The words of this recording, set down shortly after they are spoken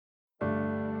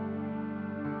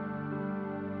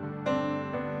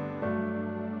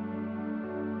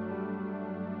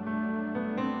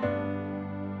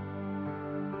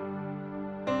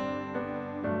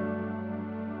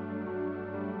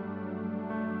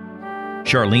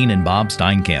Charlene and Bob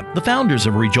Steinkamp, the founders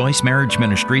of Rejoice Marriage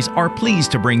Ministries, are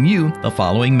pleased to bring you the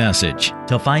following message.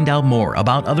 To find out more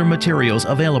about other materials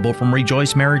available from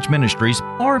Rejoice Marriage Ministries,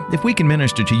 or if we can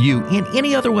minister to you in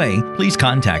any other way, please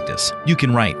contact us. You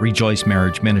can write Rejoice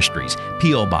Marriage Ministries,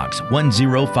 P.O. Box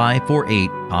 10548,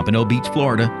 Pompano Beach,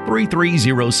 Florida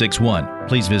 33061.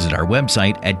 Please visit our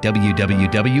website at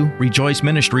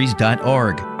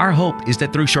www.rejoiceministries.org. Our hope is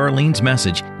that through Charlene's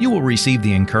message, you will receive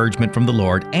the encouragement from the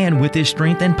Lord, and with His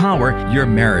strength and power, your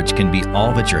marriage can be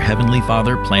all that your Heavenly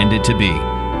Father planned it to be.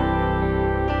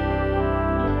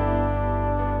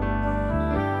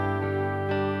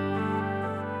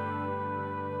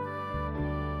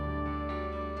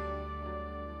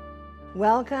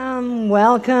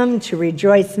 Welcome to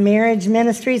Rejoice Marriage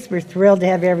Ministries. We're thrilled to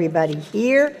have everybody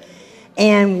here.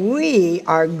 And we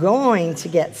are going to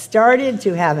get started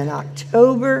to have an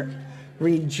October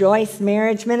Rejoice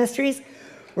Marriage Ministries.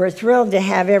 We're thrilled to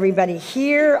have everybody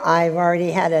here. I've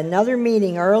already had another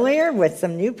meeting earlier with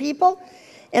some new people.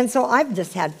 And so I've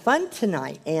just had fun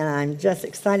tonight. And I'm just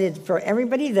excited for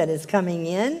everybody that is coming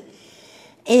in.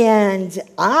 And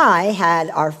I had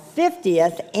our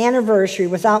 50th anniversary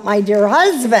without my dear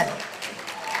husband.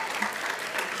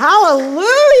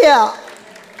 Hallelujah!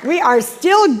 We are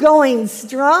still going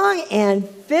strong, and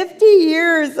 50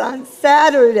 years on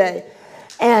Saturday.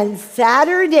 And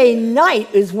Saturday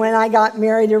night is when I got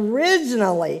married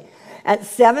originally at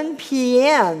 7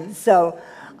 p.m. So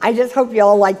I just hope you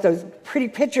all like those pretty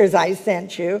pictures I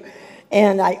sent you.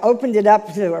 And I opened it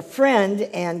up to a friend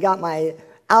and got my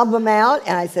album out,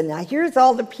 and I said, now here's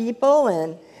all the people,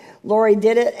 and Lori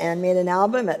did it and made an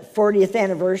album at 40th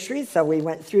anniversary, so we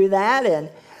went through that, and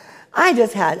I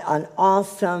just had an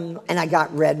awesome, and I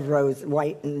got red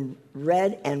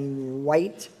and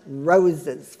white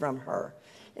roses from her.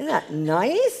 Isn't that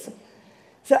nice?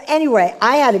 So anyway,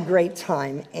 I had a great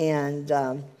time, and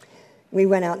we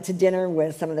went out to dinner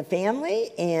with some of the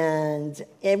family, and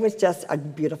it was just a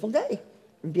beautiful day,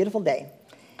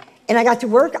 And I got to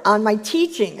work on my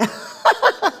teaching.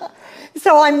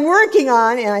 So I'm working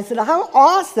on, and I said, how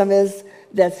awesome is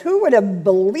this? Who would have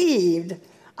believed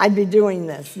I'd be doing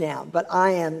this now? But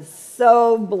I am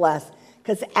so blessed,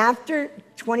 because after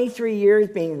 23 years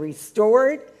being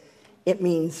restored, it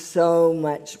means so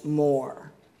much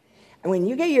more. And when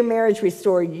you get your marriage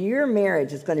restored, your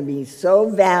marriage is going to be so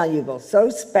valuable, so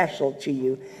special to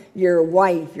you. Your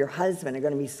wife, your husband are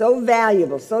going to be so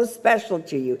valuable, so special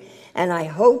to you. And I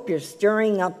hope you're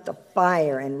stirring up the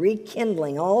fire and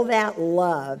rekindling all that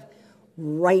love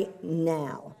right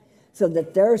now, so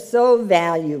that they're so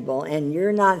valuable and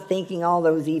you're not thinking all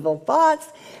those evil thoughts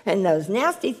and those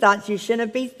nasty thoughts you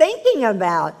shouldn't be thinking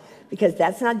about, because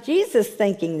that's not Jesus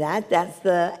thinking that. That's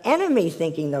the enemy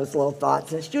thinking those little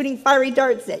thoughts and shooting fiery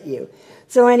darts at you.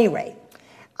 So anyway,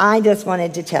 I just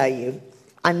wanted to tell you,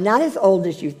 I'm not as old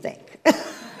as you think.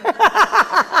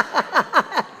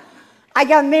 I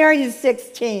got married at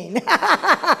 16.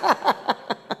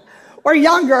 Or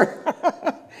younger.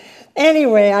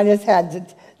 Anyway, I just had to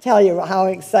tell you how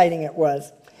exciting it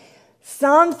was.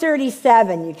 Psalm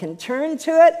 37, you can turn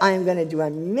to it. I'm going to do a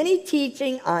mini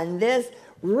teaching on this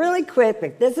really quick,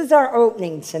 but this is our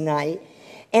opening tonight.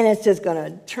 And it's just going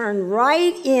to turn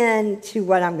right into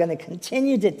what I'm going to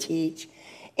continue to teach.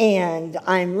 And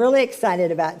I'm really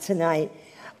excited about tonight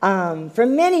for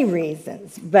many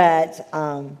reasons. But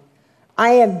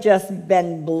I have just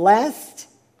been blessed.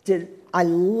 I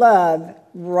love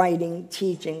writing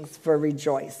teachings for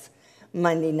Rejoice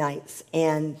Monday nights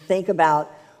and think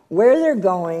about where they're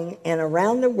going and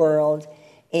around the world.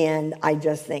 And I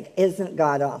just think, isn't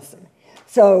God awesome?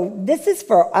 So this is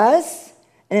for us,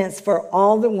 and it's for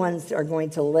all the ones that are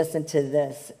going to listen to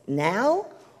this now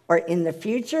or in the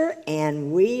future,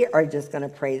 and we are just going to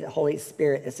pray the Holy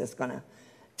Spirit is just going to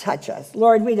touch us.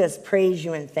 Lord, we just praise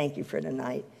you and thank you for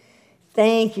tonight.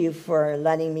 Thank you for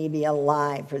letting me be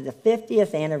alive for the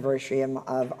 50th anniversary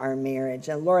of our marriage.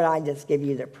 And Lord, I just give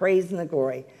you the praise and the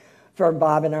glory for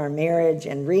Bob and our marriage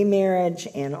and remarriage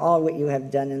and all what you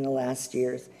have done in the last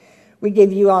years. We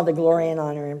give you all the glory and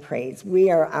honor and praise.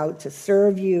 We are out to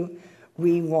serve you.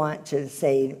 We want to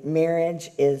say marriage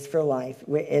is for life.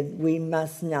 We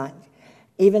must not,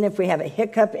 even if we have a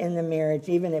hiccup in the marriage,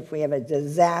 even if we have a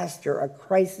disaster, a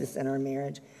crisis in our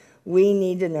marriage, we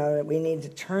need to know that we need to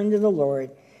turn to the Lord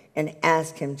and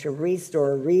ask him to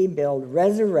restore, rebuild,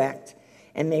 resurrect.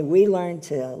 And may we learn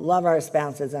to love our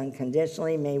spouses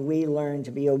unconditionally. May we learn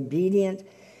to be obedient.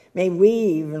 May we,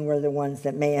 even we're the ones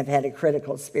that may have had a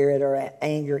critical spirit or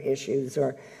anger issues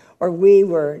or or we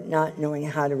were not knowing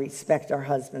how to respect our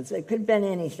husbands. It could have been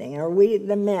anything. Or we,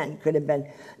 the men, could have been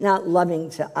not loving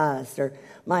to us, or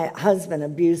my husband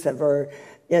abusive, or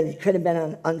it could have been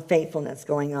an unfaithfulness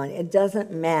going on. It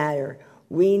doesn't matter.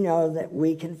 We know that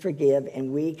we can forgive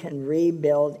and we can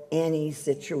rebuild any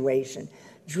situation.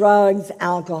 Drugs,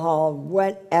 alcohol,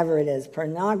 whatever it is,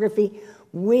 pornography,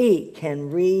 we can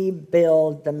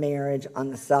rebuild the marriage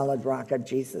on the solid rock of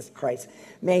Jesus Christ.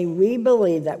 May we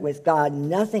believe that with God,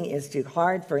 nothing is too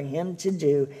hard for him to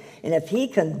do. And if he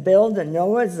can build a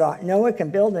Noah can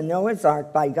build a Noah's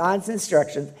Ark by God's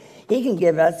instructions, he can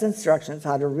give us instructions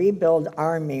how to rebuild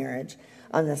our marriage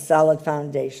on the solid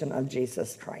foundation of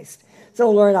Jesus Christ. So,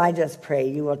 Lord, I just pray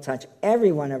you will touch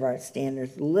every one of our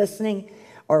standards listening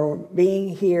or being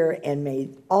here, and may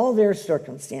all their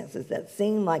circumstances that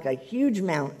seem like a huge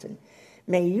mountain,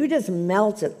 may you just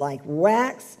melt it like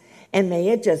wax, and may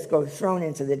it just go thrown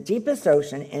into the deepest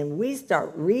ocean, and we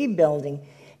start rebuilding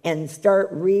and start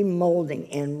remolding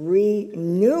and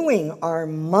renewing our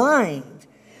mind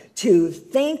to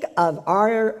think of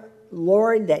our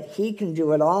Lord, that he can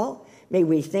do it all. May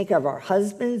we think of our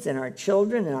husbands and our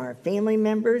children and our family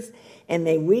members, and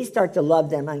may we start to love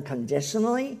them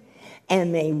unconditionally.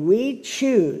 And may we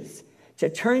choose to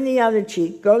turn the other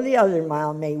cheek, go the other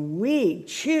mile. May we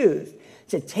choose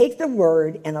to take the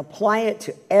word and apply it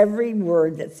to every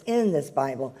word that's in this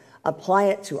Bible. Apply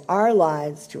it to our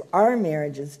lives, to our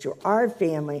marriages, to our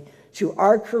family, to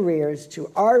our careers, to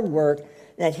our work,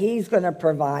 that he's going to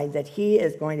provide, that he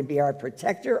is going to be our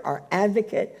protector, our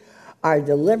advocate, our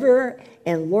deliverer.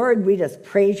 And Lord, we just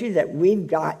praise you that we've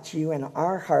got you in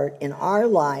our heart, in our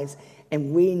lives,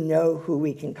 and we know who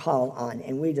we can call on.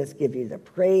 And we just give you the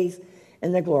praise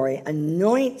and the glory.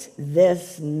 Anoint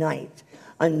this night.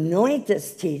 Anoint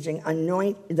this teaching.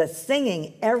 Anoint the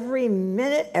singing every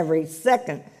minute, every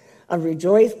second of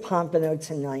Rejoice Pompano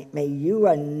tonight. May you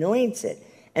anoint it,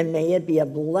 and may it be a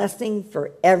blessing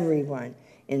for everyone.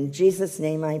 In Jesus'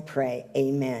 name I pray.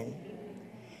 Amen.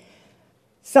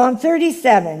 Psalm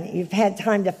 37. You've had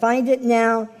time to find it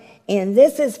now. And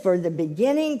this is for the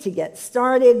beginning, to get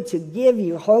started, to give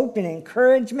you hope and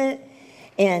encouragement.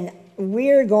 And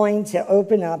we're going to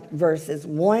open up verses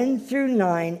 1 through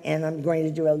 9, and I'm going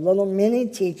to do a little mini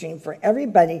teaching for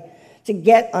everybody to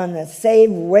get on the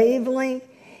same wavelength.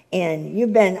 And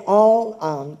you've been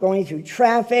all going through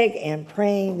traffic and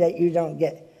praying that you don't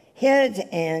get hit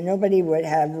and nobody would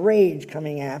have rage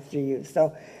coming after you.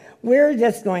 So we're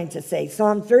just going to say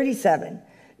Psalm 37,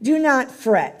 do not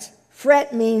fret.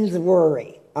 Fret means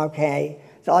worry, okay?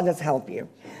 So I'll just help you.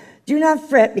 Do not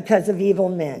fret because of evil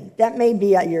men. That may be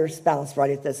your spouse right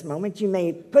at this moment. You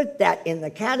may put that in the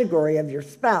category of your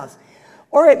spouse.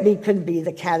 Or it could be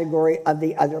the category of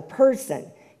the other person.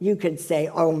 You could say,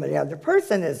 oh, the other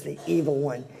person is the evil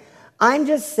one. I'm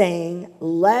just saying,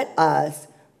 let us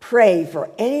pray for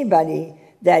anybody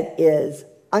that is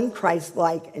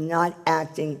unchristlike and not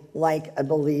acting like a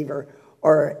believer,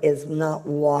 or is not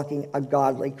walking a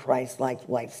godly, Christ-like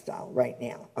lifestyle right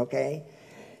now, okay?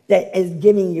 That is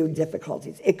giving you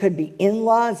difficulties. It could be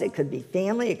in-laws, it could be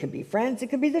family, it could be friends, it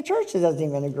could be the church that doesn't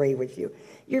even agree with you.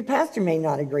 Your pastor may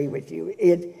not agree with you.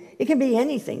 It can be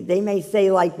anything. They may say,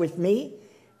 like with me,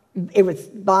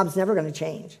 Bob's never going to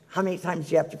change. How many times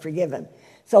do you have to forgive him?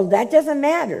 So that doesn't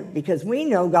matter, because we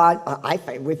know God,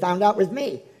 we found out with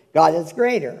me, God is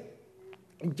greater.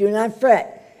 Do not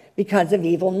fret because of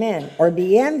evil men, or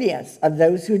be envious of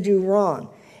those who do wrong.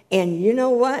 And you know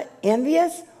what?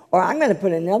 Envious, or I'm going to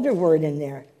put another word in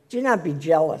there, do not be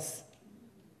jealous.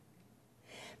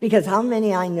 Because how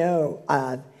many I know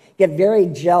get very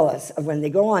jealous of when they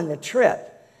go on the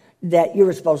trip that you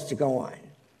were supposed to go on.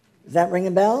 Does that ring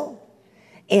a bell?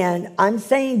 And I'm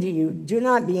saying to you, do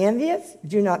not be envious,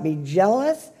 do not be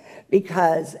jealous,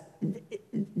 because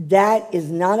that is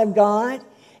not of God.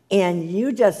 And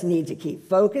you just need to keep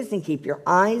focused and keep your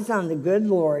eyes on the good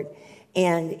Lord,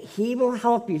 and he will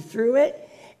help you through it.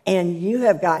 And you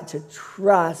have got to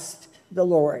trust the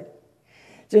Lord.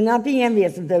 Do not be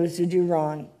envious of those who do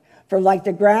wrong, for like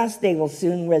the grass, they will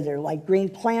soon wither. Like green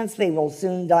plants, they will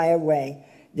soon die away.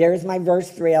 There's my verse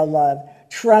 3 I love.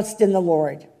 Trust in the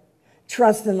Lord.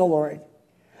 Trust in the Lord.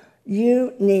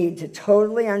 You need to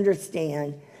totally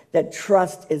understand that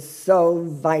trust is so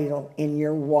vital in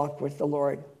your walk with the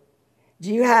Lord.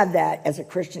 Do you have that as a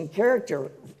Christian character?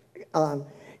 Do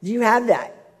you have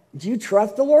that? Do you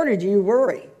trust the Lord, or do you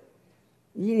worry?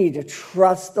 You need to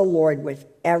trust the Lord with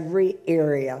every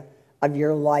area of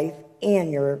your life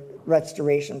and your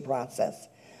restoration process.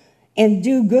 And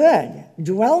do good.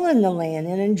 Dwell in the land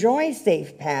and enjoy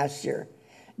safe pasture.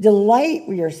 Delight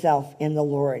yourself in the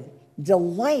Lord.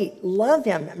 Delight. Love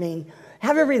him. I mean,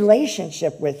 have a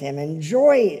relationship with him,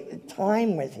 enjoy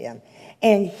time with him,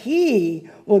 and he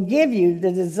will give you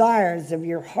the desires of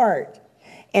your heart.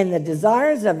 And the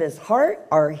desires of his heart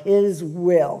are his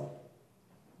will.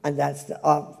 And that's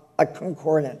a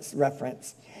concordance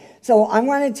reference. So I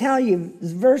want to tell you,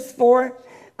 verse 4,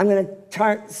 I'm going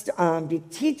to be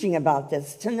teaching about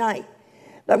this tonight.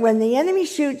 But when the enemy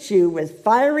shoots you with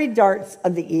fiery darts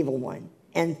of the evil one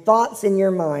and thoughts in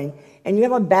your mind, and you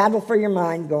have a battle for your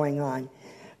mind going on,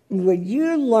 would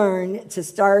you learn to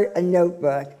start a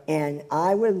notebook? And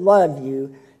I would love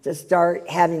you to start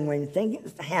having, when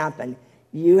things happen,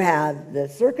 you have the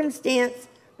circumstance,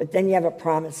 but then you have a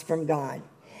promise from God.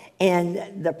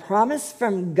 And the promise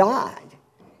from God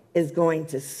is going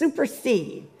to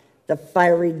supersede the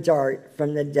fiery dart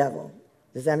from the devil.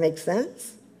 Does that make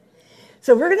sense?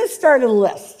 So we're going to start a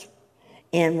list,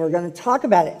 and we're going to talk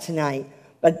about it tonight.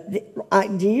 But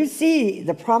do you see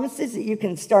the promises that you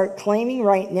can start claiming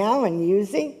right now and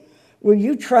using? Will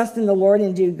you trust in the Lord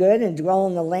and do good and dwell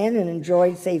in the land and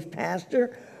enjoy safe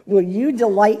pasture? Will you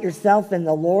delight yourself in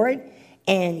the Lord,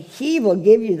 and he will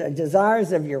give you the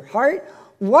desires of your heart?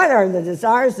 What are the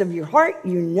desires of your heart?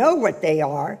 You know what they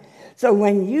are. So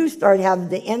when you start having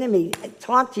the enemy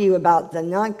talk to you about the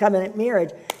non-covenant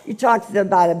marriage, you talk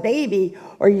about a baby,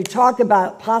 or you talk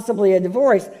about possibly a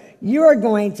divorce, you're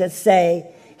going to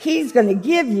say, he's going to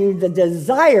give you the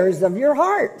desires of your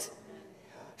heart.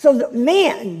 So,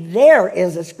 man, there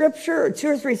is a scripture, or 2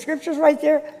 or 3 scriptures right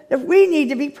there that we need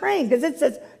to be praying, because it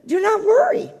says, do not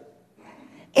worry.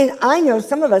 And I know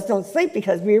some of us don't sleep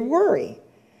because we worry.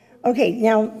 Okay,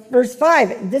 now, verse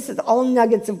 5, this is all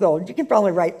nuggets of gold. You can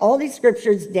probably write all these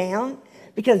scriptures down,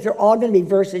 because they're all going to be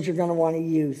verses you're going to want to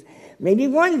use. Maybe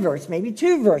 1 verse, maybe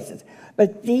 2 verses.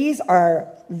 But these are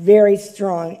very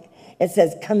strong. It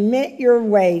says, commit your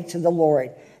way to the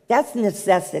Lord. That's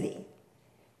necessity.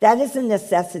 That is a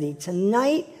necessity.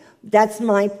 Tonight, that's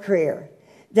my prayer,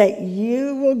 that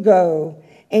you will go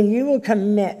and you will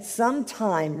commit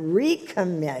sometime,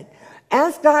 recommit.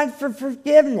 Ask God for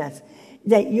forgiveness,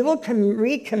 that you will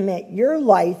recommit your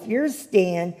life, your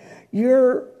stand,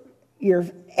 your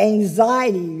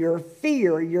anxiety, your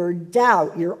fear, your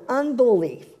doubt, your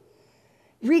unbelief.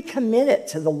 Recommit it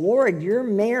to the Lord, your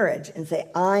marriage, and say,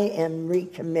 I am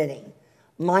recommitting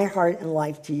my heart and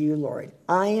life to you, Lord.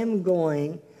 I am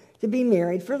going to be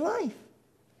married for life.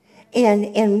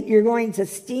 And you're going to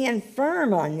stand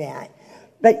firm on that.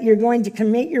 But you're going to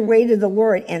commit your way to the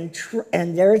Lord. And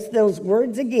there's those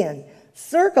words again.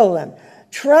 Circle them.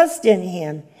 Trust in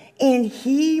him. And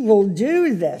he will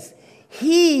do this.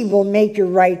 He will make your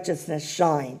righteousness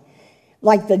shine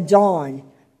like the dawn.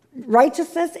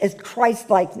 Righteousness is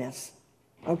Christ-likeness,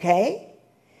 okay?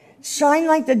 Shine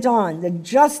like the dawn, the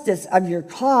justice of your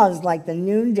cause like the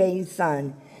noonday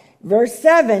sun. Verse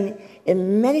 7,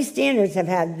 and many standards have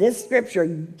had this scripture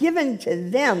given to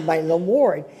them by the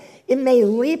Lord. It may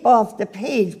leap off the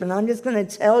page, but I'm just going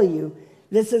to tell you,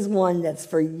 this is one that's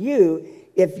for you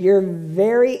if you're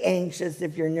very anxious,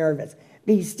 if you're nervous.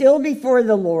 Be still before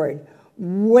the Lord.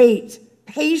 Wait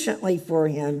patiently for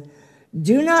him.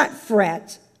 Do not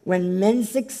fret when men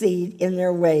succeed in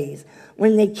their ways,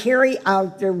 when they carry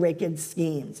out their wicked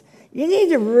schemes. You need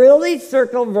to really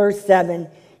circle verse 7.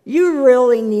 You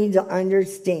really need to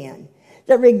understand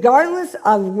that regardless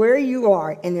of where you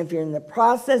are, and if you're in the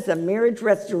process of marriage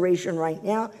restoration right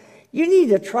now, you need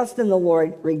to trust in the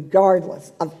Lord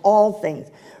regardless of all things.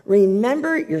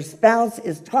 Remember, your spouse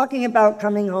is talking about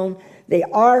coming home. They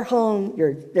are home.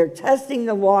 They're testing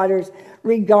the waters.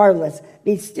 Regardless,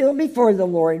 be still before the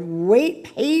Lord. Wait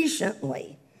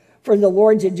patiently for the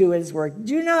Lord to do his work.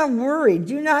 Do not worry.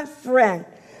 Do not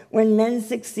fret when men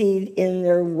succeed in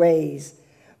their ways,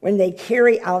 when they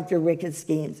carry out their wicked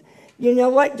schemes. You know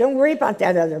what? Don't worry about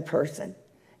that other person.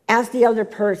 Ask the other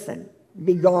person,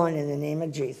 be gone in the name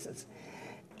of Jesus.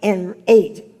 And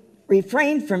 8,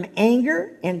 refrain from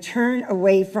anger and turn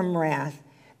away from wrath.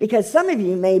 Because some of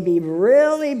you may be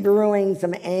really brewing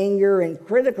some anger and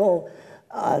critical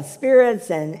spirits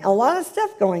and a lot of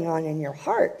stuff going on in your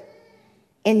heart.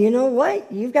 And you know what?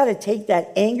 You've got to take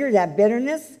that anger, that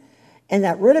bitterness, and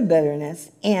that root of bitterness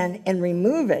and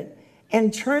remove it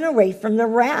and turn away from the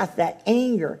wrath, that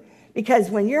anger. Because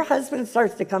when your husband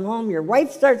starts to come home, your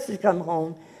wife starts to come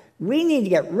home, we need to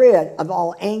get rid of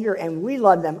all anger, and we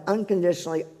love them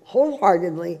unconditionally,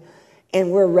 wholeheartedly,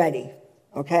 and we're ready,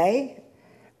 okay?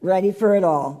 Ready for it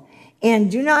all.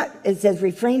 And do not, it says,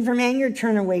 refrain from anger,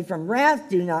 turn away from wrath,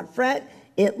 do not fret.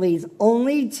 It leads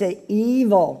only to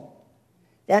evil.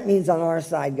 That means on our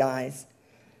side, guys.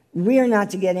 We are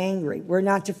not to get angry. We're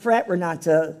not to fret. We're not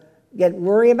to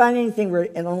worry about anything.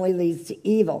 It only leads to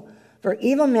evil. For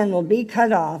evil men will be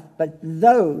cut off, but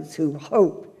those who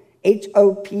hope,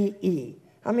 H-O-P-E.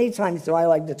 How many times do I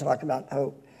like to talk about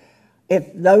hope?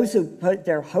 If those who put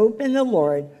their hope in the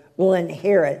Lord will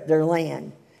inherit their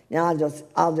land. Now,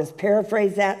 I'll just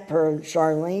paraphrase that per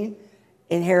Charlene.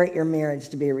 Inherit your marriage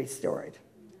to be restored.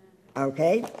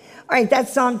 Okay? All right,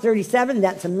 that's Psalm 37.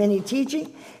 That's a mini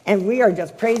teaching. And we are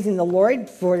just praising the Lord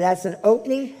for that's an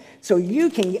opening. So you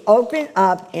can open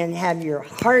up and have your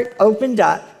heart opened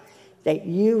up that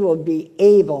you will be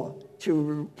able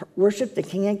to worship the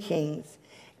King of Kings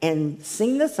and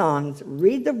sing the songs,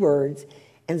 read the words,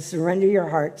 and surrender your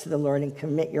heart to the Lord and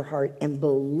commit your heart and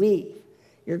believe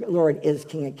your Lord is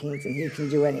King of Kings and he can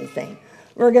do anything.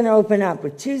 We're going to open up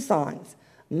with two songs,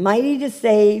 Mighty to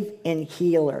Save and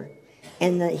Healer.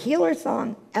 And the Healer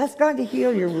song, ask God to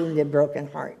heal your wounded,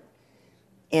 broken heart.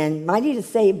 And Mighty to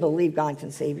Save, believe God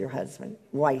can save your husband,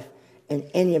 wife, and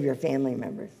any of your family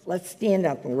members. Let's stand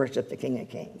up and worship the King of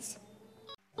Kings.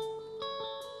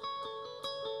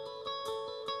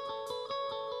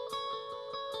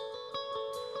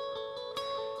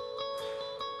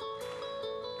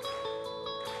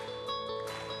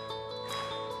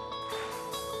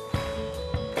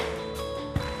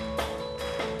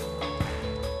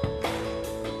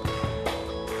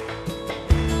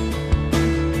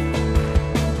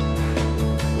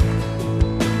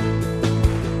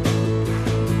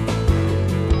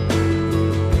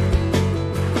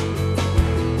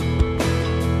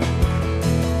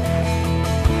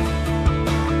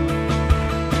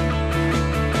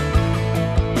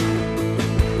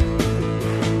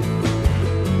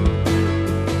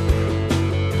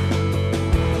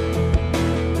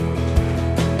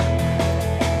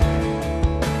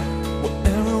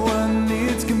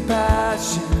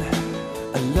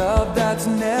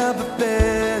 To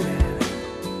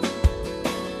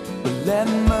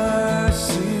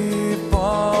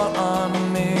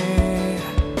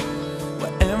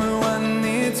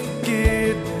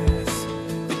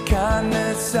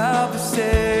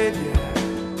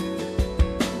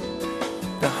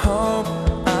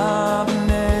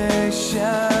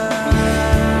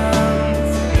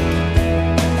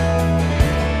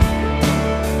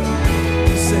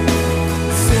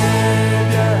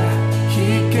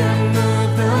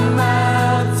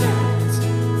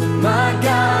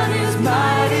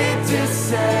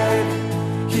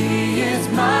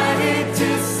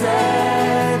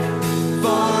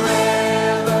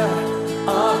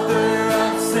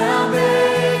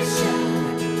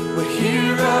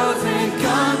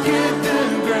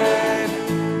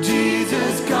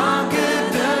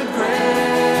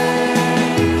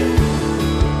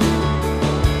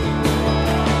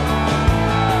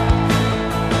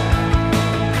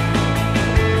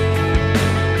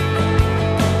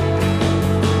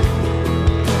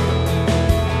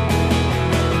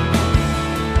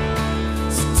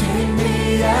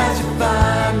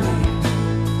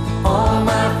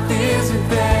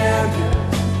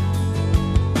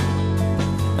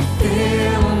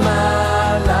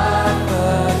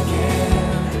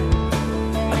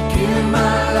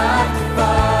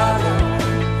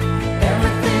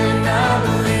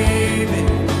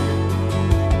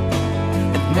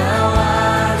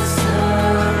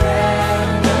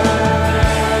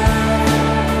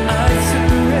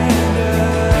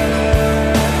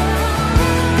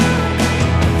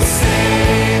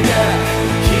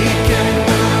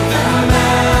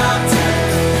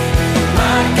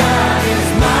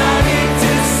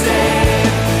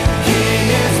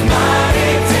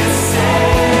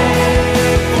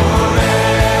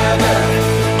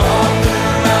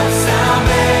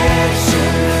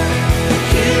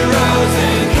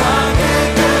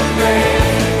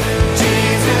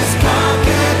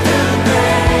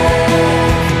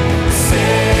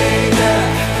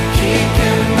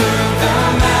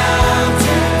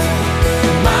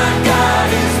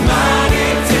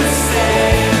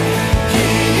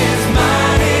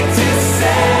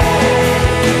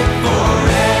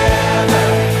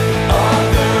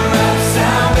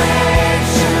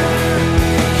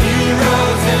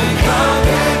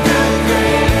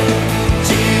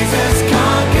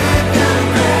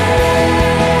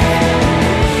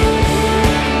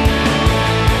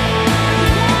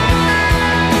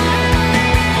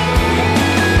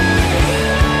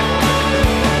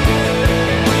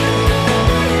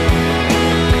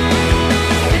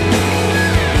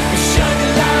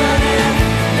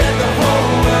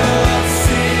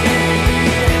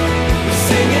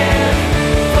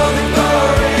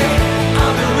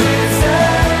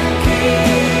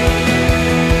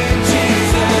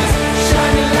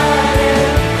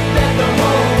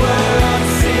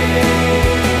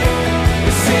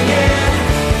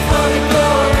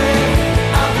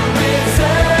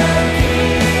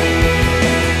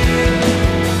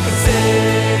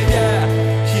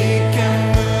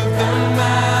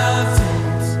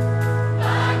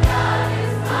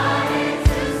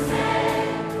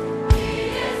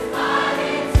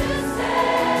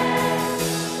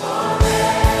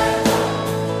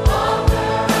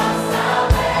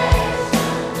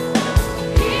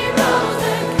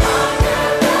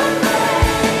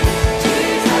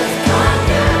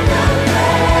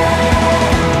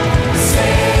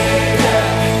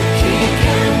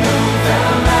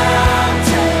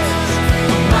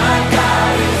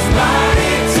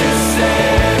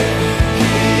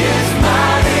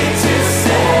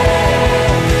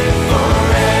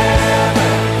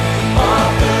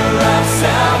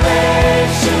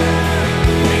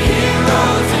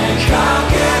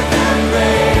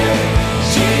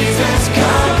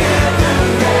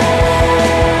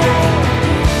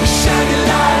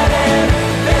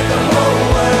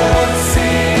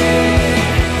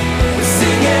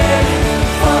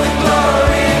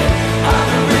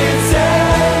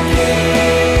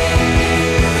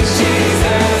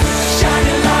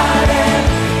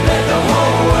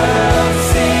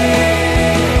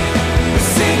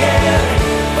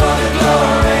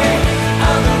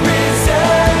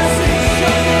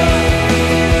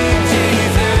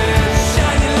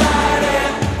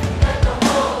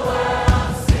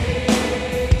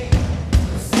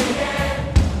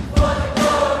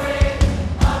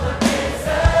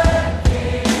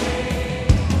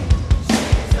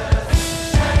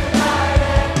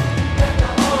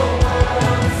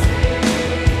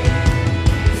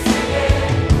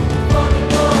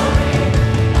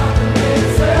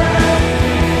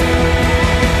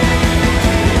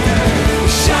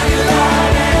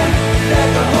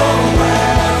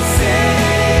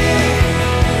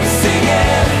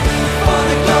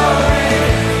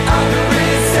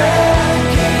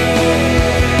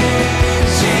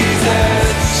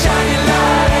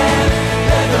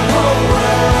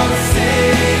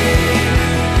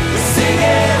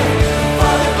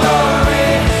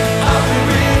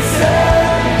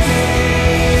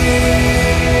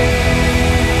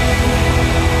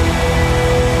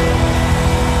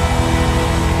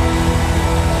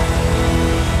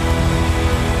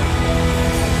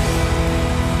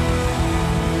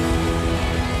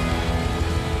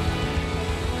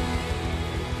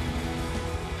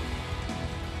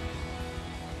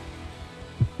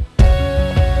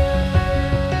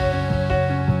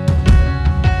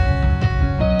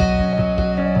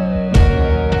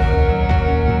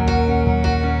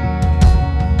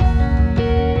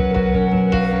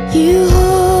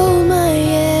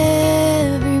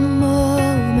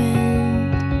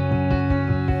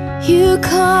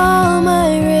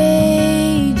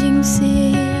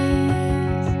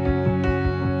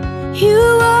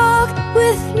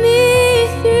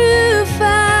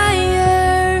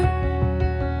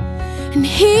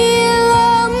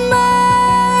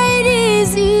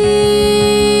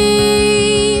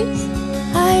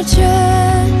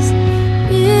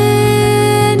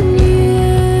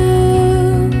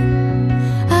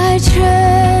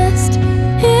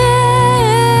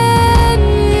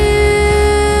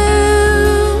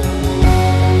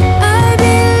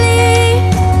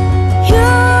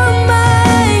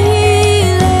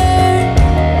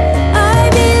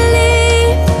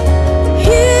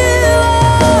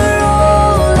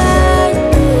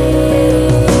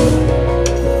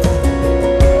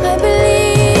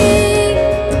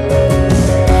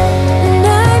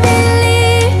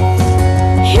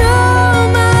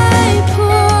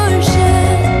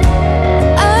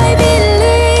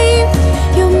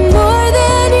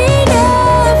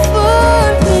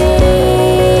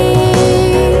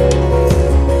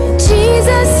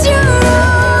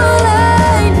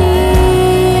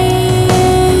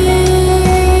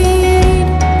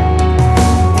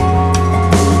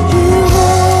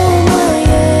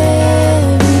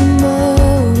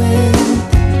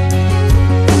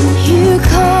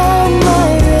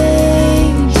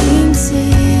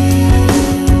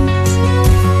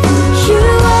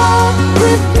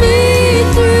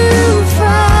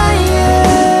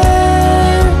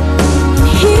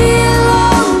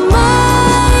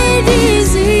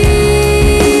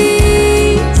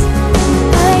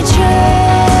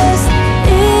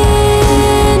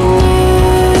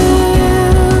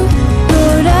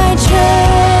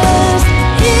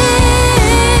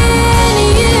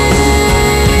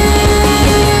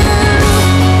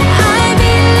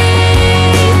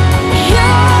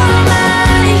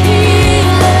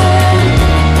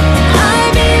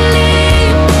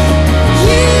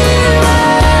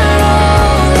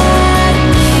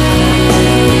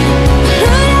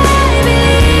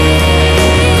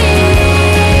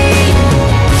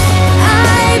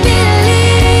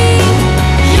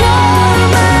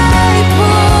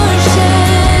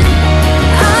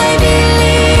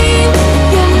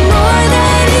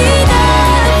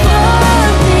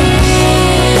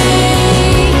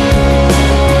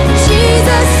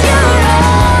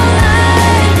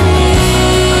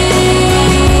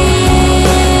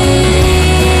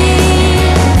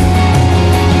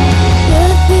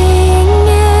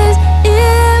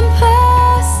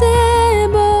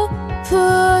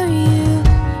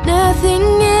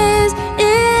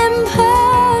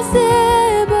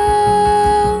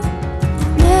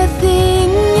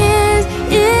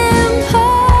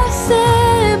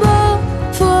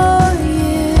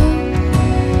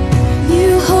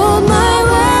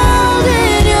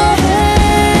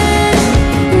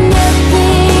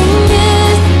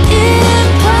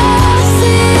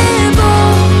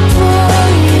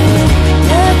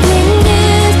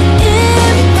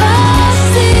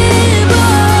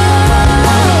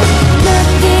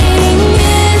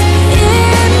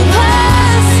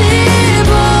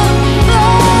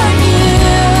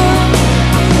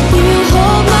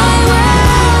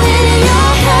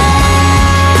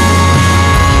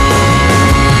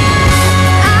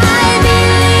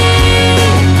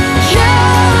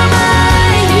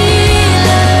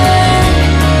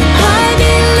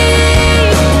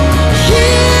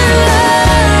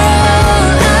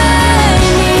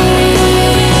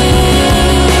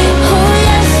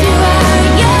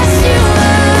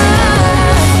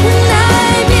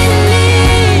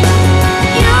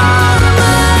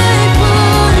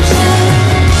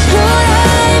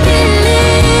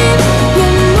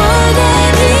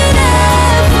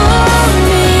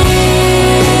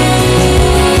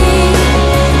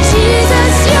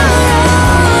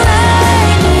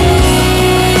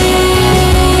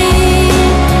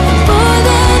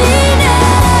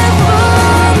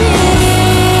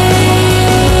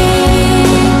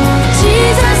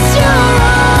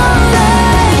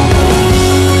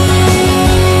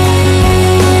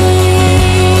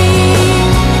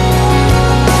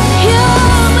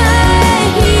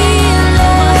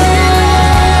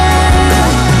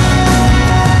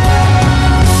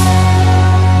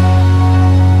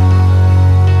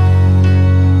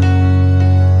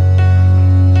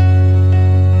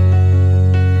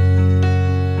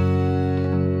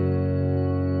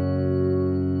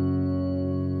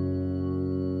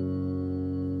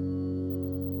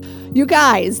You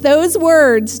guys, those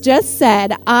words just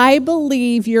said, I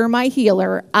believe you're my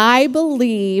healer. I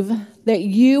believe that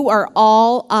you are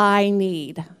all I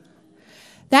need.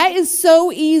 That is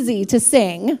so easy to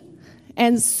sing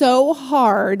and so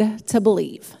hard to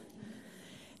believe.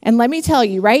 And let me tell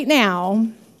you right now,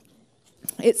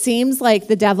 it seems like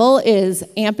the devil is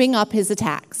amping up his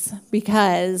attacks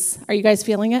because, are you guys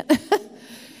feeling it?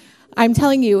 I'm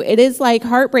telling you, it is like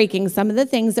heartbreaking, some of the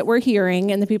things that we're hearing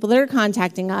and the people that are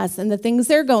contacting us and the things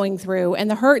they're going through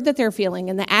and the hurt that they're feeling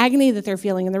and the agony that they're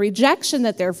feeling and the rejection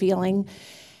that they're feeling.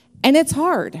 And it's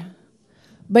hard.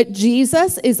 But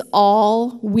Jesus is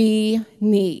all we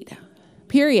need,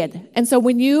 period. And so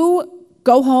when you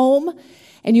go home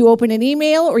and you open an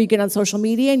email or you get on social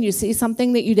media and you see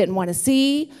something that you didn't want to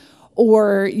see,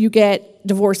 or you get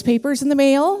divorce papers in the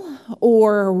mail,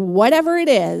 or whatever it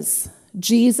is,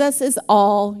 Jesus is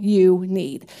all you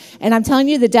need. And I'm telling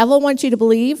you, the devil wants you to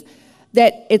believe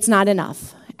that it's not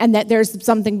enough and that there's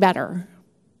something better.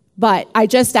 But I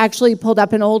just actually pulled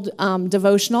up an old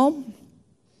devotional.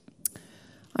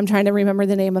 I'm trying to remember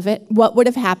the name of it. What Would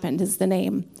Have Happened is the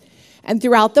name. And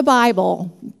throughout the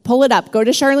Bible, pull it up. Go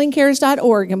to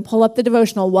charlenecares.org and pull up the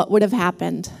devotional, What Would Have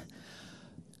Happened.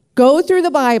 Go through the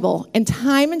Bible and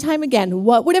time again,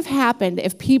 what would have happened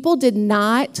if people did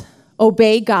not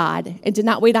obey God and did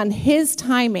not wait on his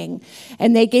timing,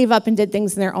 and they gave up and did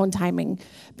things in their own timing?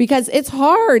 Because it's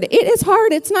hard. It is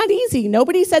hard. It's not easy.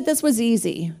 Nobody said this was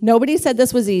easy.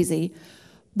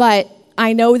 But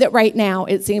I know that right now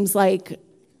it seems like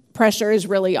pressure is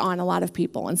really on a lot of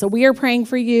people. And so we are praying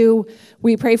for you.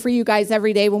 We pray for you guys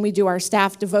every day when we do our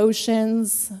staff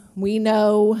devotions. We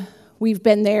know we've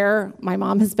been there. My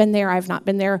mom has been there. I've not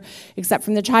been there except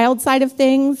from the child side of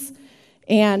things.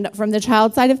 And from the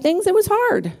child side of things, it was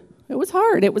hard.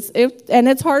 And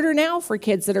it's harder now for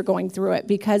kids that are going through it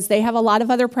because they have a lot of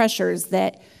other pressures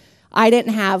that I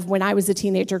didn't have when I was a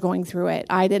teenager going through it.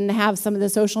 I didn't have some of the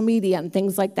social media and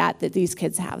things like that these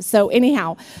kids have. So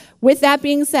anyhow, with that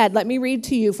being said, let me read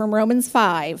to you from Romans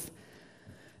 5,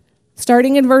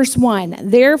 starting in verse 1.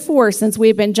 Therefore, since we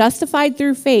have been justified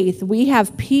through faith, we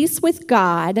have peace with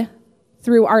God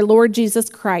through our Lord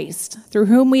Jesus Christ, through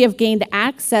whom we have gained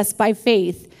access by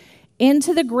faith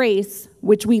into the grace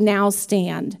which we now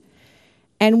stand.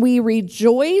 And we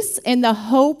rejoice in the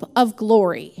hope of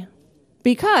glory.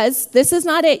 Because this is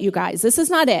not it, you guys. This is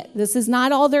not it. This is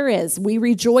not all there is. We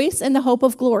rejoice in the hope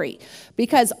of glory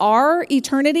because our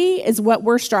eternity is what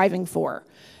we're striving for.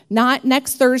 Not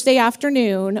next Thursday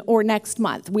afternoon or next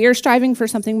month. We are striving for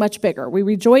something much bigger. We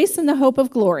rejoice in the hope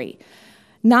of glory.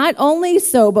 Not only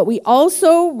so, but we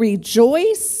also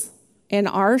rejoice in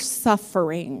our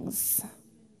sufferings.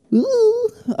 Ooh,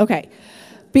 okay.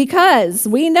 Because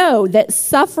we know that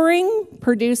suffering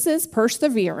produces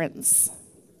perseverance.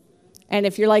 And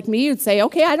if you're like me, you'd say,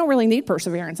 okay, I don't really need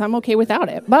perseverance. I'm okay without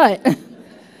it. But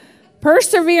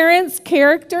perseverance,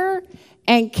 character,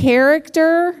 and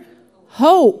character,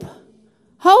 hope.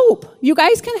 Hope. You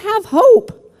guys can have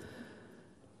hope.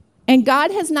 And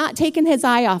God has not taken his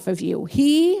eye off of you.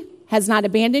 He has not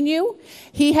abandoned you.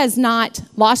 He has not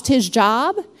lost his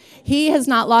job. He has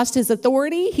not lost his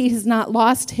authority. He has not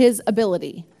lost his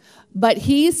ability. But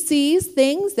he sees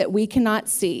things that we cannot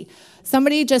see.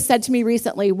 Somebody just said to me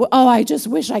recently, oh, I just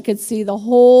wish I could see the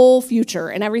whole future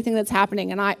and everything that's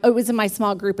happening. And it was in my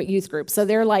small group at youth group. So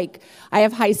they're like, I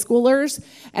have high schoolers,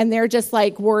 and they're just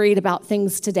like worried about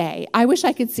things today. I wish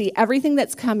I could see everything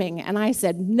that's coming. And I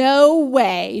said, no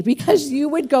way, because you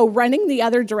would go running the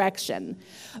other direction.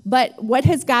 But what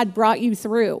has God brought you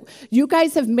through? You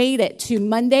guys have made it to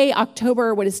Monday,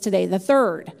 October, what is today, the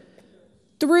 3rd.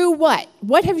 Through what?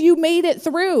 What have you made it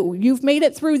through? You've made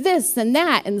it through this and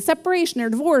that and separation or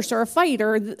divorce or a fight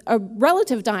or a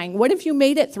relative dying. What have you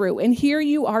made it through? And here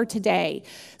you are today.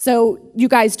 So you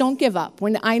guys don't give up.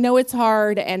 When I know it's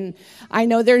hard and I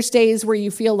know there's days where you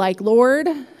feel like, Lord,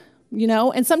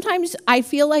 and sometimes I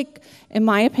feel like, in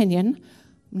my opinion,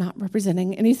 I'm not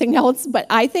representing anything else, but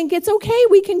I think it's okay.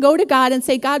 We can go to God and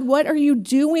say, God, what are you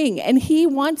doing? And he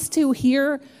wants to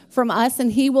hear from us,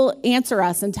 and he will answer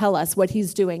us and tell us what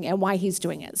he's doing and why he's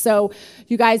doing it. So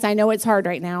you guys, I know it's hard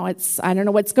right now. I don't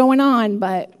know what's going on,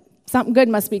 but something good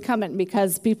must be coming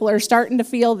because people are starting to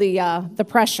feel the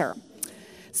pressure.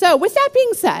 So with that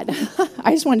being said,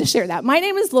 I just wanted to share that. My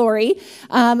name is Lori.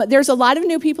 There's a lot of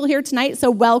new people here tonight, so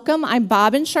welcome. I'm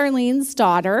Bob and Charlene's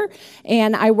daughter,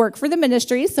 and I work for the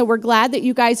ministry, so we're glad that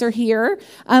you guys are here.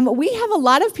 We have a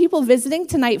lot of people visiting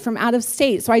tonight from out of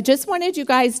state, so I just wanted you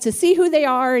guys to see who they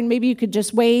are, and maybe you could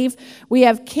just wave. We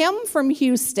have Kim from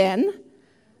Houston.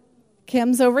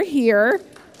 Kim's over here.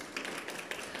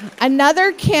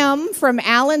 Another Kim from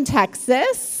Allen,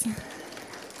 Texas.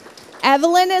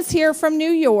 Evelyn is here from New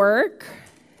York.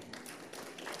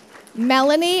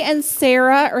 Melanie and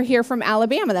Sarah are here from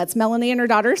Alabama. That's Melanie and her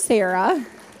daughter, Sarah.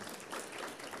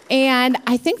 And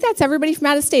I think that's everybody from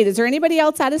out of state. Is there anybody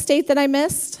else out of state that I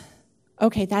missed?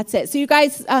 Okay, that's it. So you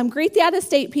guys greet the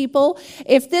out-of-state people.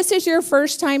 If this is your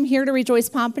first time here to Rejoice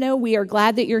Pompano, we are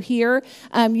glad that you're here.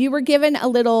 You were given a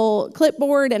little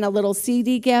clipboard and a little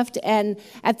CD gift, and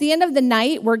at the end of the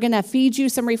night, we're going to feed you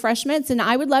some refreshments, and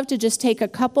I would love to just take a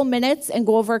couple minutes and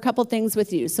go over a couple things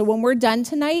with you. So when we're done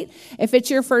tonight, if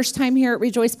it's your first time here at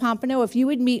Rejoice Pompano, if you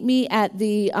would meet me at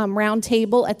the round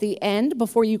table at the end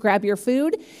before you grab your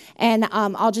food, and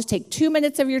I'll just take 2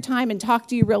 minutes of your time and talk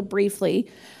to you real briefly.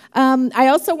 I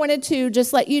also wanted to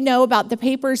just let you know about the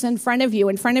papers in front of you.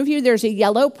 In front of you, there's a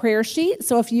yellow prayer sheet.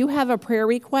 So if you have a prayer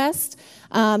request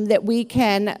that we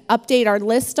can update our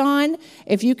list on,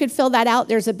 if you could fill that out,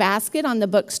 there's a basket on the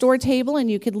bookstore table,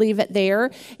 and you could leave it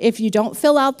there. If you don't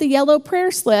fill out the yellow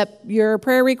prayer slip, your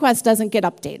prayer request doesn't get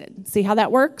updated. See how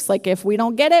that works? Like if we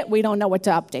don't get it, we don't know what to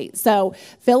update. So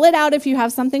fill it out if you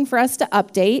have something for us to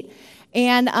update.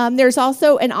 And there's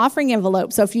also an offering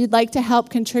envelope. So if you'd like to help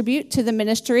contribute to the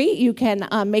ministry, you can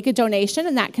make a donation,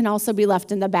 and that can also be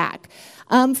left in the back.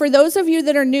 For those of you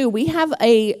that are new, we have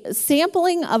a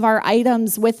sampling of our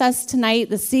items with us tonight,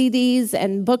 the CDs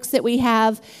and books that we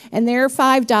have, and they're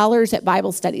 $5 at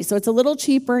Bible Study. So it's a little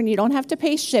cheaper, and you don't have to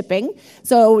pay shipping.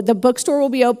 So the bookstore will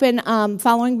be open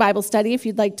following Bible Study if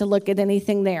you'd like to look at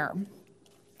anything there.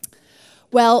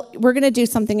 Well, we're going to do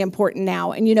something important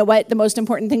now. And you know what? The most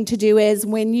important thing to do is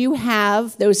when you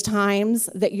have those times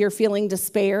that you're feeling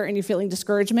despair and you're feeling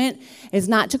discouragement, is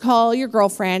not to call your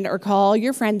girlfriend or call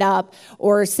your friend up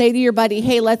or say to your buddy,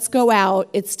 hey, let's go out.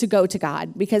 It's to go to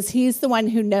God, because he's the one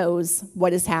who knows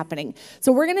what is happening.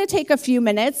 So we're going to take a few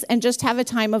minutes and just have a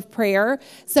time of prayer.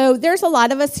 So there's a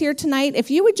lot of us here tonight.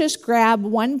 If you would just grab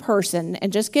one person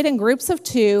and just get in groups of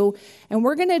 2, and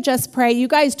we're going to just pray. You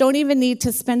guys don't even need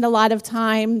to spend a lot of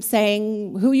time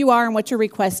saying who you are and what your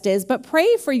request is, but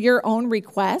pray for your own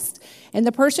request. And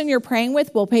the person you're praying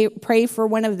with will pray for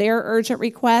one of their urgent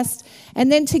requests. And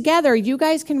then together, you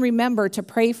guys can remember to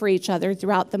pray for each other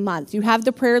throughout the month. You have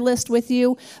the prayer list with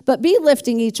you, but be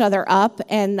lifting each other up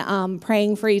and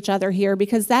praying for each other here,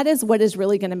 because that is what is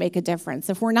really going to make a difference.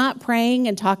 If we're not praying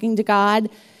and talking to God,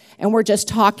 and we're just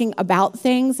talking about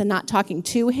things and not talking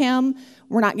to him,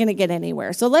 we're not going to get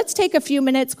anywhere. So let's take a few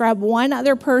minutes, grab one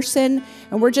other person,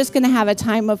 and we're just going to have a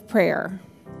time of prayer.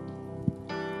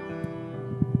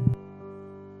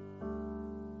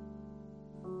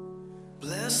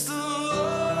 Bless the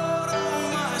Lord,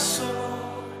 oh my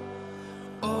soul,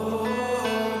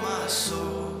 oh my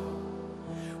soul,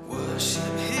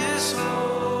 worship his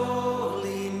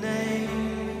holy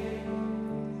name,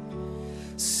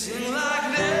 sing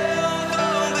like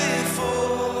never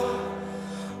before,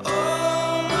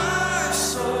 oh my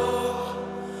soul,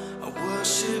 I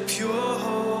worship your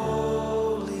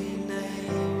holy name.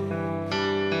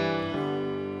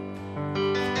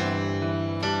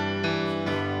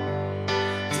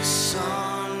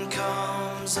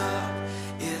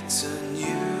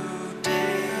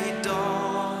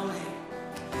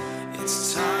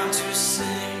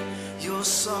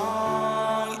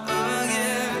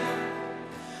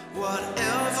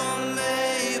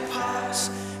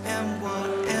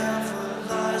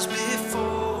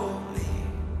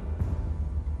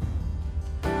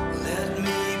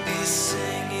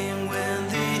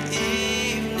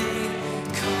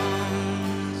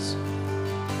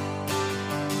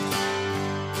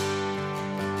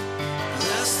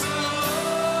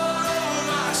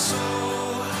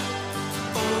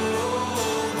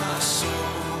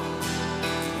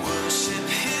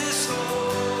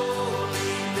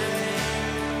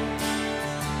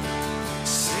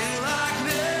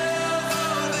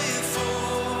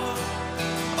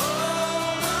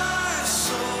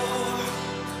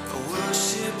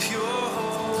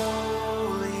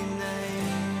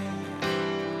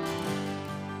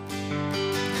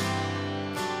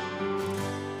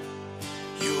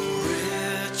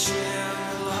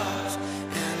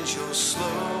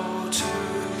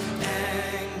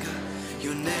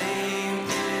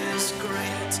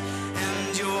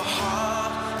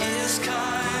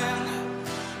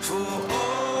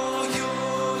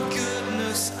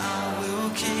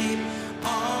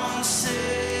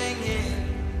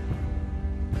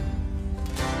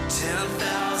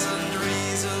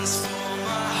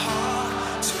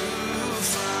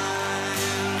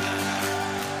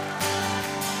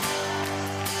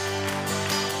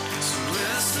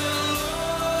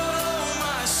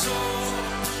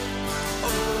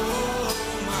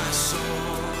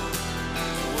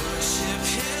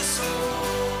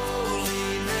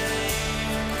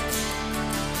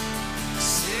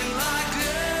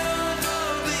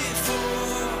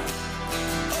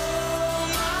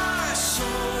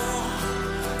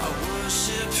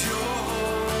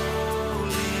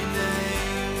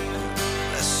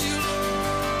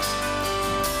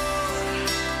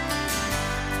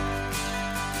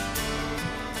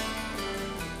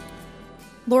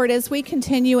 Lord, as we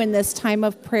continue in this time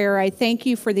of prayer, I thank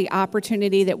you for the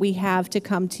opportunity that we have to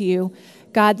come to you.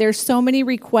 God, there's so many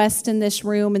requests in this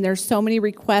room, and there's so many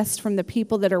requests from the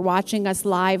people that are watching us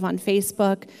live on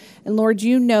Facebook. And Lord,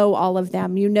 you know all of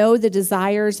them. You know the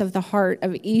desires of the heart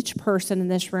of each person in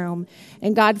this room.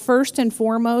 And God, first and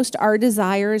foremost, our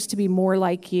desire is to be more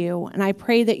like you. And I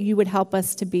pray that you would help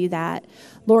us to be that.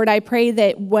 Lord, I pray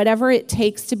that whatever it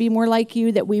takes to be more like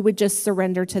you, that we would just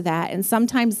surrender to that. And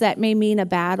sometimes that may mean a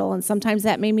battle, and sometimes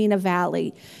that may mean a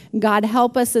valley. God,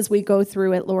 help us as we go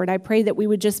through it, Lord. I pray that we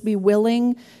would just be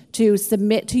willing to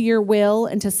submit to your will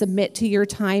and to submit to your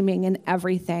timing in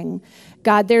everything.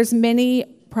 God, there's many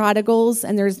prodigals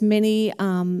and there's many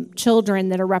children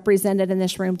that are represented in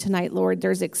this room tonight, Lord.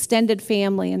 There's extended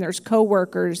family and there's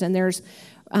coworkers and there's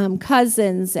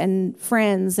cousins and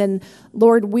friends. And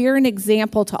Lord, we're an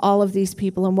example to all of these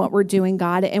people in what we're doing,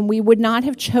 God. And we would not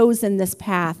have chosen this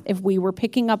path if we were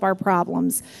picking up our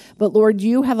problems. But Lord,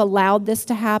 you have allowed this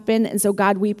to happen. And so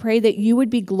God, we pray that you would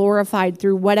be glorified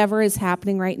through whatever is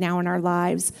happening right now in our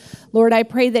lives. Lord, I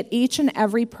pray that each and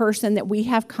every person that we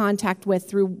have contact with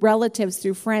through relatives,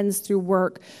 through friends, through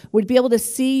work, would be able to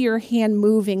see your hand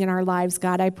moving in our lives,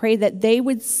 God. I pray that they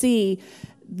would see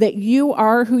that you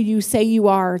are who you say you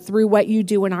are through what you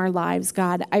do in our lives,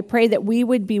 God. I pray that we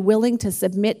would be willing to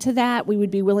submit to that. We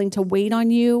would be willing to wait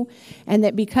on you. And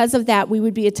that because of that, we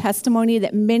would be a testimony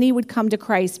that many would come to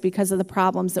Christ because of the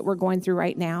problems that we're going through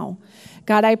right now.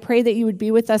 God, I pray that you would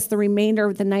be with us the remainder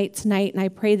of the night tonight. And I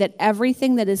pray that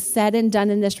everything that is said and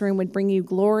done in this room would bring you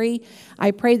glory.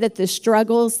 I pray that the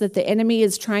struggles that the enemy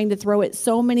is trying to throw at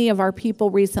so many of our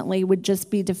people recently would just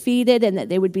be defeated and that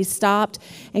they would be stopped.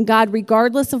 And God,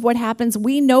 regardless of what happens,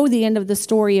 we know the end of the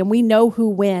story and we know who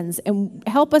wins. And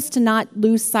help us to not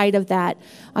lose sight of that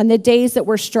on the days that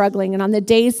we're struggling and on the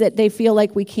days that they feel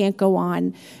like we can't go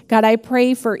on. God, I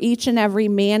pray for each and every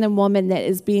man and woman that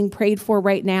is being prayed for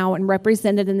right now and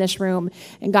represented in this room.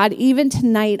 And God, even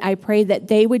tonight, I pray that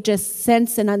they would just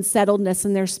sense an unsettledness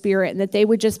in their spirit and that they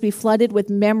would just be flooded with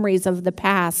memories of the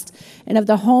past and of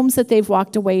the homes that they've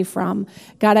walked away from.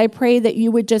 God, I pray that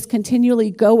you would just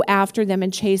continually go after them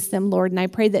and chase them, Lord. And I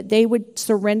pray that they would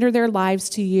surrender their lives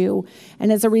to you.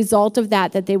 And as a result of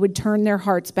that, that they would turn their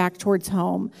hearts back towards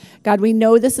home. God, we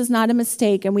know this is not a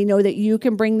mistake, and we know that you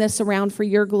can bring this around for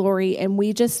your glory. And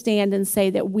we just stand and say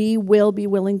that we will be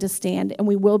willing to stand and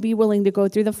we will be willing to go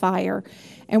through the fire.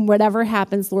 And whatever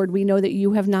happens, Lord, we know that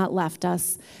you have not left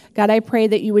us. God, I pray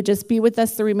that you would just be with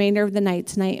us the remainder of the night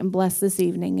tonight and bless this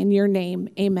evening. In your name,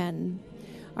 amen.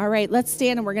 All right, let's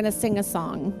stand and we're going to sing a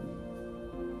song.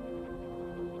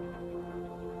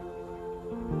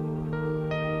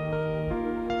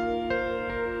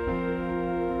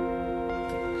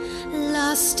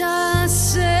 Lost or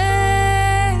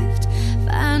saved,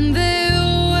 find their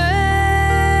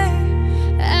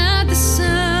way at the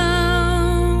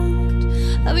sound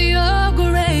of your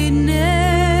great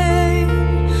name.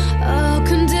 All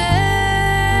condemned,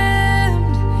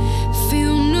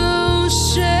 feel no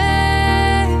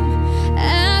shame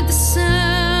at the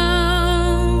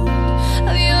sound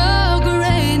of your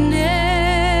great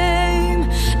name.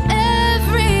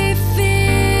 Every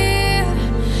fear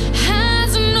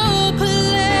has no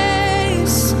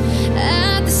place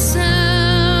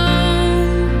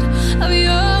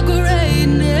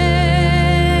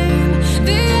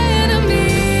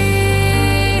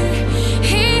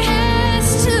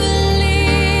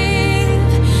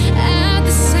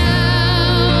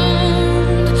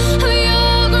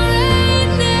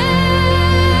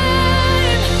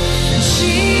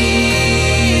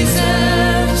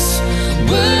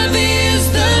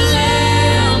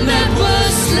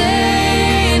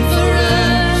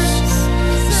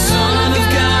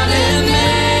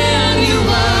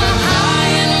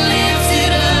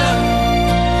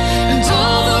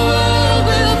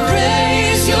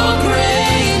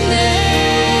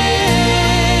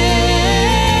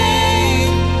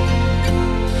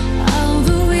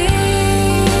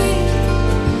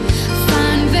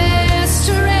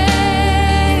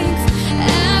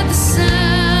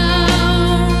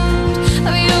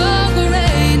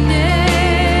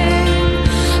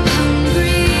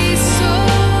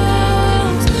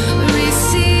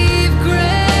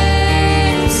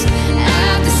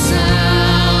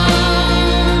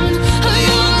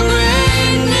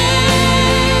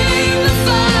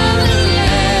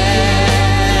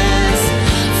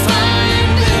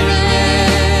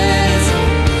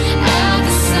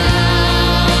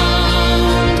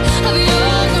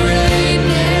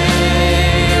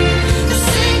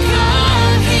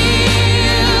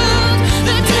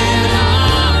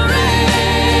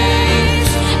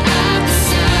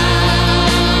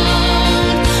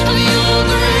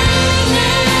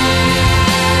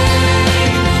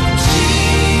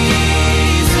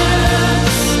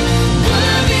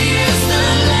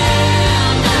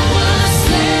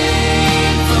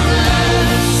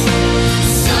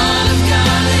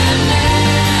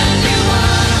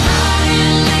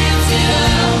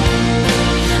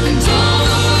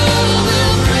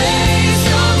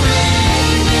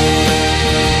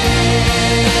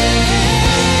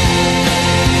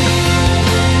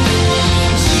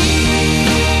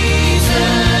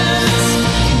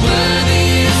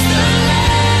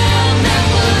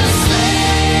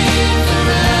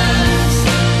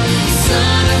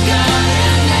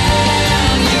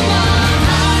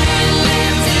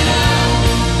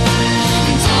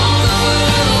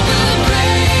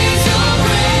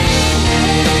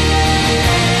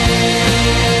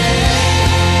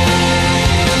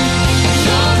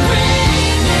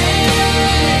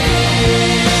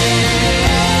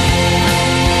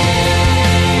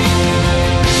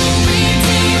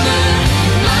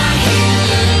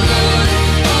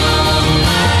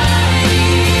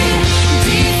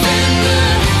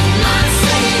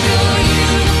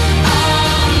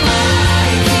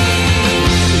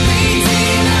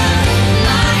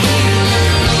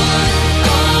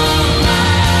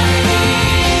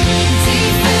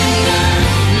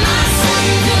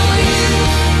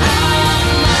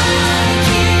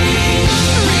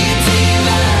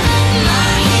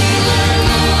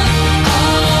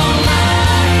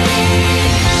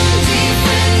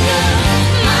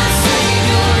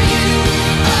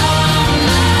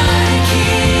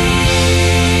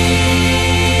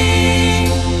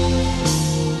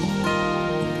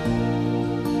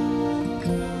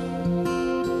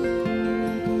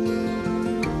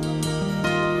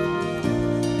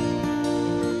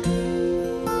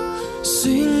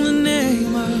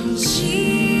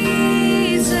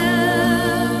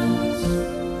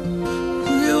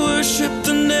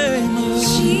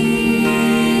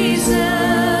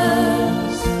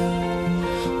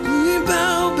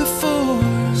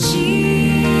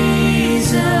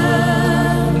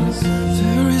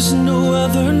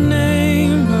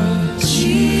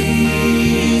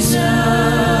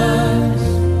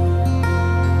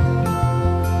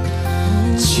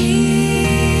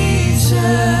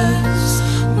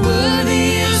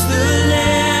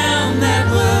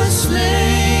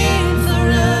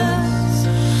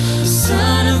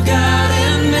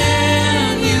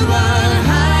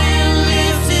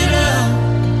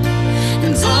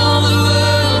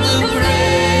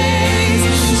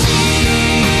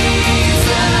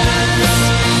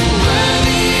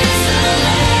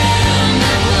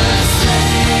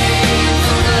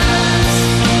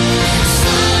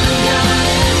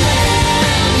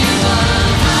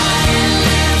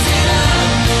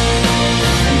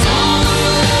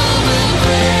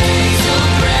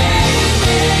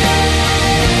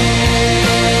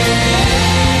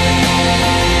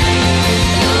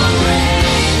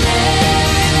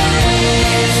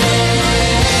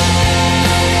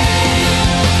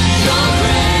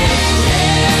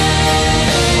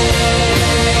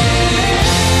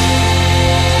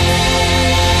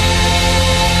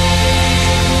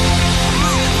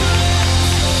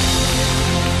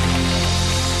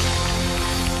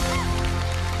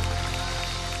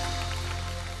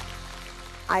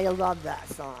I love that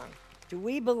song. Do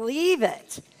we believe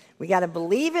it? We got to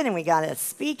believe it, and we got to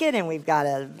speak it, and we've got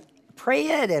to pray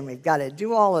it, and we've got to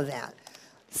do all of that.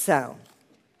 So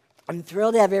I'm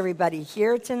thrilled to have everybody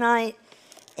here tonight,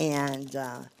 and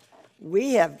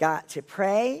we have got to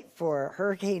pray for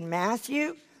Hurricane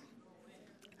Matthew.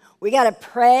 We got to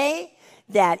pray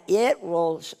that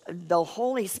the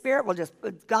Holy Spirit will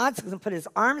God's going to put his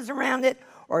arms around it,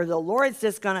 or the Lord's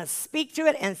just going to speak to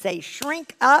it and say,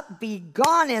 shrink up, be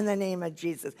gone in the name of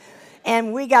Jesus.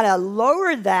 And we got to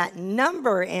lower that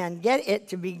number and get it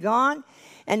to be gone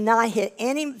and not hit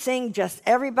anything, just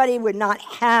everybody would not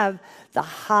have the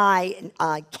high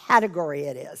category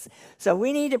it is. So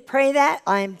we need to pray that.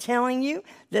 I'm telling you,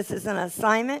 this is an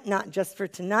assignment, not just for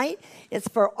tonight. It's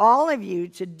for all of you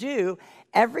to do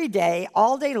every day,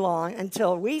 all day long,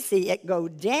 until we see it go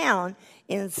down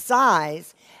in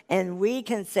size, and we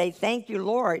can say, thank you,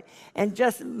 Lord, and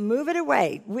just move it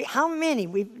away. How many?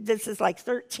 This is like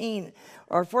 13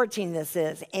 or 14 this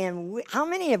is, and how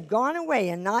many have gone away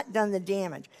and not done the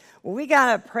damage? Well, we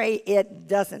got to pray it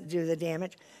doesn't do the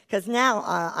damage, because now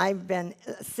I've been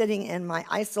sitting in my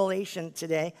isolation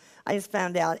today. I just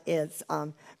found out it's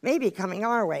maybe coming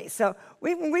our way. So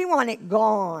we want it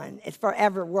gone. It's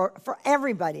forever, for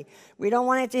everybody. We don't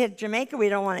want it to hit Jamaica. We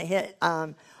don't want to hit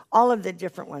all of the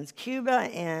different ones, Cuba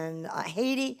and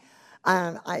Haiti.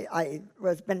 I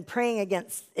was been praying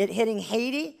against it hitting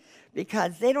Haiti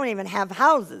because they don't even have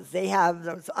houses. They have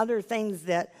those other things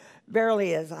that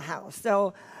barely is a house.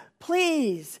 So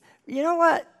please, you know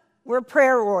what? We're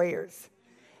prayer warriors.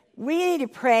 We need to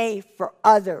pray for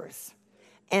others.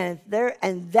 And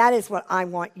that is what I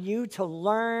want you to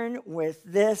learn with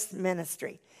this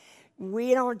ministry.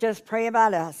 We don't just pray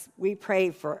about us. We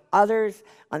pray for others.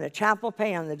 On the chapel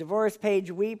page, on the divorce page,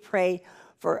 we pray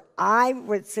for, I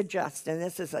would suggest, and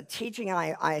this is a teaching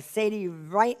I say to you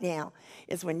right now,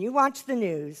 is when you watch the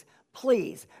news,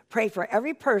 please pray for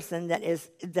every person that has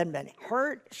been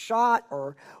hurt, shot,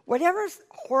 or whatever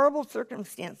horrible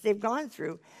circumstance they've gone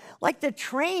through. Like the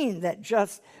train that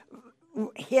just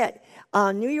hit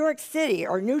New York City,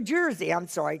 or New Jersey, I'm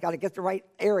sorry, got to get the right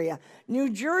area, New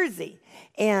Jersey,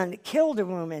 and killed a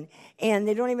woman, and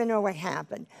they don't even know what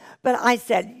happened. But I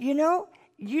said,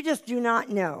 you just do not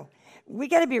know. We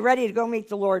got to be ready to go meet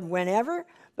the Lord whenever,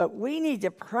 but we need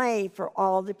to pray for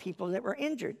all the people that were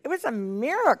injured. It was a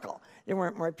miracle there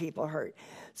weren't more people hurt.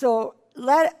 So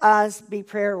let us be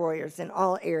prayer warriors in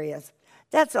all areas.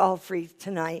 That's all free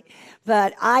tonight.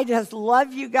 But I just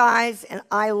love you guys, and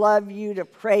I love you to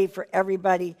pray for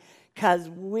everybody, because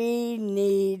we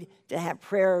need to have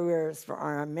prayer warriors for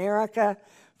our America,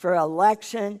 for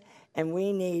election, and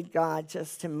we need God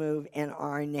just to move in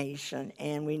our nation,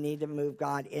 and we need to move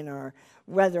God in our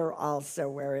weather also,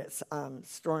 where it's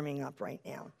storming up right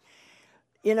now.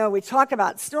 We talk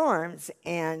about storms,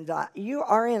 and you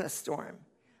are in a storm.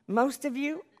 Most of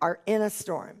you are in a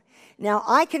storm. Now,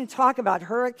 I can talk about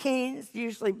hurricanes,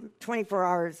 usually 24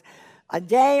 hours a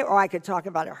day, or I could talk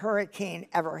about a hurricane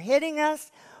ever hitting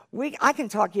us. I can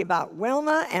talk to you about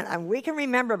Wilma, and we can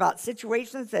remember about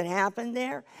situations that happened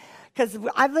there, because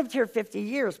I've lived here 50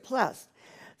 years plus.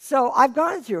 So I've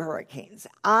gone through hurricanes.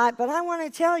 But I want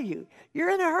to tell you, you're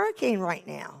in a hurricane right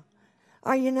now.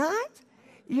 Are you not?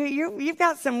 You've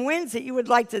got some winds that you would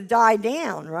like to die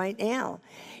down right now.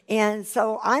 And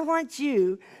so I want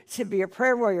you to be a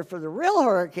prayer warrior for the real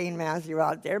Hurricane Matthew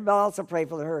out there, but also pray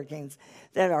for the hurricanes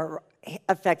that are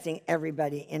affecting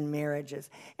everybody in marriages.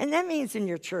 And that means in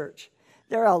your church.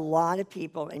 There are a lot of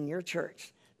people in your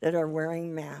church that are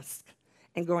wearing masks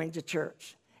and going to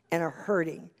church and are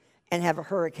hurting and have a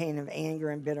hurricane of anger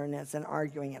and bitterness and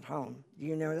arguing at home. Do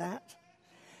you know that?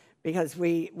 Because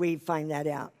we find that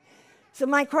out. So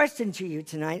my question to you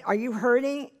tonight, are you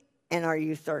hurting and are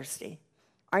you thirsty?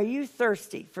 Are you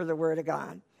thirsty for the Word of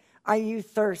God? Are you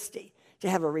thirsty to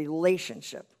have a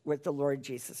relationship with the Lord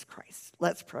Jesus Christ?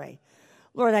 Let's pray.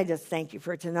 Lord, I just thank you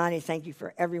for tonight. I thank you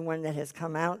for everyone that has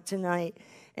come out tonight.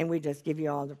 And we just give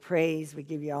you all the praise. We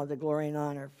give you all the glory and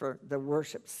honor for the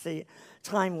worship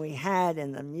time we had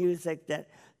and the music that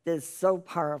is so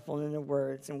powerful in the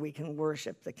words. And we can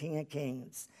worship the King of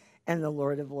Kings and the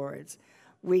Lord of Lords.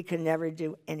 We can never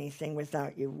do anything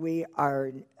without you.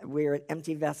 We're an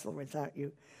empty vessel without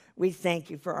you. We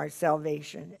thank you for our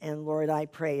salvation. And Lord, I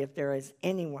pray if there is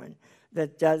anyone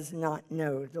that does not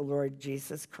know the Lord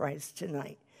Jesus Christ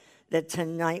tonight, that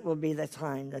tonight will be the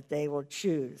time that they will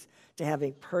choose to have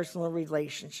a personal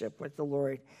relationship with the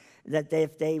Lord, that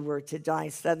if they were to die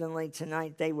suddenly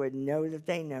tonight, they would know that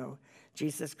they know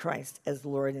Jesus Christ as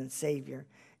Lord and Savior,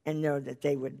 and know that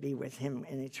they would be with him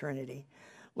in eternity.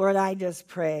 Lord, I just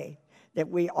pray that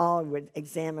we all would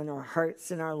examine our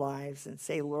hearts and our lives and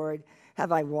say, Lord,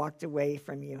 have I walked away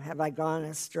from you? Have I gone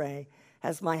astray?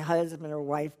 Has my husband or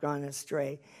wife gone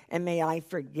astray? And may I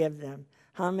forgive them.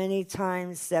 How many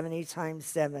times? 70 times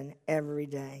 7 every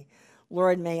day.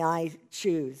 Lord, may I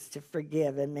choose to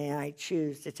forgive, and may I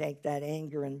choose to take that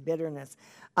anger and bitterness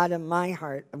out of my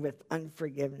heart with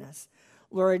unforgiveness.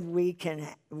 Lord,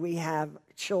 we have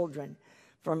children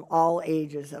from all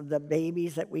ages, of the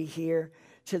babies that we hear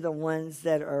to the ones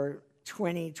that are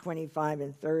 20, 25,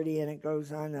 and 30, and it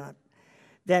goes on up,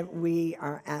 that we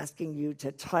are asking you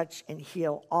to touch and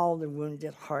heal all the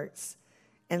wounded hearts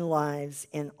and lives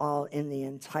in the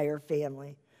entire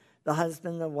family, the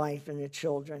husband, the wife, and the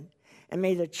children. And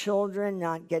may the children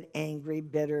not get angry,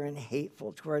 bitter, and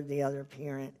hateful toward the other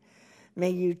parent. May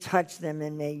you touch them,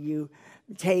 and may you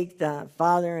take the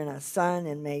father and a son,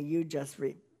 and may you just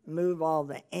remove all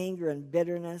the anger and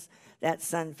bitterness. That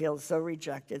son feels so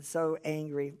rejected, so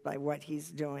angry by what he's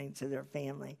doing to their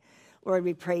family. Lord,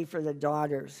 we pray for the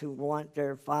daughters who want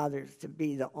their fathers to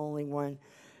be the only one,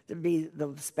 to be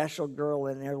the special girl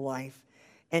in their life.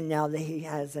 And now that he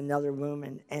has another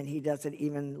woman, and he doesn't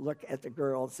even look at the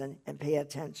girls and pay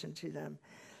attention to them.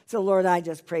 So, Lord, I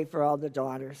just pray for all the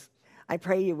daughters. I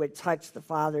pray you would touch the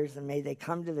fathers, and may they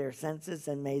come to their senses,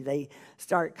 and may they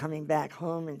start coming back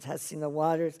home and testing the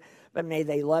waters. But may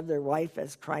they love their wife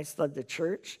as Christ loved the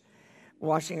church,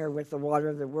 washing her with the water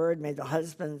of the word. May the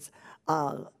husbands,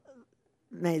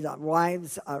 may the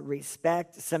wives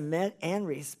submit and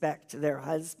respect their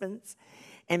husbands.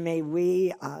 And may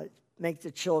we make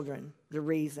the children the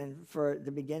reason, for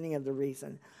the beginning of the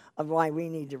reason of why we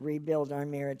need to rebuild our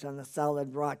marriage on the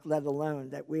solid rock, let alone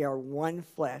that we are one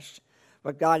flesh.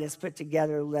 What God has put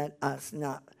together, let us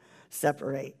not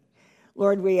separate.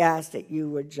 Lord, we ask that you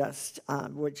would just,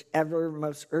 whichever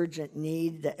most urgent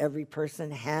need that every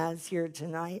person has here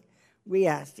tonight, we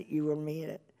ask that you will meet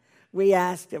it. We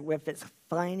ask that if it's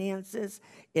finances,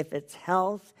 if it's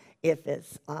health, if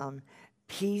it's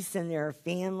peace in their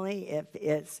family, if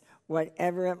it's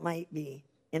whatever it might be,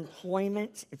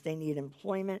 employment, if they need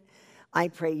employment, I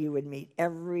pray you would meet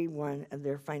every one of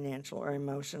their financial or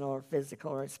emotional or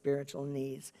physical or spiritual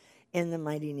needs in the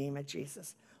mighty name of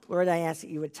Jesus. Lord, I ask that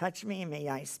you would touch me, and may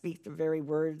I speak the very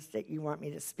words that you want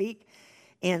me to speak.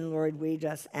 And Lord, we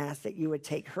just ask that you would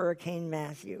take Hurricane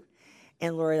Matthew.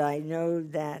 And Lord, I know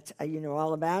that you know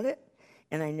all about it,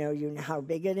 and I know you know how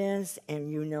big it is,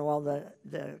 and you know all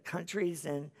the countries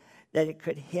and that it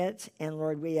could hit. And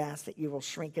Lord, we ask that you will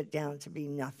shrink it down to be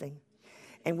nothing.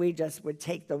 And we just would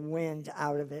take the wind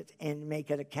out of it and make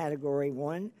it a Category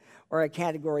 1 or a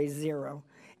Category 0.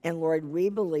 And Lord, we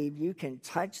believe you can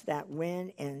touch that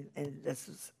wind and this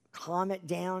is calm it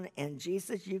down. And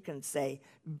Jesus, you can say,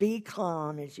 be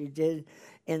calm, as you did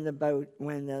in the boat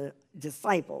when the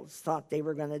disciples thought they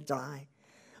were going to die.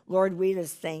 Lord, we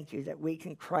just thank you that we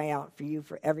can cry out for you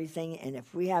for everything. And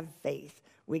if we have faith,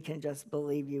 we can just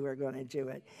believe you are going to do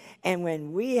it. And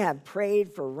when we have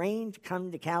prayed for rain to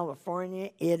come to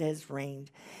California, it has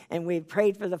rained. And we've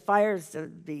prayed for the fires to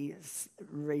be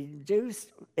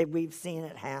reduced. We've seen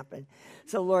it happen.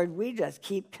 So, Lord, we just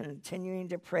keep continuing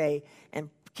to pray and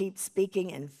keep speaking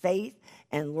in faith.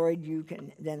 And, Lord, you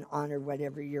can then honor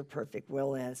whatever your perfect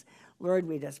will is. Lord,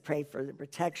 we just pray for the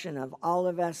protection of all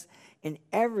of us in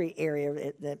every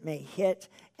area that may hit,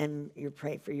 and you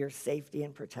pray for your safety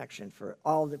and protection for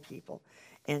all the people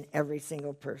and every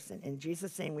single person. In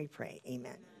Jesus' name we pray,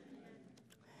 amen.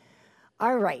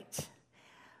 All right.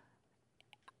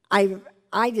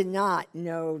 I did not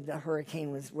know the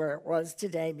hurricane was where it was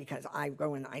today because I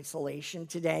go in isolation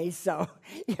today. So,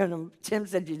 Tim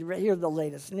said you'd hear the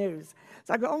latest news.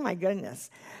 So I go, oh my goodness.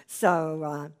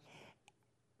 So,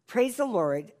 praise the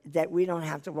Lord that we don't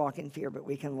have to walk in fear, but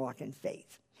we can walk in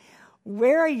faith.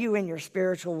 Where are you in your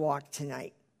spiritual walk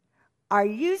tonight? Are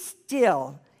you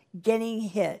still getting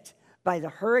hit by the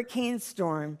hurricane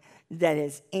storm that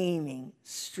is aiming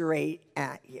straight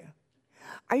at you?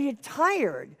 Are you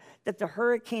tired that the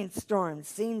hurricane storm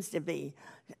seems to be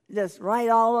just right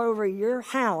all over your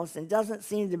house and doesn't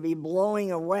seem to be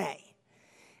blowing away?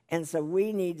 And so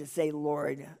we need to say,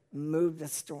 Lord, move the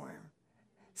storm.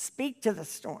 Speak to the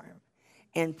storm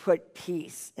and put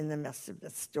peace in the midst of the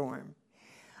storm.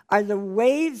 Are the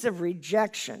waves of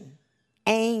rejection,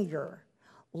 anger,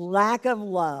 lack of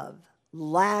love,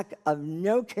 lack of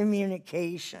no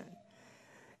communication,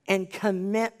 and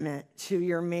commitment to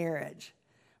your marriage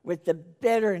with the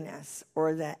bitterness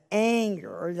or the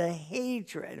anger or the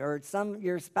hatred, or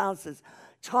your spouses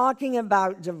talking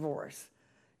about divorce,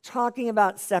 talking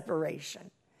about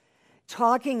separation,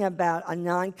 talking about a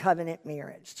non-covenant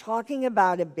marriage, talking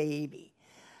about a baby,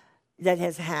 that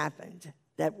has happened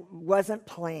that wasn't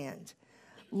planned.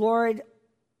 Lord,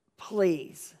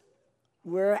 please,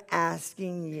 we're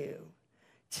asking you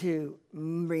to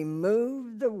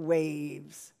remove the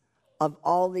waves of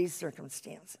all these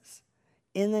circumstances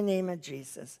in the name of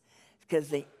Jesus, because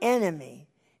the enemy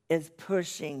is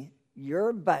pushing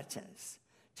your buttons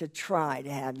to try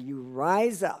to have you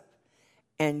rise up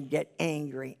and get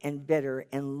angry and bitter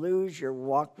and lose your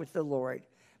walk with the Lord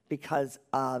because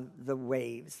of the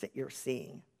waves that you're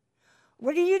seeing.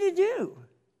 What are you to do?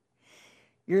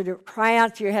 You're to cry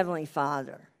out to your Heavenly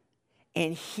Father,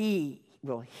 and He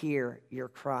will hear your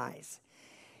cries.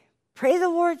 Pray the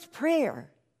Lord's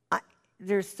Prayer.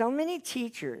 There's so many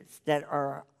teachers that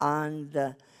are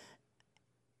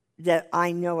that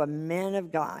I know of men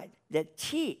of God that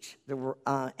teach,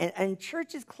 and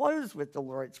churches close with the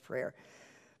Lord's Prayer.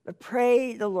 But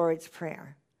pray the Lord's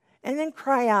Prayer. And then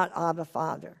cry out, Abba,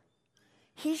 Father.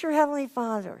 He's your Heavenly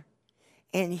Father.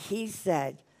 And He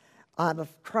said,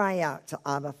 cry out to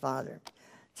Abba, Father.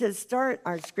 To start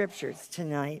our scriptures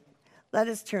tonight, let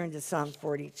us turn to Psalm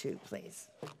 42, please.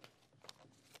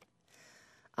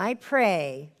 I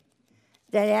pray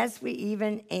that as we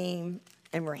even aim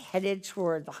and we're headed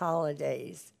toward the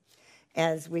holidays,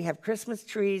 as we have Christmas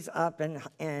trees up,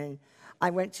 and I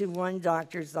went to one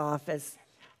doctor's office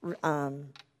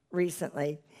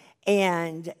recently,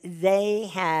 and they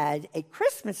had a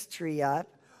Christmas tree up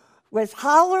with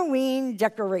Halloween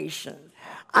decorations.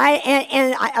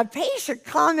 A patient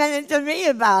commented to me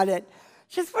about it.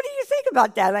 She says, what do you think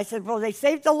about that? I said, well, they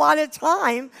saved a lot of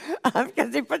time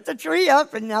because they put the tree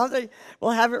up, and now they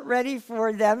will have it ready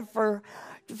for them for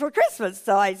Christmas.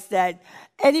 So I said,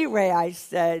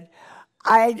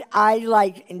 I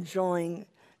like enjoying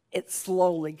it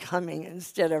slowly coming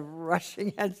instead of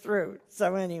rushing it through.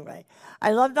 So anyway,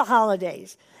 I love the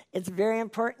holidays. It's very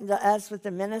important to us with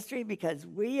the ministry because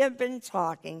we have been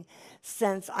talking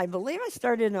since, I believe I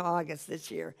started in August this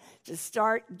year, to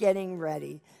start getting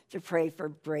ready to pray for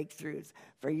breakthroughs,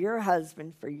 for your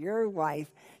husband, for your wife,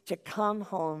 to come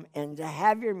home and to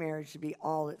have your marriage to be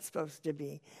all it's supposed to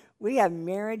be. We have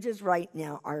marriages right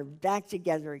now are back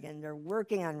together again. They're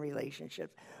working on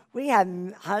relationships. We have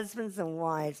husbands and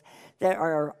wives that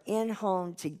are in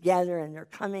home together, and they're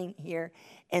coming here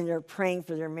and they're praying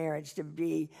for their marriage to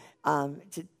be,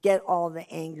 to get all the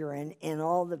anger and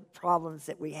all the problems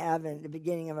that we have in the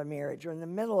beginning of a marriage or in the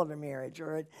middle of a marriage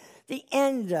or at the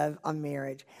end of a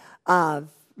marriage.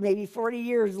 Maybe 40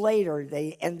 years later,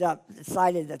 they end up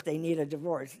decided that they need a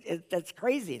divorce. That's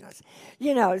craziness.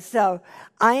 So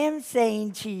I am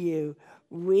saying to you,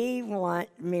 we want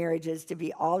marriages to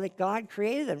be all that God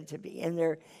created them to be. And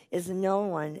there is no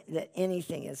one that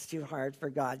anything is too hard for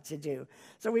God to do.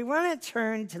 So we want to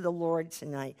turn to the Lord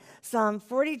tonight. Psalm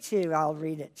 42, I'll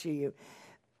read it to you.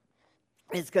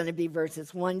 It's going to be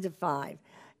verses 1 to 5,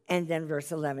 and then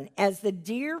verse 11. As the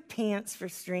deer pants for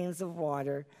streams of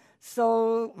water,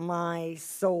 so my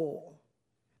soul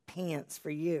pants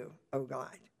for you, O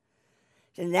God.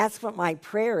 And that's what my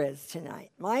prayer is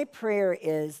tonight. My prayer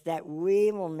is that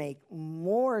we will make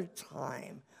more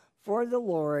time for the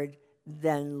Lord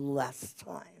than less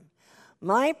time.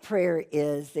 My prayer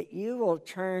is that you will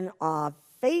turn off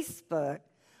Facebook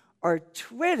or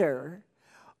Twitter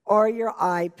or your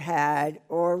iPad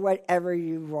or whatever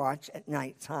you watch at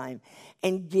nighttime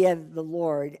and give the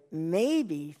Lord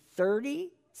maybe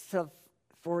 30 to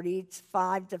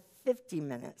 45 to 50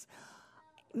 minutes,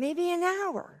 maybe an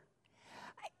hour.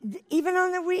 Even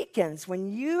on the weekends,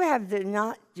 when you do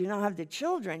not have the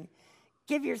children,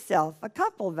 give yourself a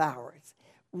couple of hours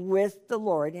with the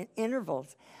Lord in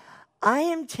intervals. I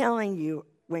am telling you,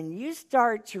 when you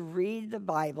start to read the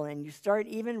Bible and you start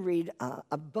even read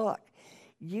a book,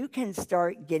 you can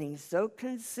start getting so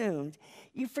consumed,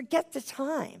 you forget the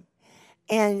time.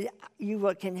 And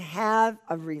you can have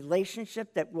a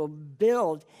relationship that will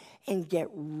build and get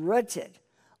rooted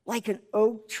like an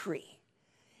oak tree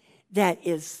that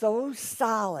is so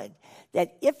solid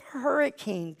that if a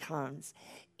hurricane comes,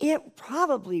 it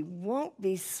probably won't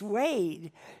be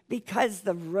swayed because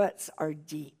the roots are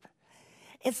deep.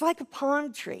 It's like a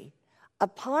palm tree. A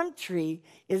palm tree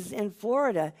is in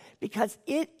Florida because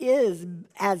it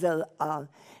has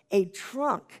a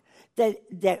trunk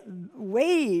that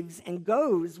waves and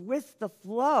goes with the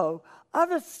flow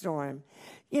of a storm.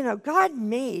 God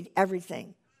made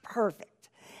everything perfect.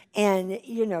 And,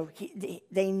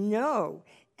 they know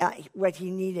what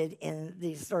he needed in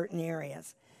these certain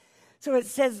areas. So it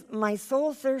says, my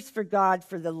soul thirsts for God,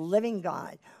 for the living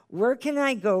God. Where can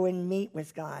I go and meet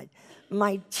with God?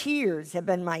 My tears have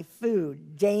been my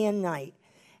food day and night.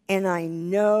 And I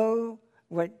know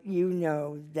what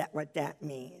that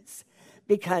means.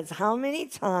 Because how many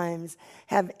times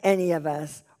have any of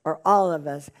us or all of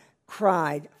us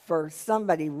cried for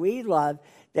somebody we love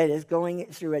that is going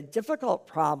through a difficult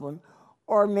problem,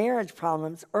 or marriage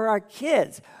problems, or our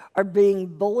kids are being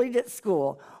bullied at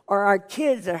school, or our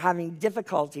kids are having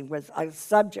difficulty with a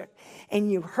subject,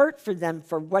 and you hurt for them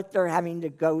for what they're having to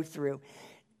go through.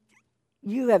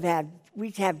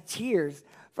 We have tears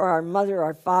for our mother,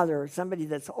 our father, or somebody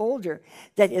that's older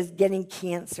that is getting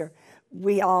cancer.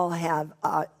 We all have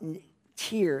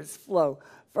tears flow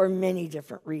for many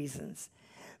different reasons.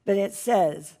 But it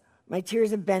says, my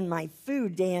tears have been my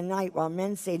food day and night, while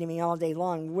men say to me all day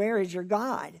long, where is your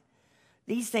God?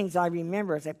 These things I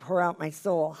remember as I pour out my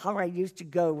soul, how I used to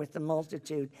go with the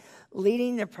multitude,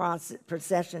 leading the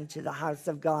procession to the house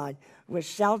of God with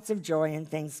shouts of joy and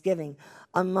thanksgiving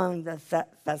among the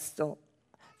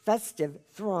festive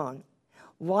throng.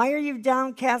 Why are you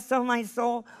downcast, O my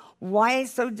soul? Why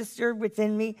so disturbed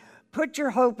within me? Put your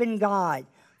hope in God,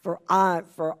 for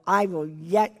I will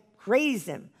yet praise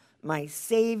him, my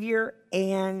Savior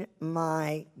and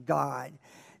my God.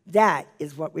 That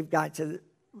is what we've got to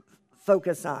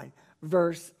focus on.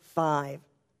 Verse 5.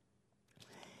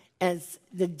 As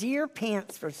the deer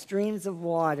pants for streams of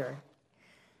water,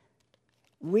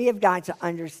 we have got to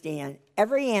understand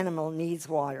every animal needs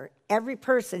water. Every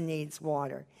person needs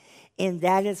water. And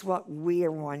that is what we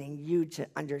are wanting you to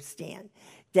understand.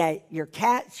 That your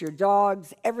cats, your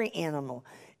dogs, every animal,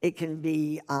 it can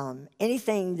be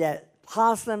anything that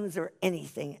possums or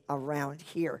anything around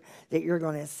here that you're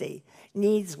going to see,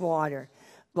 needs water.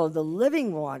 Well, the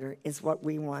living water is what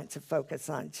we want to focus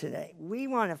on today. We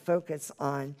want to focus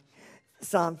on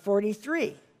Psalm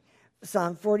 43.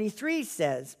 Psalm 43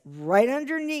 says, right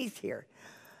underneath here,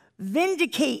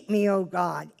 vindicate me, O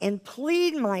God, and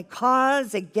plead my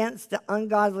cause against the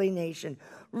ungodly nation.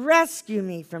 Rescue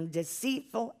me from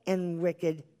deceitful and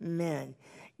wicked men.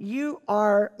 You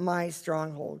are my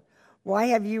stronghold. Why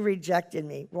have you rejected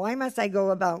me? Why must I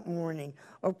go about mourning,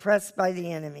 oppressed by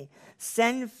the enemy?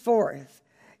 Send forth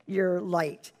your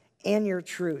light and your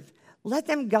truth. Let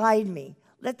them guide me.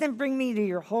 Let them bring me to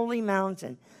your holy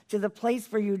mountain, to the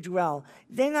place where you dwell.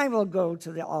 Then I will go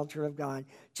to the altar of God,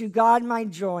 to God my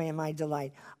joy and my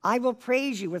delight. I will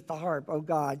praise you with the harp, O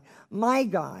God, my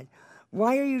God.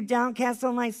 Why are you downcast,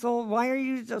 O my soul? Why are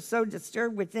you so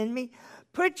disturbed within me?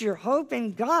 Put your hope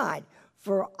in God,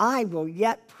 for I will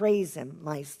yet praise him,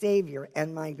 my Savior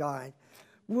and my God.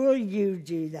 Will you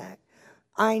do that?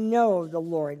 I know the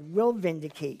Lord will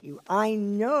vindicate you. I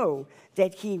know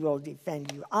that he will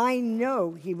defend you. I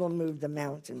know he will move the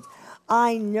mountains.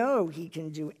 I know he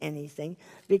can do anything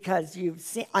because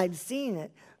I've seen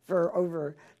it for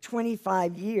over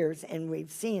 25 years, and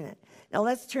we've seen it. Now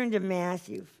let's turn to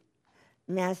Matthew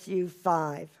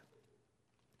 5.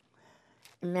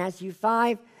 In Matthew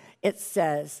 5, it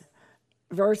says,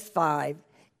 verse 5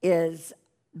 is,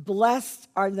 blessed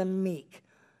are the meek,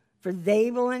 for they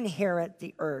will inherit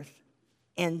the earth.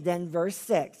 And then verse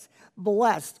 6,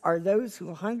 blessed are those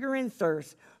who hunger and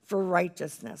thirst for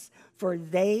righteousness, for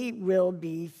they will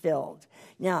be filled.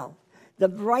 Now, the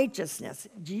righteousness,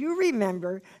 do you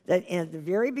remember that at the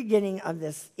very beginning of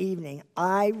this evening,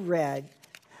 I read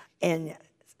in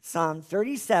Psalm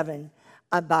 37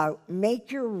 about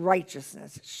make your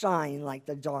righteousness shine like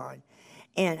the dawn,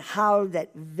 and how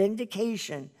that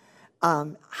vindication,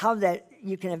 how that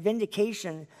you can have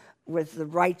vindication with the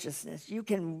righteousness. You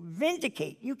can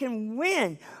vindicate. You can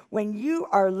win when you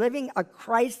are living a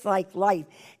Christ-like life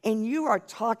and you are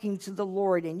talking to the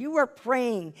Lord and you are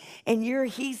praying and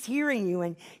he's hearing you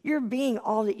and you're being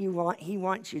all that you want. He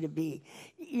wants you to be.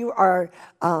 You are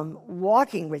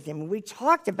walking with him. We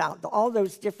talked about all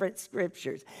those different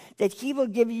scriptures that he will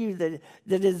give you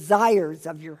the desires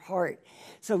of your heart.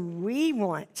 So we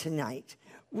want tonight,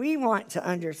 we want to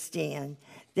understand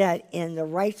that in the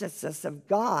righteousness of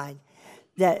God,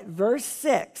 that verse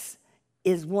 6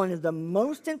 is one of the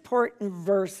most important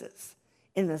verses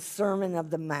in the Sermon of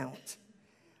the Mount.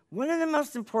 One of the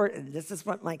most important. This is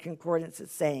what my concordance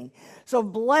is saying. So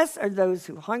blessed are those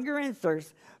who hunger and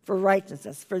thirst for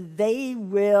righteousness, for they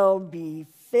will be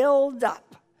filled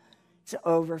up to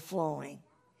overflowing.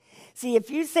 See, if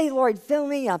you say, Lord, fill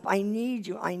me up, I need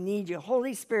you, I need you.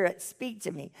 Holy Spirit, speak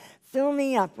to me. Fill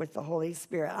me up with the Holy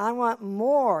Spirit. I want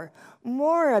more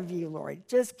of you, Lord.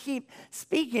 Just keep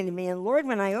speaking to me. And Lord,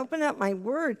 when I open up my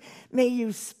word, may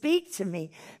you speak to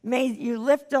me. May you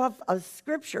lift up a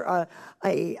scripture,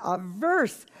 a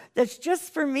verse that's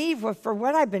just for me, for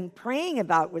what I've been praying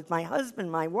about with my husband,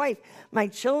 my wife, my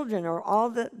children, or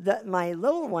all my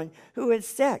little one who is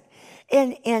sick.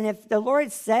 And if the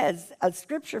Lord says a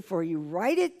scripture for you,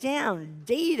 write it down,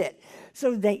 date it,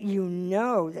 so that you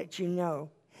know that you know.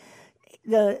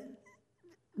 The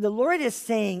Lord is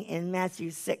saying in Matthew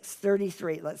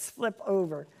 6:33, let's flip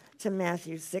over to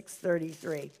Matthew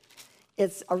 6:33.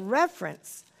 It's a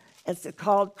reference. It's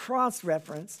called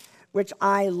cross-reference, which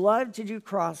I love to do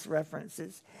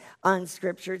cross-references on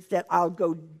scriptures, that I'll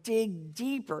go dig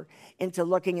deeper into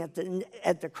looking at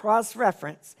the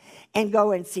cross-reference and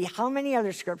go and see how many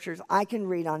other scriptures I can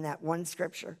read on that one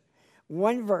scripture,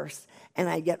 one verse, and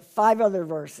I get 5 other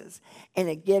verses, and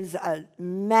it gives a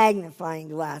magnifying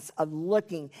glass of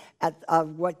looking at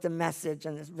what the message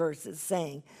in this verse is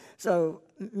saying. So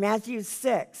Matthew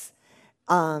 6,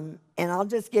 and I'll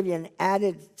just give you an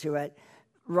added to it.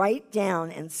 Write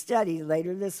down and study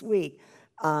later this week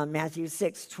Matthew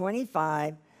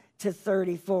 6:25 to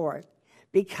 34,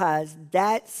 because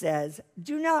that says,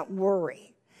 do not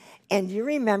worry. And you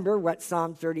remember what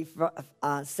Psalm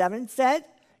 37 said?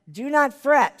 Do not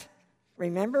fret.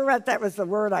 Remember what that was the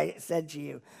word I said to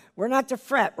you. We're not to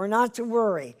fret. We're not to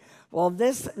worry. Well,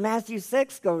 this Matthew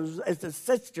 6 goes as a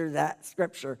sister to that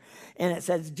scripture. And it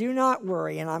says, do not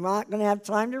worry. And I'm not going to have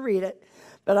time to read it,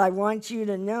 but I want you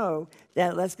to know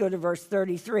that, let's go to verse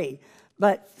 33.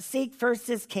 But seek first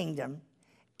his kingdom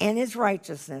and his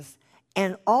righteousness,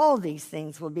 and all these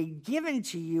things will be given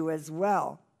to you as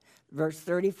well. Verse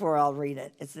 34, I'll read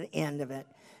it. It's the end of it.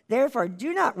 Therefore,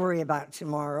 do not worry about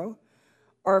tomorrow,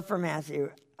 or for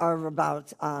Matthew, or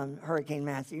about Hurricane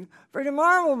Matthew, for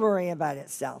tomorrow will worry about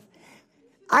itself.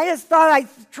 I just thought I'd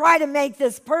try to make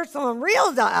this personal and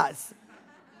real to us.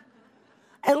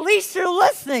 At least you're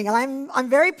listening. I'm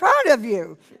very proud of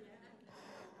you.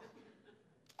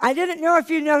 I didn't know if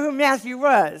you know who Matthew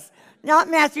was. Not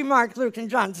Matthew, Mark, Luke, and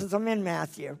John, since I'm in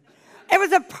Matthew. It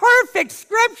was a perfect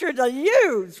scripture to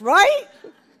use, right?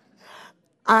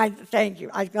 Thank you.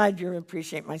 I'm glad you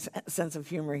appreciate my sense of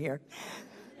humor here.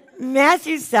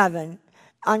 Matthew 6.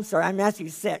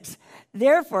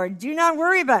 Therefore, do not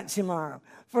worry about tomorrow,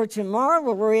 for tomorrow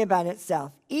will worry about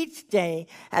itself. Each day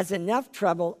has enough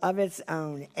trouble of its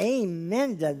own.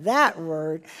 Amen to that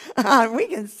word. We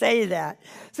can say that.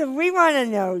 So we want to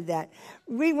know that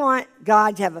we want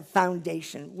God to have a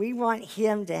foundation. We want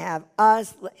him to have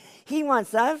us. He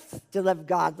wants us to live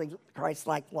godly,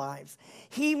 Christ-like lives.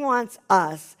 He wants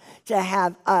us to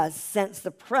have us sense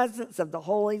the presence of the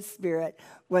Holy Spirit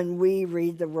when we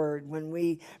read the word, when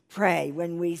we pray,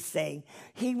 when we sing.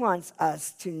 He wants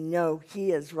us to know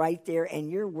he is right there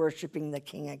and you're worshiping the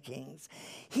King of Kings.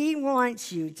 He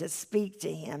wants you to speak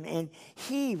to him, and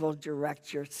he will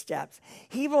direct your steps.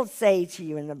 He will say to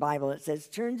you in the Bible, it says,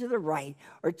 turn to the right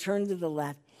or turn to the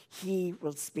left. He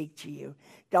will speak to you.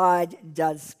 God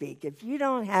does speak. If you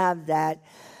don't have that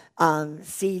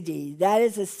CD, that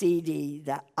is a CD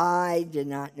that I did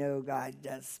not know God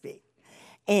does speak.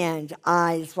 And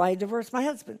that's why I divorced my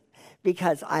husband,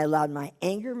 because I allowed my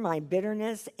anger, my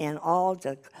bitterness, and all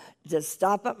to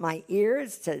stop up my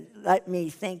ears, to let me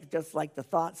think just like the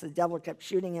thoughts the devil kept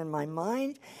shooting in my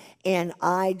mind. And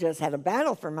I just had a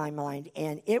battle for my mind,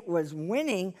 and it was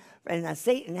winning, and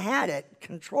Satan had it,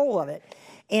 control of it.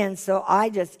 And so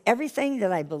everything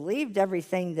that I believed,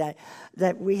 everything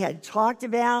that we had talked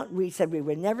about, we said we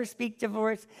would never speak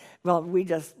divorce. Well, we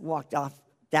just walked off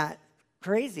that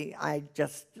crazy. I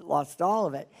just lost all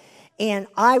of it. And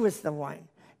I was the one,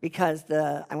 because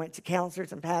I went to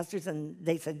counselors and pastors, and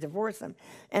they said divorce him.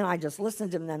 And I just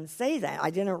listened to them say that. I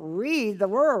didn't read the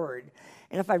word.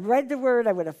 And if I read the word,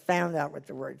 I would have found out what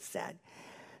the word said.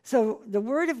 So the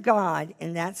word of God,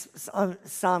 and that's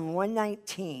Psalm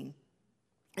 119,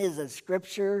 is a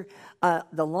scripture,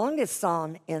 the longest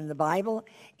psalm in the Bible,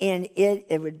 and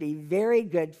it would be very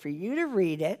good for you to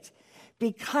read it,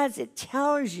 because it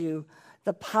tells you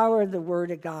the power of the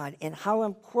Word of God and how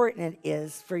important it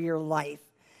is for your life.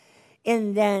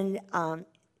 And then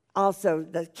also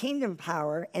the kingdom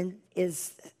power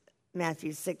is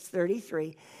Matthew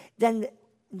 6:33.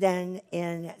 Then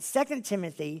in 2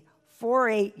 Timothy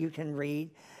 4:8 you can read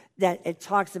that it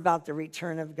talks about the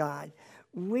return of God.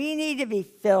 We need to be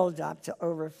filled up to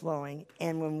overflowing.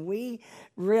 And when we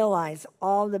realize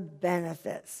all the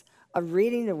benefits of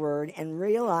reading the Word and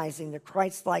realizing the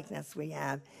Christ-likeness we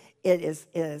have, it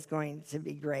is going to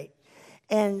be great.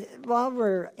 And while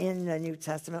we're in the New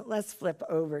Testament, let's flip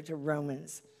over to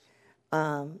Romans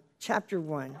chapter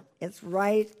 1. It's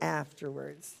right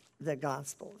afterwards, the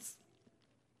Gospels.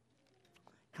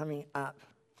 Coming up.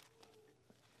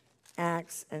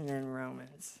 Acts and then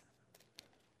Romans.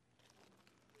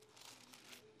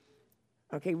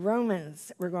 Okay,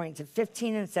 Romans, we're going to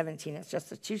 15 and 17. It's just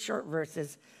the 2 short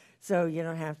verses, so you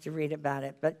don't have to read about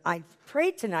it. But I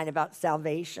prayed tonight about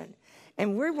salvation.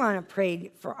 And we want to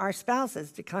pray for our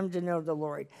spouses to come to know the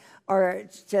Lord, or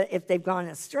to, if they've gone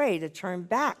astray, to turn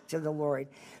back to the Lord.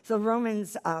 So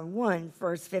Romans 1,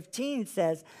 verse 15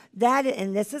 says that,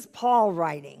 and this is Paul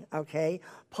writing, okay?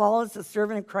 Paul is the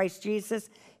servant of Christ Jesus.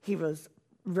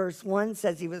 Verse 1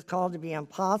 says he was called to be an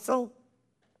apostle,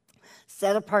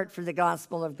 set apart for the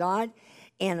gospel of God.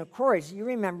 And of course, you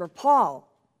remember Paul.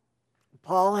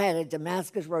 Paul had a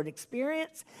Damascus Road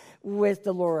experience with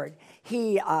the Lord.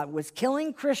 He was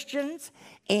killing Christians,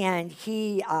 and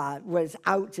he was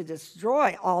out to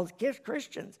destroy all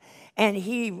Christians. And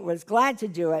he was glad to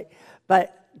do it,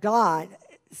 but God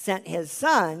sent his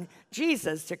son,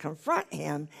 Jesus, to confront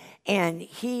him. And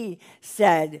he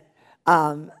said,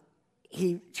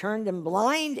 he turned him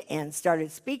blind and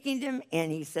started speaking to him.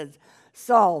 And he said,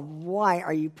 Saul, why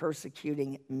are you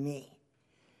persecuting me?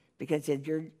 Because he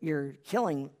said, you're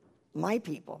killing my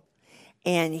people.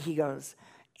 And he goes,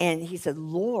 and he said,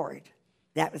 Lord.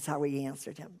 That was how he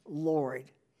answered him, Lord.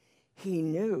 He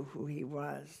knew who he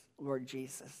was, Lord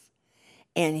Jesus.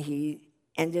 And he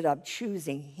ended up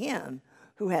choosing him,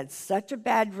 who had such a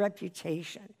bad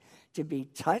reputation, to be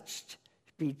touched,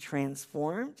 to be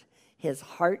transformed. His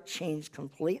heart changed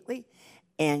completely.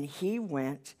 And he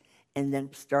went and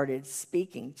then started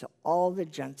speaking to all the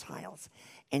Gentiles.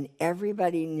 And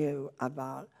everybody knew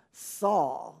about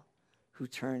Saul, who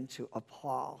turned to a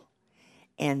Paul.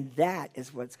 And that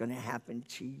is what's going to happen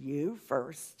to you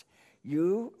first.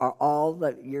 You are all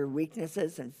your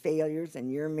weaknesses and failures in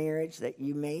your marriage that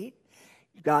you made.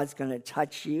 God's going to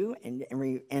touch you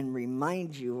and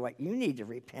remind you what you need to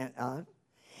repent of.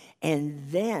 And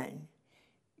then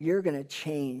you're going to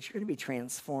change. You're going to be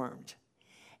transformed.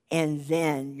 And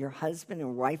then your husband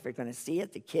and wife are going to see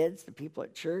it, the kids, the people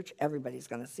at church, everybody's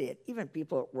going to see it, even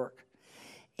people at work.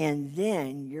 And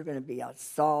then you're going to be a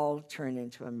Saul turned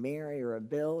into a Mary or a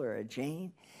Bill or a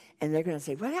Jane, and they're going to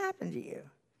say, what happened to you?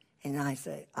 And I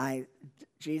say,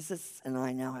 Jesus and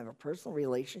I now have a personal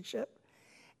relationship,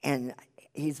 and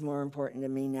he's more important to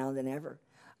me now than ever.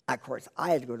 Of course,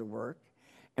 I had to go to work,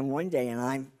 and one day,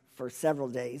 for several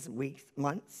days, weeks,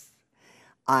 months,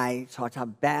 I talked how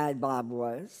bad Bob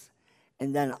was,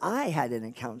 and then I had an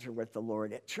encounter with the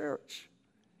Lord at church.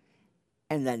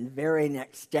 And then very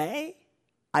next day,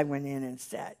 I went in and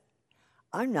said,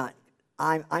 I'm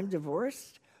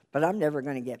divorced, but I'm never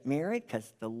going to get married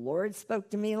because the Lord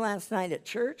spoke to me last night at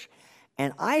church,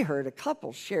 and I heard a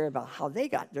couple share about how they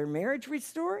got their marriage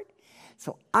restored.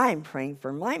 So I'm praying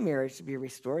for my marriage to be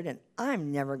restored, and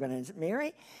I'm never going to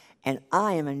marry, and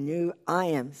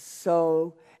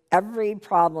every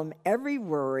problem, every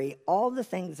worry, all the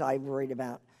things I worried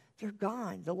about, they're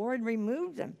gone. The Lord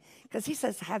removed them because he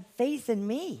says, have faith in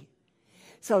me.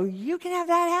 So you can have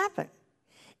that happen.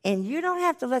 And you don't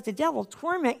have to let the devil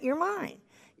torment your mind.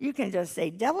 You can just say,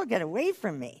 devil, get away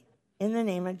from me in the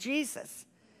name of Jesus.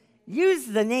 Use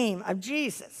the name of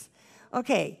Jesus.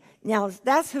 Okay, now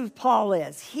that's who Paul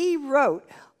is. He wrote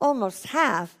almost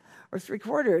half or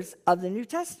 3/4 of the New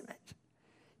Testament.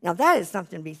 Now that is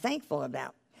something to be thankful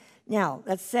about. Now,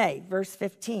 let's say, verse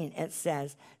 15, it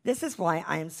says, this is why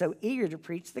I am so eager to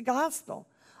preach the gospel,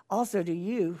 also to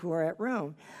you who are at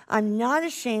Rome. I'm not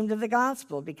ashamed of the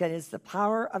gospel, because it's the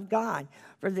power of God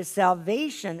for the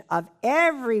salvation of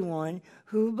everyone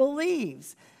who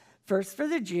believes, first for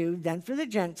the Jew, then for the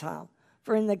Gentile.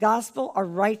 For in the gospel, a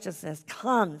righteousness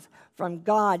comes from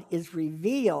God is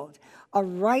revealed, a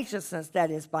righteousness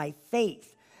that is by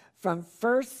faith, from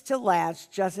first to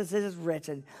last, just as it is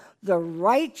written, the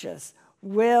righteous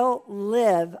will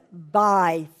live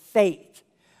by faith.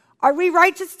 Are we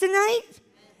righteous tonight?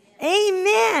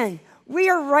 Amen. We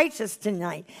are righteous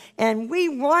tonight, and we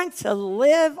want to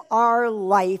live our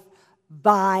life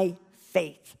by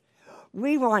faith.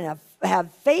 We want to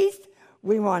have faith.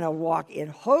 We want to walk in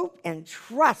hope and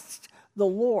trust the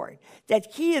Lord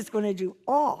that he is going to do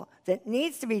all that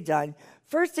needs to be done,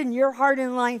 first in your heart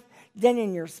and life, then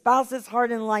in your spouse's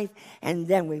heart and life, and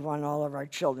then we want all of our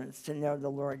children to know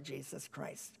the Lord Jesus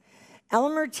Christ.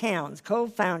 Elmer Towns,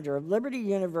 co-founder of Liberty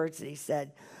University,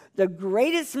 said, the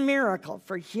greatest miracle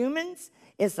for humans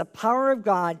is the power of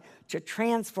God to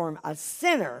transform a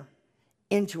sinner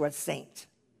into a saint.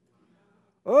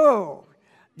 Oh,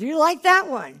 do you like that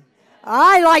one?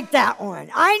 I like that one.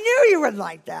 I knew you would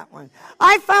like that one.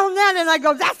 I found that and I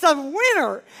go, that's a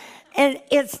winner. And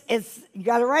it's you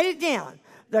got to write it down.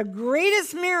 The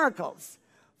greatest miracles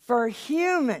for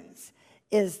humans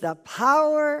is the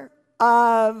power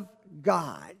of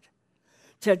God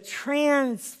to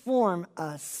transform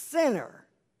a sinner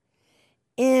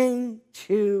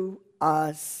into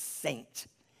a saint.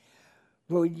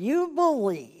 Will you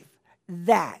believe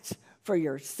that for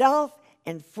yourself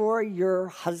and for your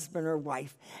husband or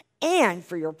wife, and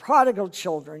for your prodigal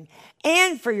children,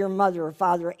 and for your mother or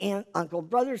father, aunt, uncle,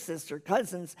 brother, sister,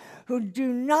 cousins who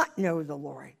do not know the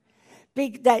Lord.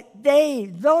 That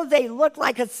though they look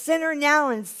like a sinner now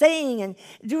and saying and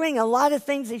doing a lot of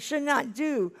things they should not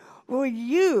do, will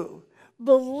you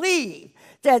believe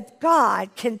that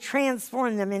God can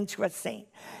transform them into a saint?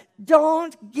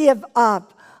 Don't give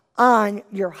up on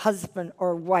your husband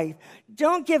or wife.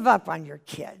 Don't give up on your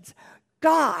kids.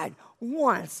 God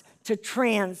wants to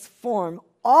transform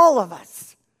all of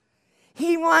us.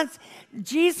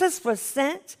 Jesus was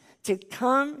sent to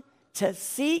come to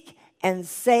seek and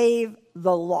save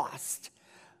the lost.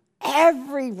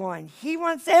 Everyone. He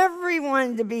wants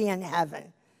everyone to be in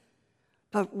heaven.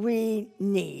 But we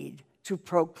need to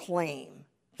proclaim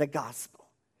the gospel.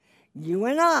 You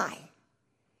and I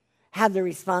have the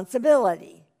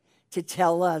responsibility to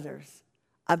tell others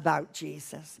about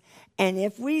Jesus. And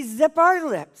if we zip our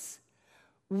lips,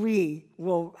 we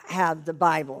will have the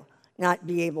Bible not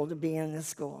be able to be in the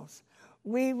schools.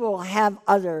 We will have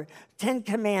other 10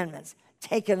 Commandments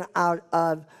taken out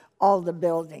of all the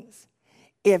buildings.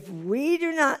 If we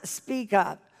do not speak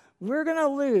up, we're going to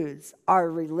lose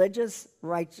our religious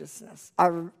righteousness,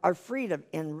 our freedom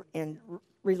in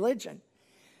religion.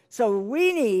 So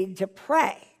we need to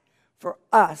pray for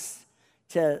us,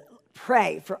 to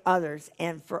pray for others,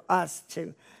 and for us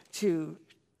to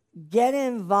get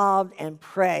involved and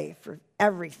pray for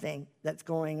everything that's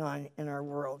going on in our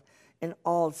world, in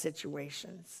all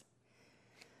situations.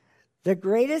 The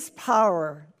greatest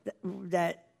power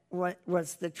that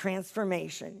was the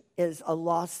transformation is a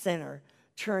lost sinner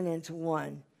turned into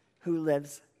one who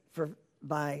lives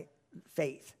by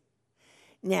faith.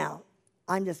 Now,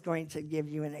 I'm just going to give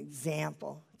you an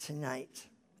example tonight.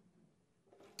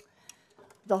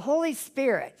 The Holy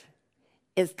Spirit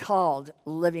is called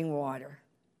living water.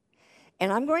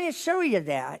 And I'm going to show you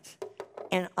that,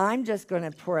 and I'm just going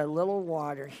to pour a little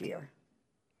water here.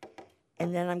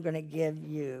 And then I'm going to give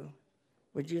you,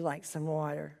 would you like some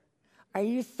water? Are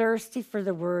you thirsty for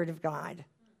the Word of God?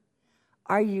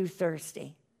 Are you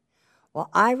thirsty? Well,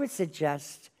 I would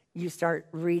suggest you start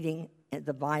reading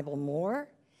the Bible more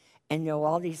and know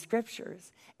all these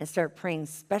scriptures and start praying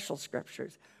special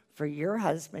scriptures for your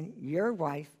husband, your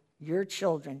wife, your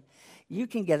children. You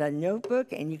can get a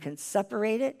notebook and you can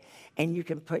separate it, and you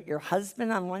can put your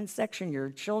husband on one section,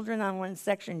 your children on one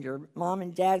section, your mom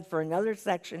and dad for another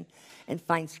section, and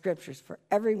find scriptures for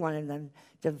every one of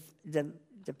them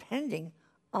depending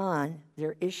on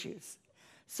their issues.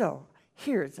 So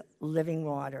here's living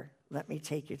water. Let me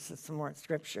take you to some more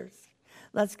scriptures.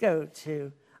 Let's go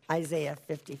to Isaiah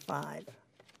 55.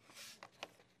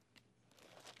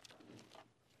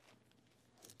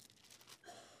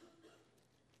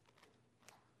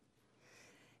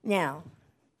 Now,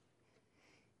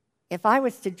 if I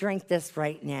was to drink this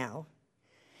right now,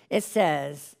 it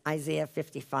says, Isaiah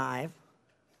 55,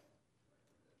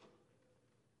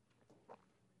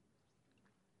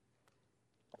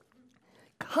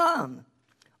 "Come,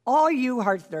 all you who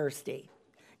are thirsty,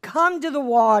 come to the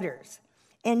waters.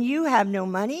 And you have no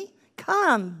money?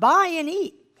 Come, buy and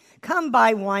eat. Come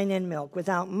buy wine and milk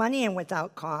without money and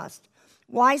without cost.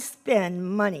 Why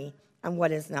spend money on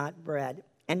what is not bread,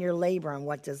 and your labor on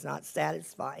what does not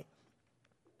satisfy?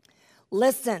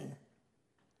 Listen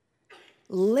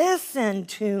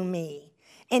to me,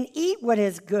 and eat what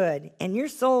is good, and your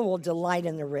soul will delight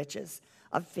in the riches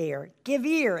of fare. Give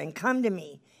ear and come to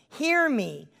me. Hear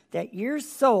me, that your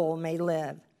soul may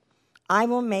live. I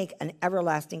will make an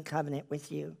everlasting covenant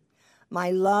with you.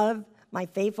 My love, my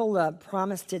faithful love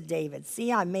promised to David.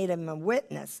 See, I made him a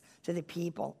witness to the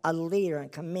people, a leader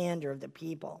and commander of the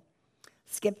people."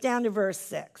 Skip down to verse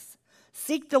 6.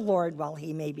 "Seek the Lord while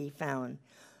he may be found.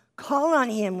 Call on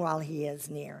him while he is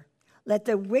near. Let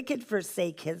the wicked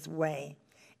forsake his way,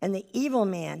 and the evil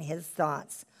man his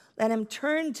thoughts. Let him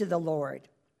turn to the Lord,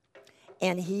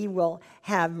 and he will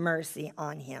have mercy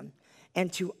on him,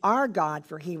 and to our God,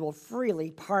 for he will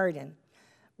freely pardon."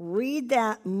 Read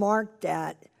that, mark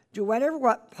that, do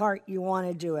what part you want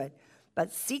to do it.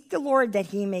 But seek the Lord that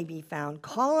he may be found.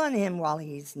 Call on him while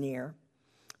he's near.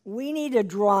 We need to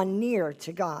draw near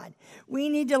to God. We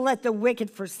need to let the wicked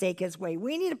forsake his way.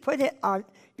 We need to put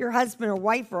your husband or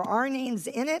wife or our names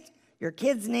in it, your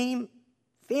kids' name,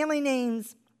 family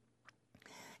names,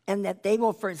 and that they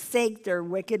will forsake their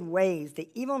wicked ways, the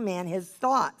evil man, his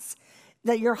thoughts,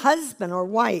 that your husband or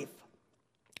wife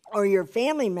or your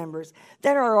family members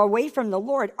that are away from the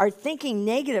Lord are thinking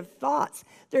negative thoughts.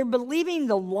 They're believing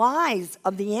the lies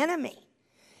of the enemy.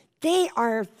 They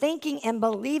are thinking and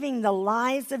believing the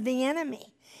lies of the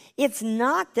enemy. It's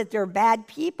not that they're bad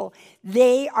people.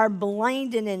 They are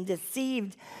blinded and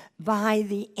deceived by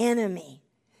the enemy.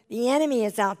 The enemy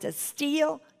is out to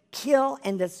steal, kill,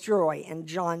 and destroy in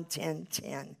John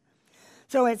 10:10.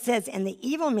 So it says, and the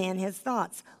evil man has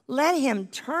thoughts. Let him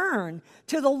turn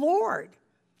to the Lord,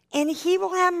 and he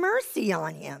will have mercy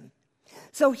on him.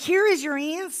 So here is your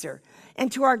answer.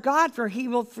 And to our God, for he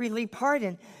will freely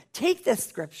pardon. Take this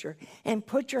scripture and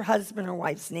put your husband or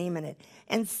wife's name in it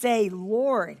and say,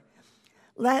 Lord,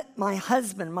 let my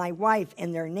husband, my wife,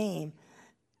 in their name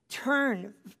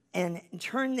turn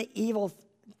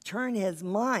his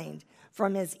mind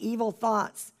from his evil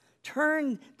thoughts.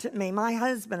 May my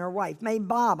husband or wife, may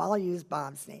Bob, I'll use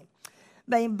Bob's name.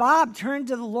 May Bob turn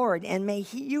to the Lord, and may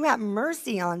you have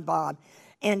mercy on Bob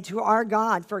and to our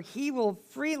God, for he will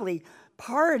freely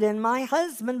pardon my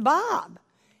husband, Bob.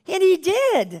 And he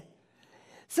did.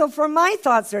 So for my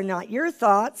thoughts are not your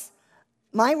thoughts.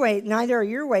 My way, neither are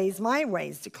your ways my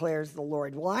ways, declares the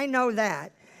Lord. Well, I know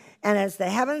that. And as the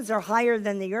heavens are higher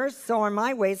than the earth, so are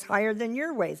my ways higher than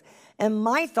your ways, and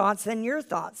my thoughts than your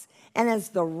thoughts. And as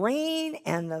the rain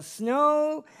and the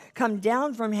snow come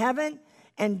down from heaven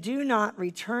and do not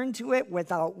return to it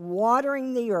without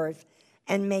watering the earth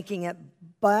and making it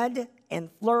bud and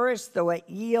flourish, though it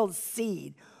yields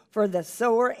seed for the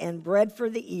sower and bread for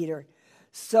the eater,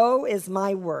 so is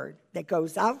my word that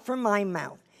goes out from my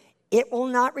mouth. It will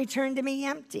not return to me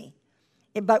empty,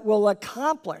 but will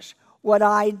accomplish what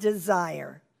I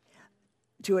desire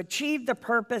to achieve the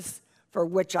purpose for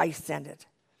which I sent it.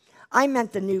 I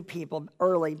met the new people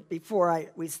early before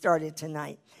we started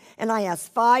tonight, and I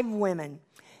asked 5 women.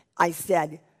 I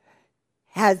said,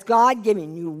 has God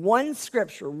given you one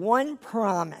scripture, one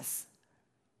promise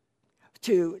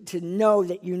to know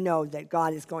that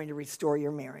God is going to restore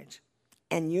your marriage?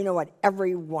 And you know what?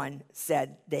 Everyone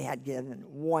said they had given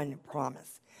one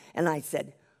promise. And I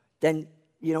said, then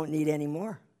you don't need any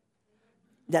more.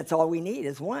 That's all we need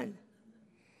is one.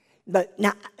 But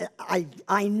now,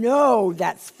 I know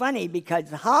that's funny, because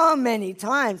how many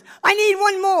times, I need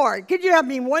one more. Could you have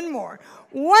me one more?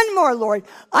 One more, Lord.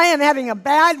 I am having a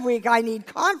bad week. I need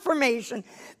confirmation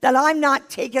that I'm not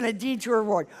taking a detour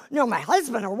road. No, my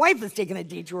husband or wife is taking a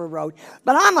detour road,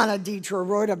 but I'm on a detour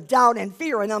road of doubt and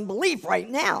fear and unbelief right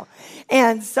now.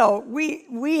 And so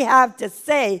we have to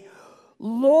say,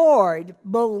 Lord,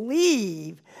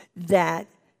 believe that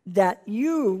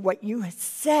what you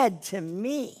said to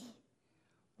me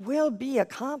will be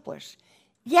accomplished.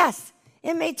 Yes,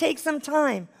 it may take some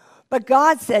time, but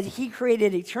God said he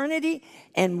created eternity,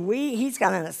 and he's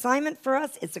got an assignment for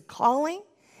us. It's a calling.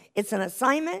 It's an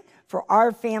assignment for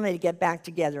our family to get back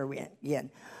together again.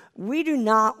 We do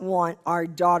not want our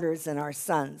daughters and our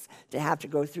sons to have to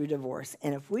go through divorce.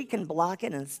 And if we can block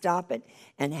it and stop it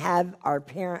and have our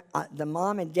the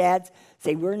mom and dads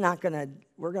say, we're going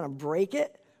to break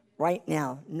it right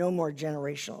now. No more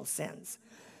generational sins.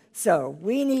 So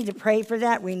we need to pray for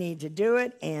that. We need to do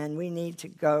it, and we need to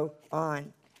go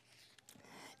on.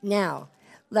 Now,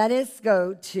 let us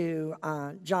go to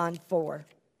John 4.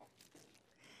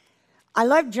 I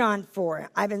love John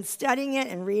 4. I've been studying it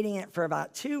and reading it for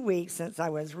about 2 weeks since I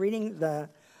was reading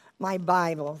my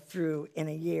Bible through in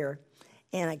a year.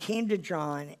 And I came to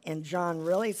John, and John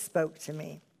really spoke to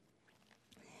me.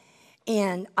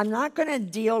 And I'm not going to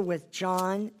deal with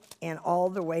John in all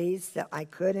the ways that I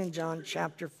could in John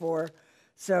chapter 4.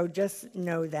 So just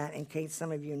know that in case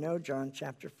some of you know John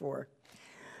chapter 4.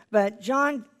 But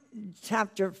John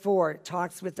chapter 4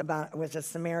 talks with a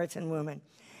Samaritan woman.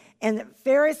 And the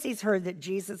Pharisees heard that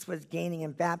Jesus was gaining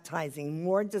and baptizing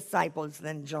more disciples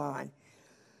than John.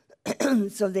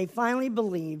 So they finally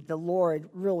believed the Lord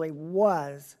really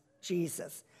was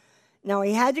Jesus. Now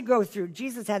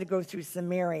Jesus had to go through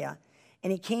Samaria.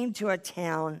 And he came to a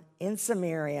town in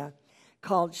Samaria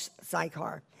called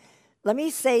Sychar. Let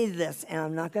me say this, and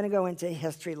I'm not going to go into a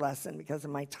history lesson because of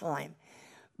my time,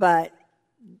 but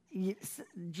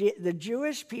the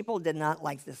Jewish people did not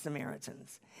like the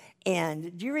Samaritans.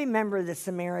 And do you remember the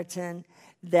Samaritan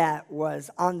that was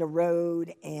on the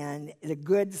road, and the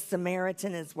Good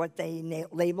Samaritan is what they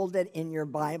labeled it in your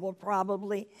Bible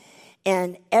probably?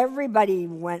 And everybody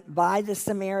went by the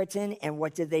Samaritan, and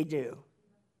what did they do?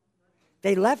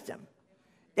 They left him.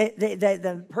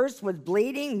 The person was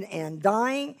bleeding and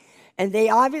dying, and they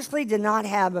obviously did not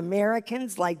have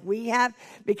Americans like we have,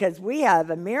 because we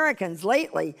have Americans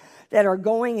lately that are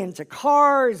going into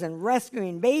cars and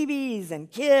rescuing babies and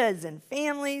kids and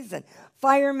families and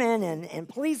firemen and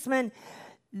policemen.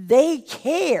 They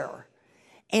care.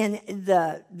 And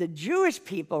the Jewish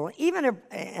people, even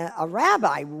a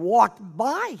rabbi, walked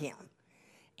by him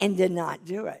and did not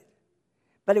do it.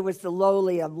 But it was the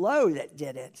lowly of low that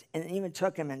did it, and even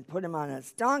took him and put him on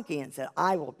his donkey and said,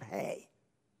 I will pay.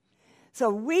 So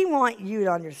we want you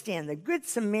to understand the Good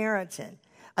Samaritan.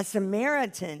 A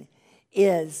Samaritan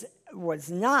was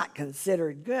not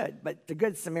considered good, but the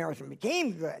Good Samaritan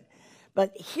became good.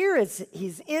 But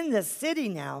he's in the city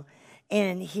now,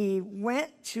 and he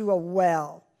went to a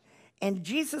well. And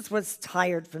Jesus was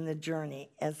tired from the journey,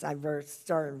 as I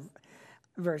started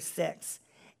verse 6.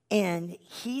 And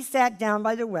he sat down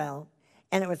by the well,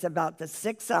 and it was about the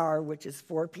 6th hour, which is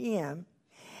 4 p.m.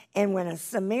 And when a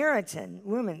Samaritan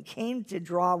woman came to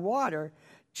draw water,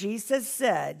 Jesus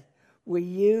said, will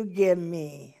you give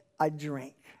me a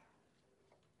drink?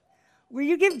 Will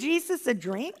you give Jesus a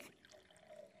drink?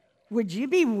 Would you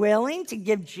be willing to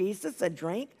give Jesus a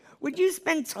drink? Would you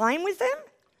spend time with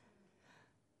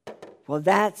him? Well,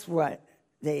 that's what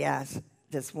they asked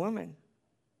this woman,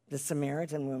 the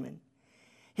Samaritan woman.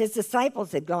 His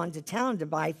disciples had gone to town to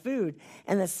buy food,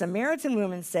 and the Samaritan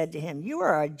woman said to him, you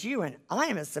are a Jew, and I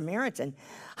am a Samaritan.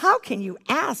 How can you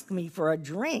ask me for a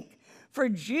drink? For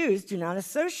Jews do not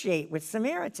associate with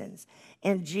Samaritans.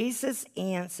 And Jesus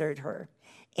answered her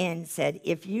and said,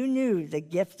 if you knew the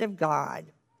gift of God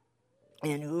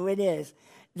and who it is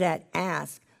that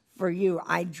asks for you,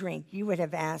 I drink, you would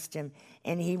have asked him,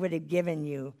 and he would have given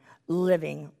you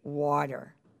living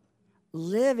water.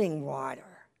 Living water.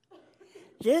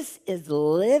 This is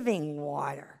living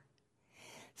water.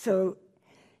 So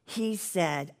he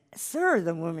said, sir,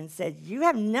 the woman said, you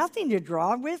have nothing to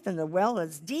draw with, and the well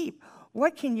is deep.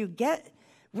 What can you get?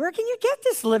 Where can you get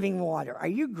this living water? Are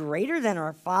you greater than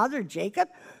our father Jacob,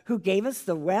 who gave us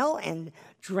the well and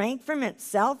drank from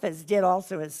itself, as did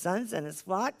also his sons and his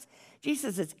flocks?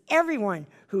 Jesus says, everyone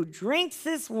who drinks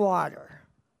this water,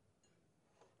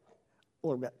 a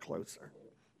little bit closer,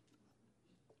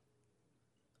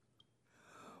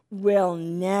 will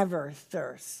never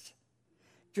thirst.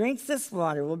 Drinks this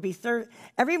water will be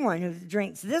everyone who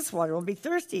drinks this water will be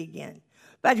thirsty again.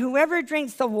 But whoever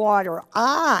drinks the water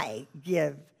I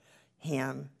give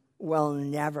him will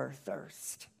never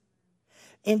thirst.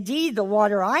 Indeed, the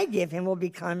water I give him will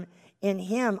become in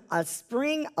him a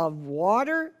spring of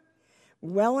water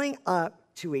welling up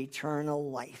to eternal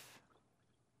life.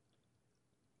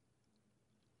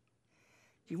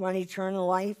 Do you want eternal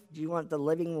life? Do you want the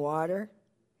living water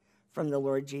from the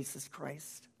Lord Jesus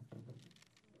Christ?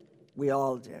 We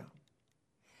all do.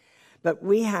 But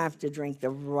we have to drink the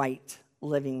right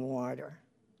living water.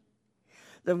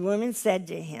 The woman said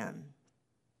to him,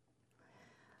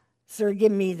 sir,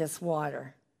 give me this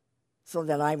water so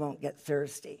that I won't get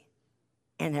thirsty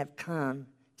and have come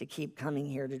to keep coming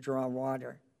here to draw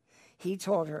water. He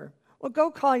told her, well,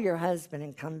 go call your husband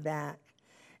and come back.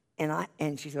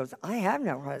 And she goes, I have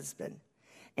no husband.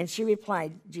 And she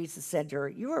replied, Jesus said to her,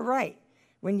 you are right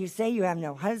when you say you have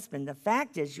no husband. The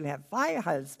fact is you have 5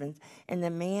 husbands, and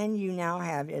the man you now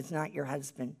have is not your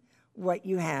husband. What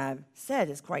you have said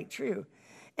is quite true.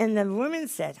 And the woman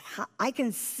said, I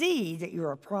can see that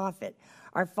you're a prophet.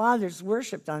 Our fathers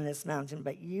worshipped on this mountain,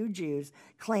 but you Jews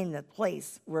claim the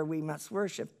place where we must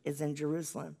worship is in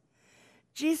Jerusalem.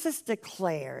 Jesus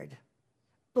declared,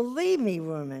 believe me,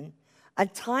 woman, a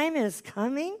time is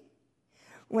coming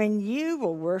when you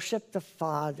will worship the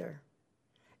Father,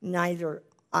 neither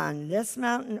on this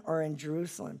mountain or in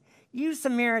Jerusalem. You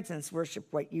Samaritans worship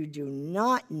what you do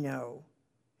not know.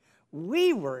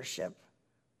 We worship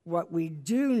what we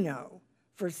do know,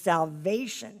 for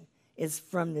salvation is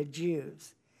from the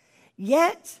Jews.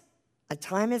 Yet a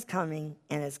time is coming,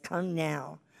 and has come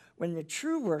now, when the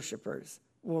true worshipers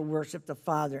will worship the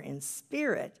Father in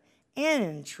spirit and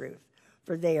in truth,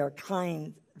 for they are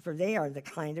the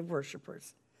kind of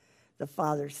worshipers the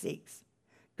Father seeks.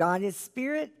 God is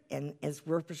spirit, and his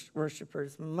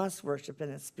worshipers must worship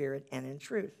in the spirit and in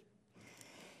truth.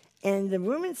 And the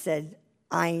woman said,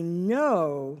 I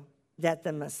know that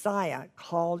the Messiah,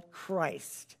 called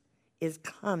Christ, is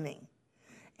coming.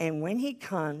 And when he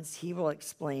comes, he will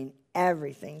explain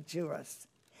everything to us.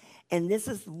 And this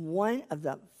is one of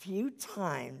the few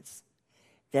times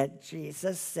that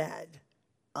Jesus said,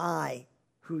 I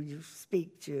who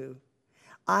speak to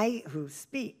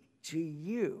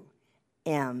you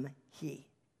am he.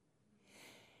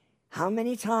 How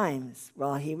many times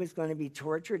while he was going to be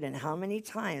tortured, and how many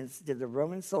times did the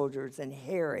Roman soldiers and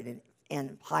Herod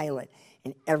and Pilate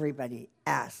and everybody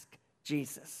ask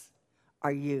Jesus,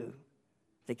 are you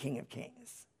the King of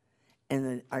Kings? And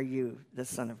then, are you the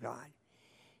Son of God?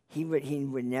 He would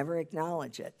never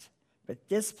acknowledge it, but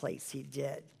this place he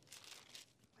did.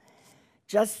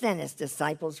 Just then his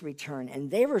disciples returned, and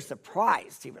they were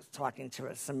surprised he was talking to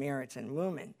a Samaritan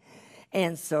woman.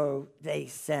 And so they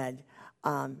said,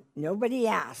 nobody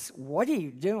asked, what are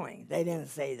you doing? They didn't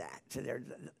say that to their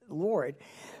Lord.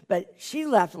 But she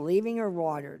left, leaving her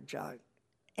water jug,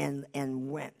 and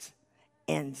went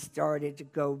and started to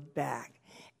go back.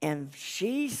 And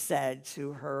she said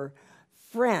to her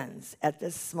friends at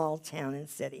this small town and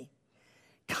city,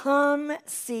 come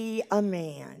see a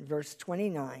man, verse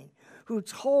 29, who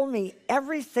told me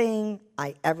everything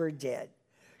I ever did.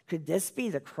 Could this be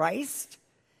the Christ?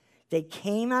 They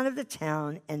came out of the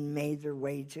town and made their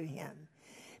way to him,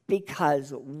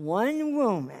 because one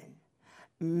woman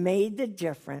made the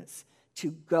difference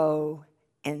to go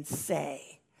and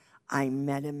say, I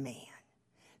met a man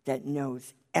that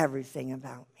knows everything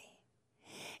about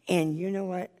me. And you know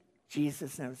what?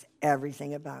 Jesus knows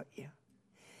everything about you.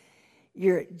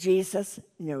 Jesus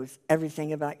knows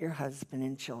everything about your husband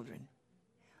and children.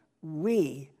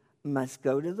 We must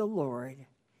go to the Lord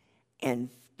and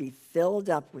be filled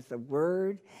up with the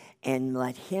word and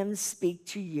let him speak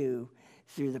to you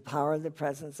through the power of the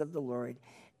presence of the Lord,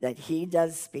 that he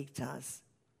does speak to us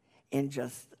in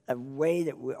just a way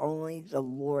that only the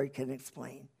Lord can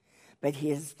explain. But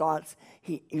his thoughts,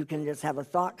 you can just have a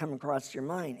thought come across your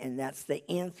mind, and that's the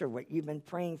answer, what you've been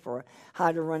praying for,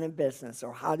 how to run a business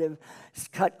or how to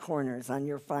cut corners on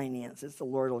your finances. The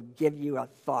Lord will give you a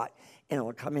thought, and it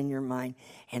will come in your mind,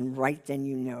 and right then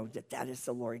you know that that is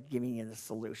the Lord giving you the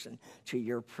solution to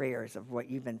your prayers of what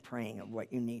you've been praying, of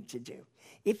what you need to do.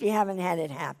 If you haven't had it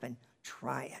happen,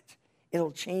 try it.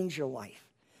 It'll change your life.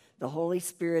 The Holy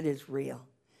Spirit is real.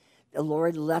 The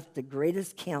Lord left the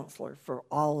greatest counselor for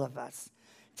all of us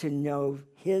to know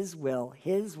his will,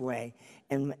 his way,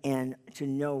 and to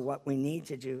know what we need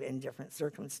to do in different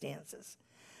circumstances.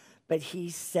 But he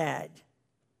said,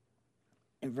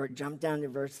 and jump down to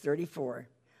verse 34,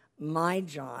 my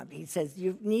job, he says,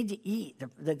 you need to eat.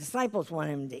 The disciples want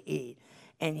him to eat.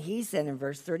 And he said in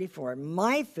verse 34,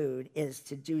 my food is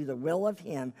to do the will of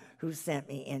him who sent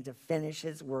me and to finish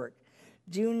his work.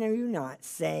 Do you not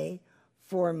say,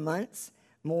 4 months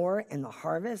more in the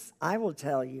harvest? I will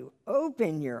tell you,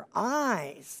 open your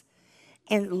eyes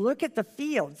and look at the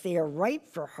fields. They are ripe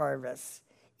for harvest.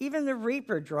 Even the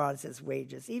reaper draws his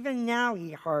wages. Even now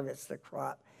he harvests the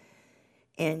crop.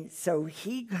 And so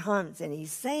he comes and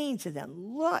he's saying to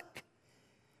them, look,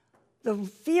 the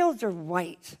fields are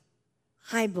white.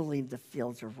 I believe the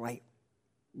fields are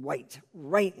white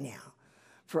right now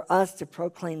for us to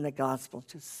proclaim the gospel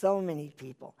to so many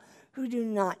people who do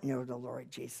not know the Lord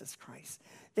Jesus Christ.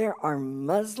 There are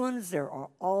Muslims, there are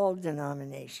all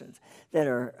denominations that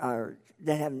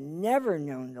that have never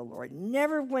known the Lord,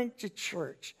 never went to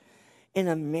church in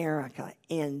America,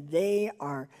 and they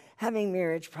are having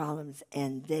marriage problems,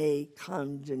 and they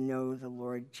come to know the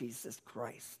Lord Jesus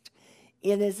Christ.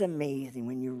 It is amazing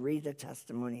when you read the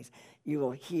testimonies. You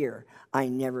will hear, I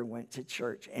never went to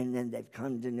church, and then they've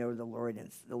come to know the Lord,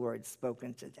 and the Lord's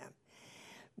spoken to them.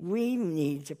 We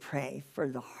need to pray for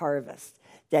the harvest,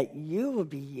 that you will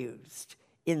be used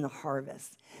in the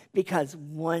harvest, because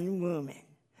one woman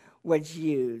was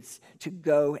used to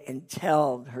go and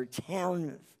tell her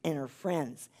town and her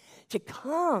friends to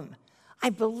come. I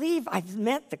believe I've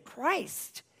met the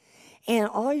Christ. And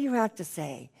all you have to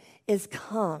say is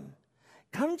come.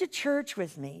 Come to church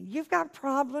with me. You've got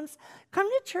problems? Come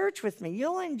to church with me.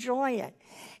 You'll enjoy it.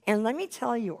 And let me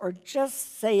tell you, or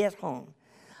just say at home,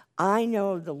 I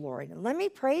know the Lord, and let me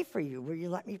pray for you. Will you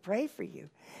let me pray for you?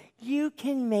 You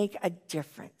can make a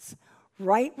difference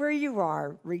right where you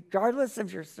are, regardless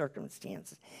of your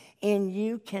circumstances, and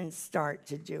you can start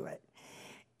to do it.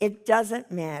 It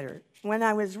doesn't matter. When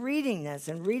I was reading this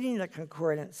and reading the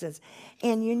concordances,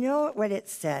 and you know what it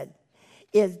said,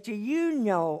 is do you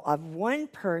know of one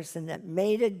person that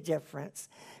made a difference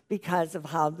because of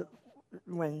how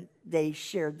when they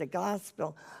shared the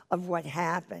gospel of what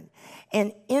happened?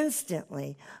 And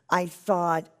instantly I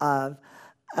thought of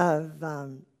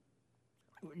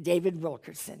David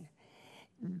Wilkerson.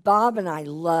 Bob and I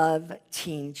love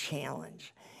Teen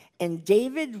Challenge. And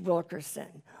David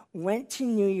Wilkerson went to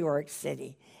New York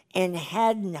City and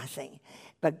had nothing.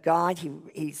 But God,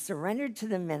 he surrendered to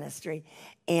the ministry,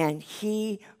 and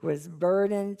he was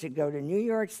burdened to go to New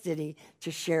York City to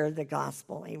share the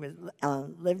gospel. He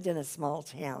lived in a small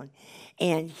town.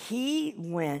 And he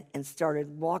went and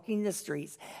started walking the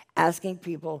streets, asking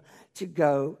people to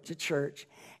go to church.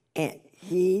 And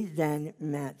he then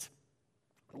met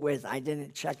with, I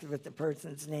didn't check with the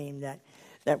person's name that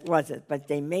wasn't, but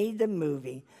they made the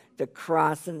movie, The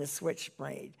Cross and the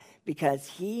Switchblade, because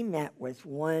he met with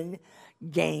one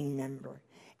gang member,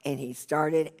 and he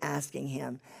started asking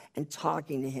him and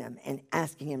talking to him and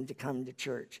asking him to come to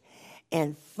church.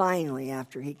 And finally,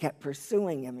 after he kept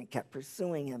pursuing him and kept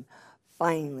pursuing him,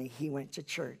 finally he went to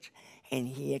church and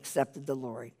he accepted the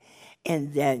Lord.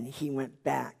 And then he went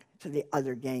back to the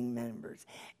other gang members,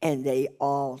 and they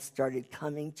all started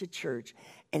coming to church.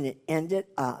 And it ended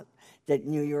up that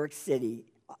New York City,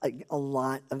 a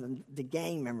lot of the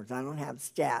gang members, I don't have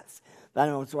stats, but I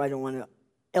don't know, so I don't want to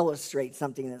illustrate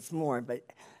something that's more, but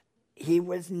he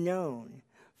was known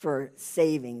for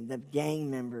saving the gang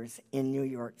members in New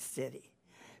York City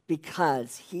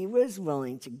because he was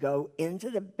willing to go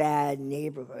into the bad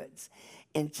neighborhoods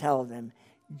and tell them,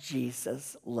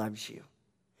 Jesus loves you.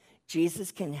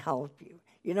 Jesus can help you.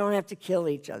 You don't have to kill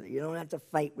each other. You don't have to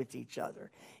fight with each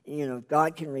other. You know,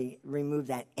 God can remove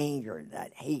that anger,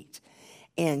 that hate.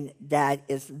 And that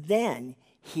is then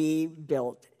he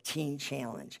built Teen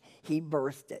Challenge. He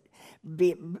birthed it.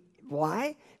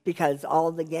 Why? Because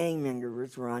all the gang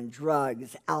members were on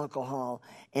drugs, alcohol,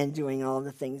 and doing all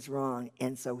the things wrong.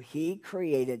 And so he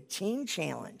created Teen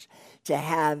Challenge to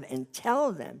have and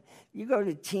tell them, you go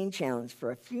to Teen Challenge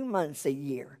for a few months a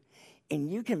year, and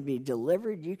you can be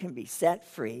delivered, you can be set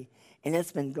free. And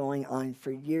it's been going on for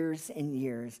years and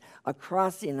years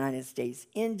across the United States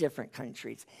in different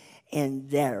countries. And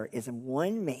there is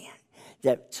one man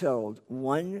that told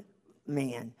one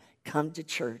man, come to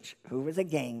church, who was a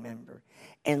gang member,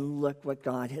 and look what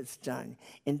God has done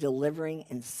in delivering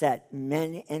and set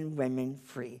men and women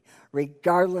free,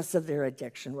 regardless of their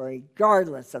addiction,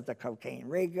 regardless of the cocaine,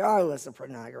 regardless of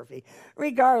pornography,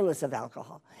 regardless of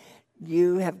alcohol.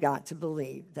 You have got to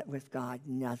believe that with God,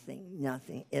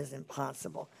 nothing is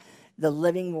impossible. The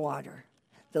living water,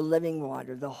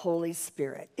 the Holy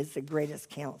Spirit is the greatest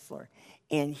counselor,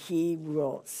 and he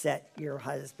will set your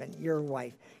husband, your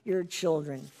wife, your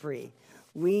children free.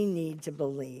 We need to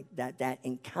believe that that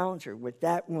encounter with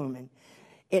that woman,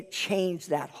 it changed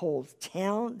that whole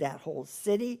town, that whole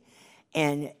city,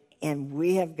 and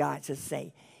we have got to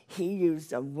say, he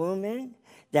used a woman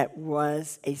that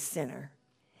was a sinner.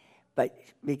 But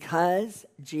because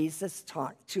Jesus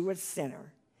talked to a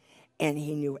sinner and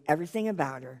he knew everything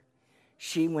about her,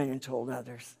 she went and told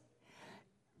others.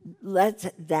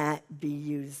 Let that be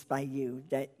used by you,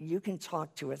 that you can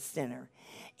talk to a sinner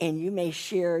and you may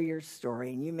share your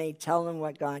story and you may tell them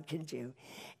what God can do,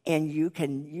 and you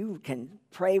can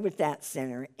pray with that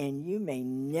sinner, and you may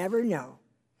never know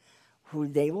who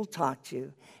they will talk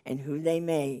to and who they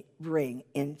may bring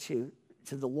into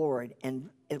the Lord, and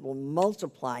it will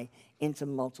multiply into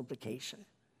multiplication.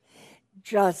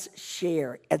 Just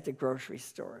share at the grocery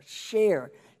store.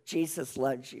 Share Jesus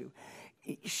loves you.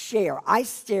 Share. I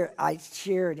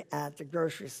shared at the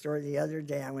grocery store the other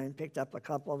day. I went and picked up a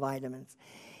couple of vitamins.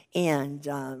 And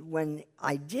when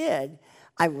I did,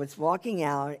 I was walking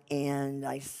out and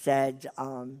I said,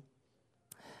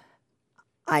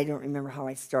 I don't remember how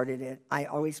I started it. I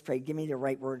always pray, give me the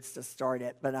right words to start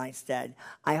it. But I said,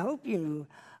 I hope you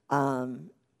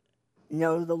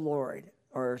know the Lord,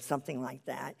 or something like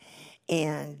that.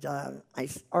 And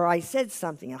I said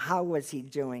something, how was he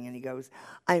doing? And he goes,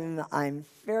 I'm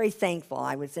very thankful.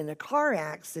 I was in a car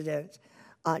accident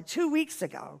 2 weeks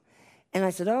ago. And I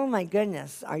said, oh my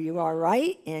goodness, are you all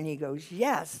right? And he goes,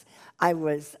 yes, I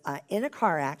was in a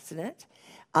car accident.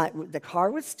 The car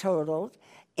was totaled,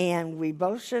 and we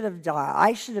both should have died.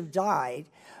 I should have died,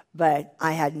 but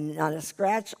I had not a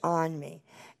scratch on me.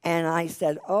 And I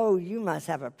said, oh, you must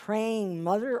have a praying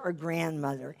mother or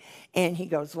grandmother. And he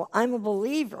goes, well, I'm a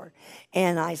believer.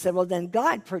 And I said, well, then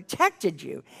God protected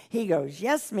you. He goes,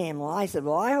 yes, ma'am. Well, I said,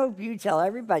 well, I hope you tell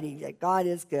everybody that God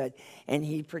is good and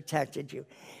he protected you.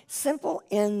 Simple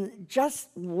in just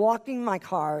walking my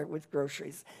car with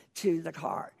groceries to the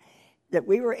car, that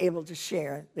we were able to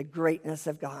share the greatness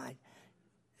of God.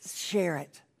 Share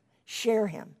it. Share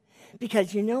him.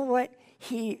 Because you know what?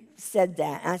 He said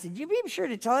that. And I said, you be sure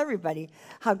to tell everybody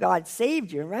how God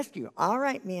saved you and rescued you. All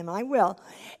right, ma'am, I will.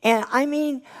 And I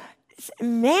mean,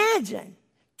 imagine.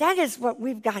 That is what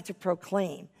we've got to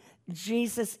proclaim.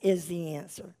 Jesus is the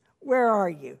answer. Where are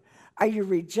you? Are you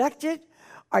rejected?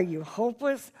 Are you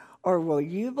hopeless? Or will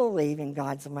you believe in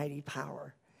God's mighty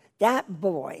power? That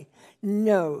boy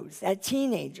knows, that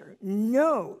teenager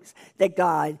knows that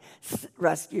God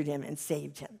rescued him and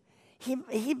saved him.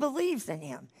 He believes in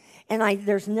him. And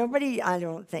there's nobody, I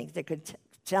don't think, that could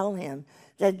tell him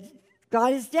that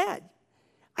God is dead.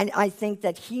 I think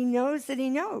that he knows that he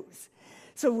knows.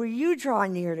 So will you draw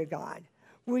near to God?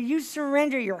 Will you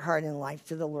surrender your heart and life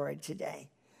to the Lord today?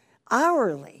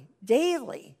 Hourly,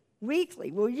 daily,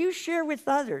 weekly. Will you share with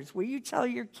others? Will you tell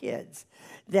your kids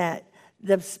that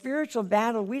the spiritual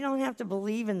battle, we don't have to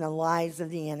believe in the lies of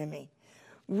the enemy.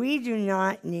 We do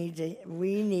not need to,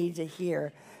 we need to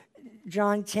hear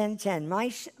John 10:10,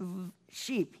 my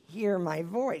sheep hear my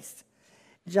voice.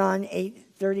 John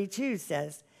 8:32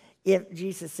 says,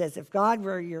 Jesus says, if God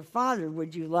were your father,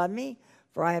 would you love me?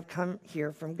 For I have come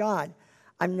here from God.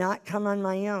 I'm not come on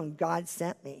my own. God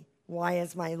sent me. Why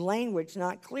is my language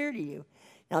not clear to you?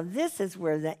 Now, this is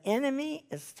where the enemy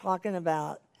is talking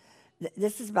about.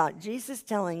 This is about Jesus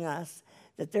telling us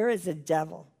that there is a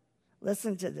devil.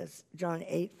 Listen to this. John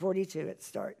 8:42, it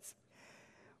starts.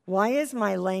 Why is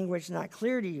my language not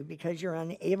clear to you? Because you're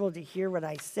unable to hear what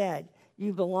I said.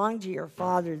 You belong to your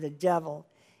father, the devil,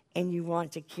 and you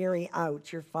want to carry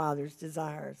out your father's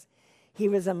desires. He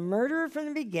was a murderer from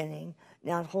the beginning,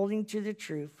 not holding to the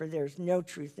truth, for there's no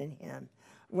truth in him.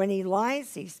 When he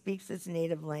lies, he speaks his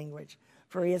native language,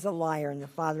 for he is a liar and the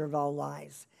father of all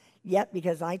lies. Yet,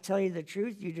 because I tell you the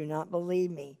truth, you do not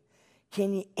believe me.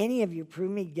 Can any of you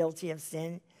prove me guilty of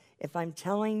sin? If I'm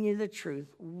telling you the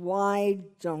truth, why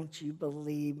don't you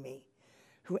believe me?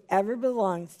 Whoever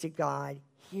belongs to God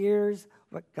hears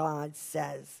what God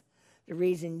says. The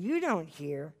reason you don't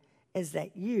hear is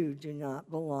that you do not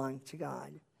belong to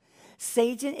God.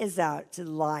 Satan is out to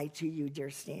lie to you, dear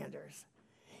standers.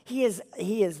 He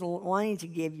is wanting to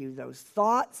give you those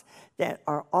thoughts that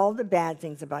are all the bad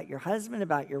things about your husband,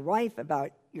 about your wife,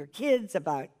 about your kids,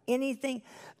 about anything,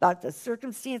 about the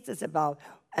circumstances, about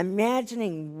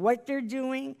imagining what they're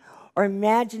doing, or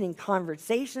imagining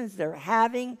conversations they're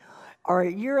having, or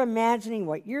you're imagining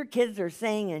what your kids are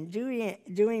saying and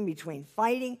doing between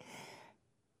fighting.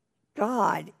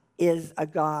 God is a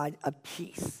God of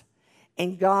peace.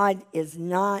 And God is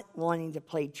not wanting to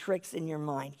play tricks in your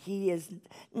mind. He is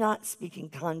not speaking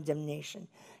condemnation.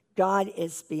 God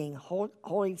is speaking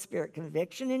Holy Spirit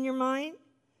conviction in your mind,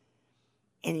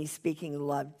 and he's speaking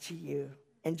love to you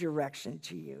and direction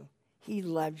to you. He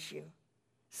loves you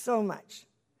so much.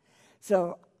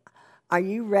 So are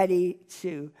you ready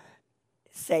to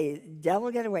say, devil,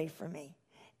 get away from me?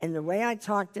 And the way I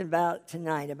talked about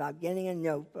tonight, about getting a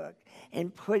notebook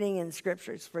and putting in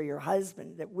scriptures for your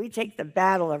husband, that we take the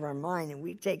battle of our mind and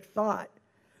we take thought,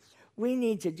 we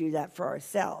need to do that for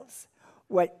ourselves.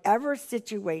 Whatever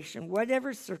situation,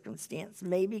 whatever circumstance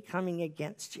may be coming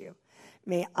against you,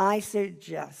 may I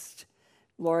suggest,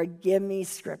 Lord, give me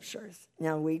scriptures.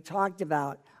 Now, we talked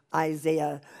about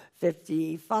Isaiah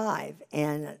 55,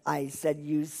 and I said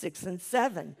use 6 and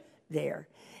 7 there.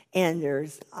 And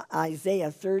there's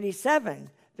Isaiah 37.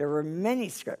 There were many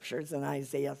scriptures in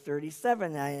Isaiah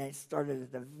 37, and I started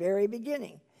at the very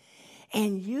beginning.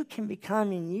 And you can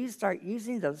become, and you start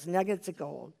using those nuggets of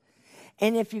gold.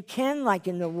 And if you can, like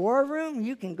in the war room,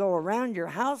 you can go around your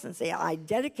house and say, I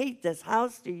dedicate this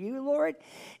house to you, Lord.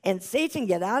 And Satan,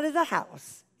 get out of the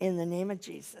house in the name of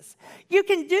Jesus. You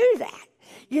can do that.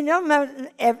 You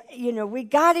know, we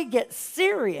got to get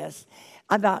serious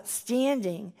about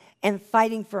standing and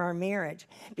fighting for our marriage,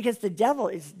 because the devil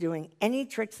is doing any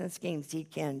tricks and schemes he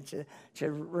can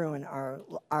to ruin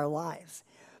our lives.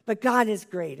 But God is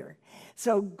greater.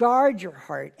 So guard your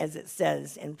heart, as it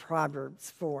says in Proverbs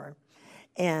 4,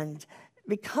 and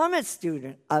become a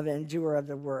student of and doer of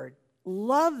the word.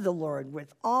 Love the Lord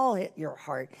with all your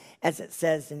heart, as it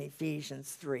says in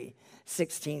Ephesians 3,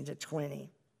 16 to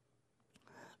 20.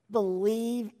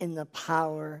 Believe in the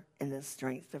power and the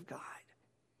strength of God.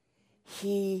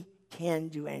 He can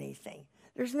do anything.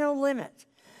 There's no limit.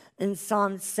 In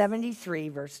Psalm 73,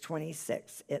 verse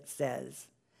 26, it says,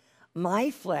 my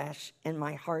flesh and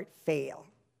my heart fail,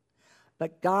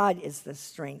 but God is the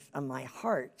strength of my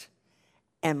heart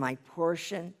and my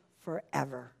portion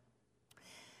forever.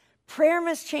 Prayer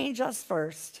must change us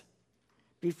first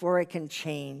before it can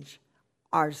change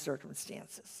our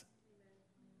circumstances.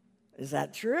 Is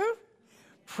that true?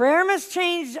 Prayer must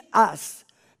change us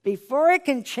before it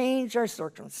can change our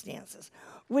circumstances.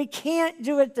 We can't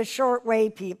do it the short way,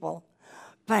 people.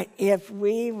 But if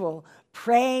we will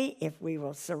pray, if we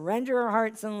will surrender our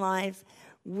hearts and lives,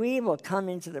 we will come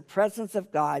into the presence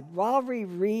of God while we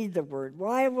read the word,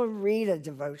 while we read a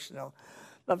devotional.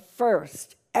 But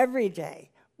first, every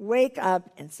day, wake up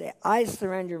and say, I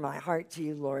surrender my heart to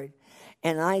you, Lord,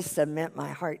 and I submit my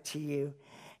heart to you.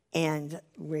 And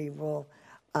we will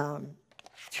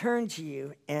turn to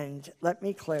you, and let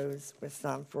me close with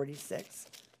Psalm 46.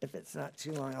 If it's not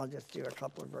too long, I'll just do a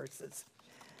couple of verses.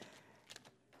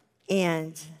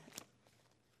 And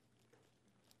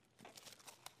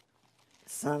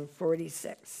Psalm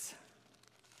 46.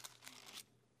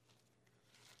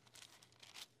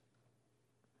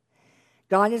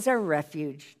 God is our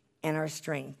refuge and our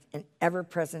strength and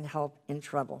ever-present help in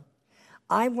trouble.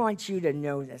 I want you to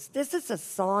know this. This is a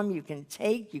psalm you can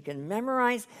take, you can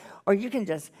memorize, or you can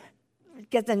just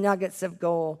get the nuggets of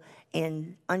gold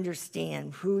and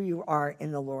understand who you are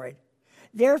in the Lord.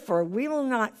 Therefore, we will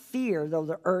not fear though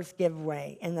the earth give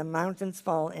way and the mountains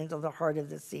fall into the heart of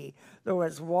the sea, though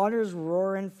its waters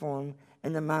roar and foam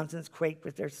and the mountains quake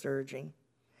with their surging.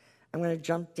 I'm going to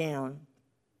jump down.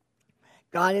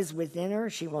 God is within her.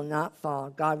 She will not fall.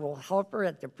 God will help her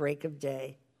at the break of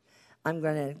day. I'm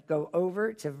going to go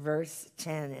over to verse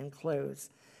 10 and close.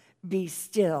 Be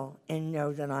still and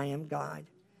know that I am God.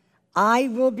 I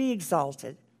will be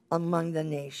exalted among the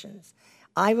nations.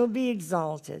 I will be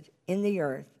exalted in the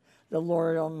earth. The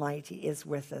Lord Almighty is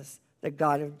with us. The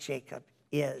God of Jacob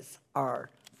is our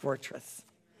fortress.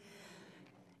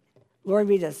 Lord,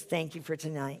 we just thank you for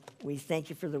tonight. We thank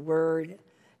you for the word.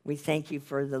 We thank you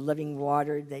for the living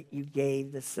water that you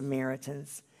gave the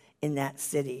Samaritans in that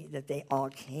city, that they all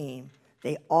came.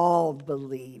 They all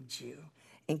believed you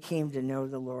and came to know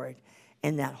the Lord.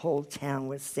 And that whole town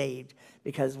was saved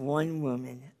because one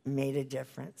woman made a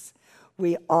difference.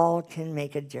 We all can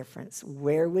make a difference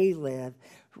where we live,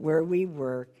 where we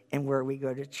work, and where we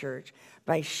go to church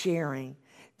by sharing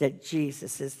that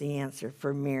Jesus is the answer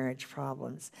for marriage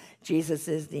problems. Jesus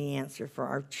is the answer for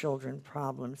our children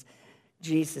problems.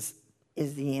 Jesus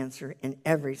is the answer in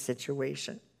every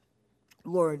situation.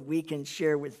 Lord, we can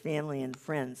share with family and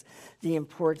friends the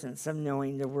importance of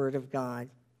knowing the Word of God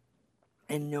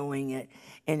and knowing it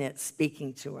and it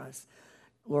speaking to us.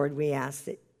 Lord, we ask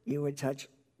that you would touch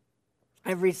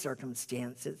every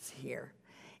circumstance that's here.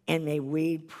 And may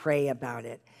we pray about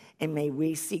it. And may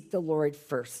we seek the Lord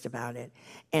first about it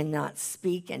and not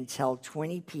speak and tell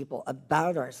 20 people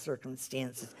about our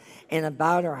circumstances and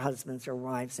about our husbands or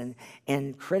wives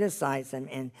and criticize them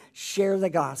and share the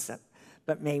gossip.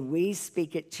 But may we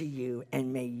speak it to you,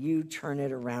 and may you turn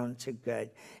it around to good.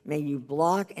 May you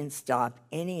block and stop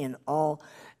any and all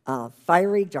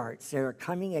fiery darts that are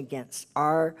coming against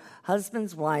our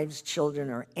husbands, wives, children,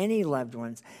 or any loved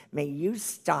ones. May you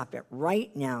stop it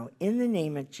right now in the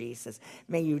name of Jesus.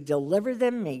 May you deliver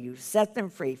them. May you set them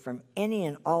free from any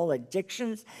and all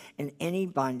addictions and any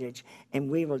bondage. And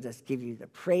we will just give you the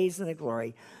praise and the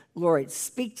glory. Lord,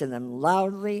 speak to them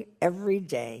loudly every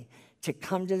day to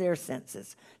come to their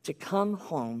senses, to come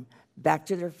home, back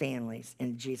to their families.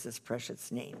 In Jesus'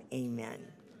 precious name, amen.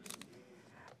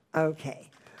 Okay.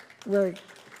 To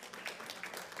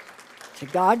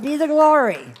God be the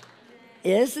glory.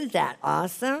 Isn't that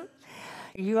awesome?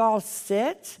 You all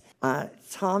sit.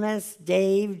 Thomas,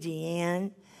 Dave, Deanne,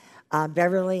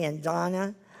 Beverly, and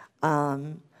Donna,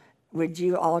 would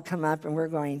you all come up, and we're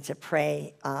going to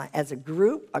pray as a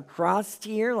group across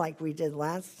here like we did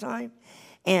last time.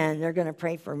 And they're going to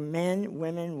pray for men,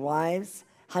 women, wives,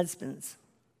 husbands,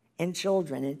 and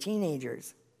children, and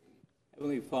teenagers.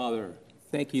 Heavenly Father,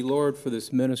 thank you, Lord, for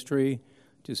this ministry.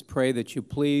 Just pray that you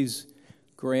please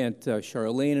grant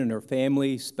Charlene and her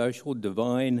family special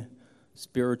divine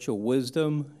spiritual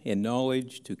wisdom and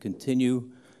knowledge to continue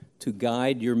to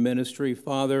guide your ministry,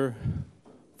 Father,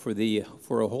 for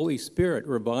a Holy Spirit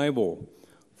revival,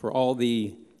 for all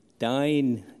the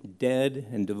dying, dead,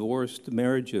 and divorced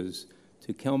marriages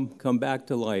to come back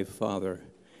to life, Father.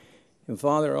 And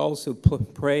Father, also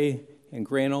pray and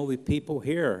grant all the people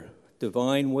here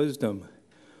divine wisdom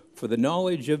for the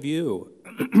knowledge of you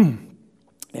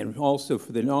and also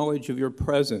for the knowledge of your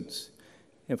presence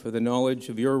and for the knowledge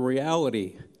of your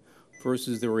reality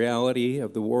versus the reality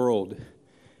of the world.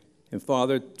 And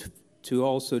Father, to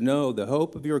also know the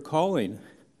hope of your calling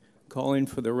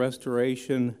for the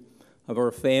restoration of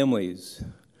our families,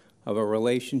 of our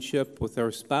relationship with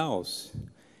our spouse,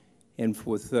 and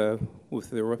for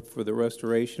the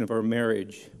restoration of our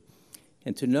marriage.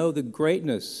 And to know the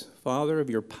greatness, Father, of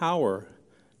your power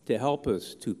to help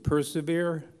us to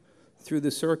persevere through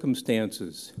the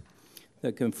circumstances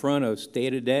that confront us day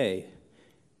to day,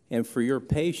 and for your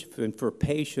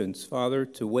patience, Father,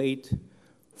 to wait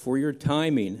for your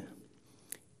timing,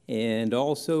 and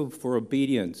also for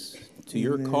obedience to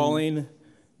your calling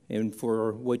and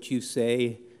for what you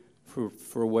say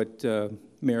for what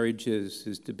marriage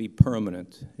is to be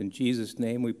permanent. In Jesus'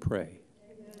 name we pray.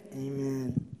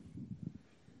 Amen.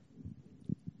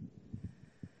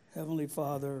 Heavenly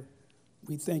Father,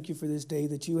 we thank you for this day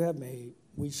that you have made.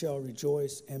 We shall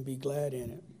rejoice and be glad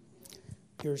in it.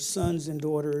 Your sons and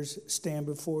daughters stand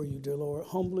before you, dear Lord,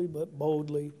 humbly but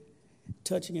boldly,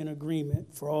 touching in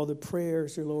agreement for all the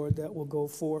prayers, dear Lord, that will go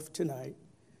forth tonight.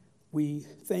 We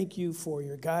thank you for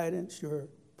your guidance, your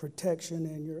protection,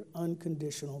 and your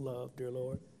unconditional love, dear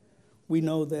Lord. We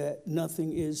know that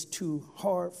nothing is too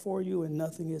hard for you and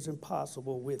nothing is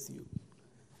impossible with you.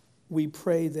 We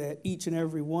pray that each and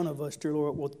every one of us, dear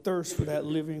Lord, will thirst for that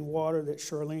living water that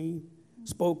Charlene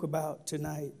spoke about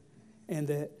tonight. and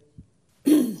that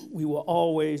we will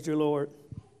always, dear Lord,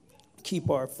 keep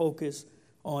our focus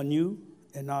on you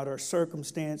and not our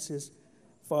circumstances,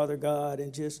 Father God,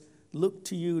 and just look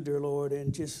to you, dear Lord,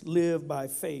 and just live by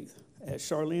faith. As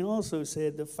Charlene also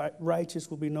said, the righteous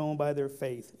will be known by their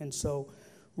faith. And so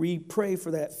we pray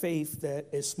for that faith that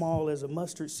is small as a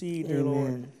mustard seed, dear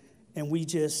Lord. And we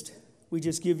just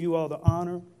give you all the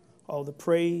honor, all the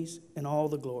praise, and all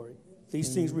the glory.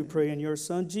 These things we pray in your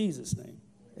Son, Jesus' name.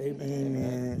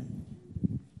 Amen.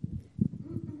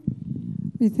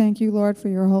 We thank you, Lord, for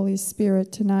your Holy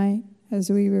Spirit tonight, as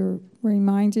we were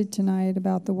reminded tonight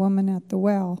about the woman at the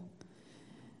well.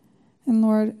 And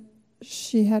Lord,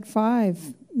 she had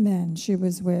 5 men she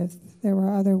was with. There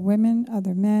were other women,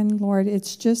 other men. Lord,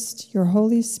 it's just your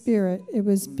Holy Spirit. It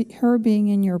was her being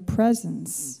in your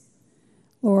presence,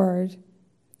 Lord,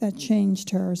 that changed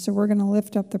her. So we're going to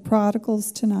lift up the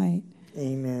prodigals tonight.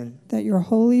 Amen. That your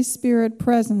Holy Spirit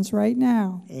presence right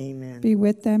now be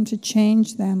with them to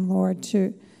change them, Lord,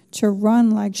 to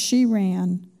run like she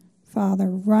ran, Father,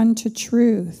 run to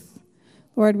truth.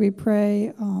 Lord, we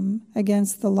pray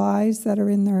against the lies that are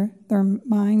in their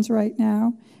minds right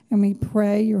now, and we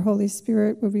pray your Holy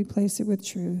Spirit would replace it with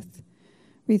truth.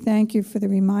 We thank you for the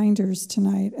reminders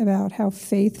tonight about how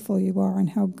faithful you are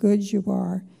and how good you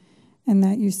are, and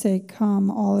that you say,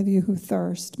 come, all of you who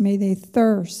thirst. May they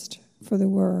thirst for the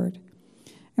word.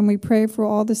 And we pray for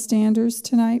all the standers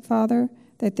tonight, Father,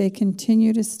 that they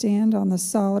continue to stand on the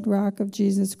solid rock of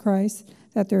Jesus Christ,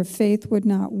 that their faith would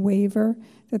not waver,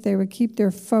 that they would keep their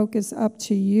focus up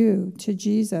to you, to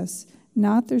Jesus,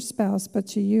 not their spouse, but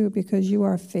to you, because you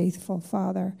are faithful,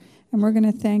 Father. And we're going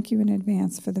to thank you in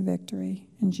advance for the victory.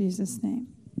 In Jesus' name.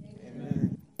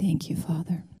 Amen. Thank you,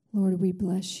 Father. Lord, we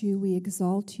bless you, we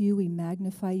exalt you, we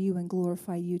magnify you and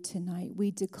glorify you tonight.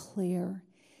 We declare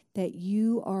that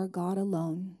you are God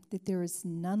alone, that there is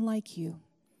none like you,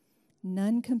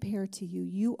 none compared to you.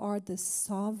 You are the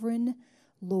sovereign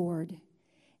Lord.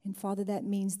 And Father, that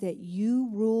means that you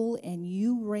rule and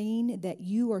you reign, that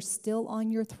you are still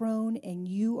on your throne and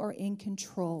you are in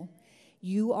control.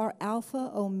 You are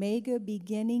Alpha, Omega,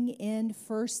 beginning, end,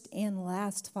 first, and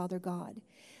last, Father God.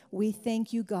 We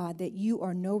thank you, God, that you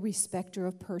are no respecter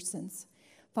of persons.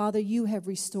 Father, you have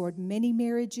restored many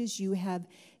marriages. You have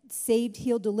saved,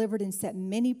 healed, delivered, and set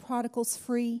many prodigals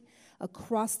free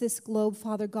across this globe,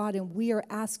 Father God, and we are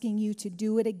asking you to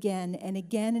do it again and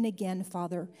again and again,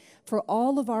 Father, for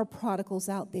all of our prodigals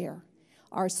out there,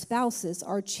 our spouses,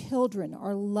 our children,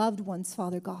 our loved ones,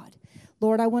 Father God.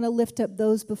 Lord, I want to lift up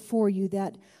those before you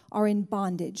that are in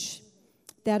bondage,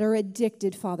 that are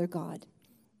addicted, Father God.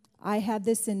 I have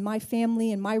this in my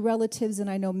family and my relatives, and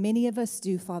I know many of us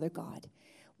do, Father God,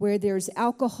 where there's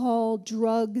alcohol,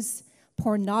 drugs,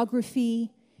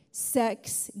 pornography,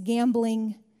 sex,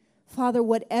 gambling, Father,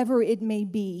 whatever it may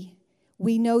be,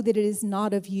 we know that it is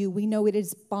not of you. We know it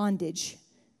is bondage.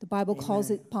 The Bible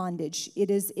calls it bondage. It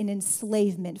is an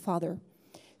enslavement, Father.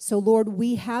 So, Lord,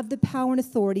 we have the power and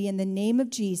authority in the name of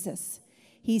Jesus.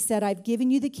 He said, I've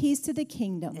given you the keys to the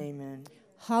kingdom. Amen.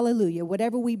 Hallelujah.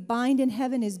 Whatever we bind in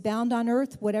heaven is bound on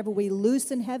earth. Whatever we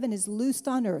loose in heaven is loosed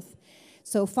on earth.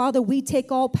 So, Father, we take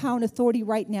all power and authority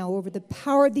right now over the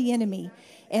power of the enemy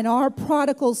in our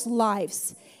prodigals'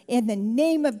 lives. In the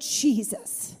name of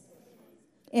Jesus.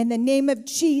 In the name of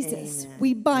Jesus,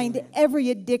 we bind every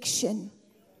addiction,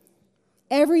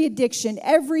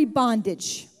 every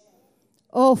bondage.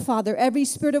 Oh, Father, every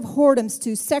spirit of whoredoms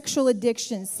to sexual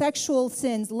addictions, sexual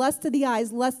sins, lust of the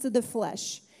eyes, lust of the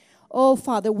flesh. Oh,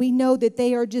 Father, we know that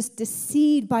they are just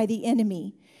deceived by the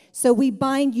enemy. So we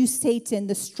bind you, Satan,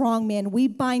 the strong man. We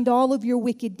bind all of your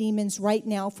wicked demons right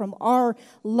now from our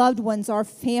loved ones, our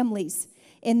families,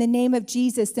 in the name of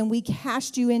Jesus, and we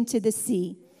cast you into the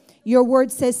sea. Your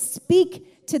word says,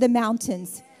 speak to the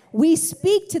mountains. We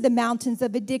speak to the mountains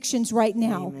of addictions right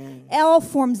now, all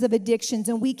forms of addictions,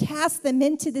 and we cast them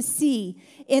into the sea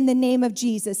in the name of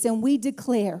Jesus. And we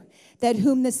declare that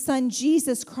whom the Son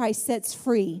Jesus Christ sets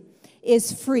free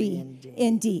is free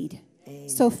indeed.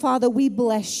 So, Father, we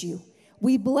bless you.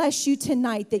 We bless you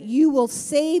tonight that you will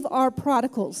save our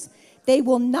prodigals. They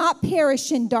will not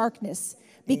perish in darkness,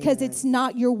 because it's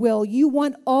not your will. You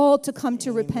want all to come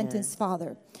to repentance,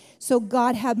 Father. So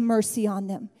God, have mercy on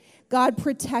them. God,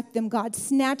 protect them. God,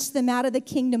 snatch them out of the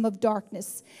kingdom of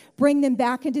darkness. Bring them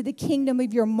back into the kingdom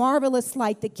of your marvelous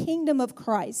light, the kingdom of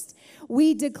Christ.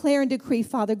 We declare and decree,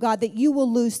 Father God, that you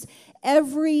will loose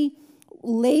every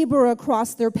labor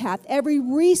across their path, every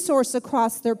resource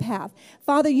across their path.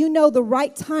 Father, you know the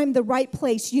right time, the right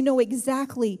place. You know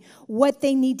exactly what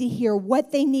they need to hear,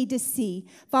 what they need to see.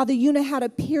 Father, you know how to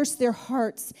pierce their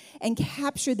hearts and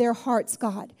capture their hearts,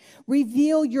 God.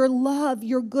 Reveal your love,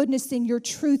 your goodness, and your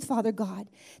truth, Father God,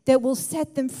 that will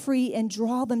set them free and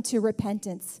draw them to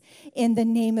repentance in the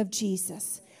name of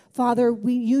Jesus. Father,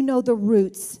 you know the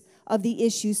roots of the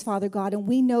issues, Father God, and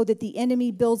we know that the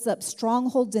enemy builds up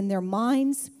strongholds in their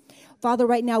minds. Father,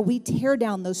 right now we tear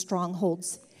down those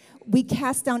strongholds. We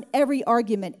cast down every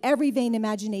argument, every vain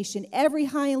imagination, every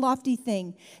high and lofty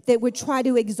thing that would try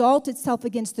to exalt itself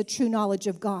against the true knowledge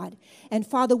of God. And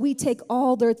Father, we take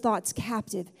all their thoughts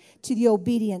captive to the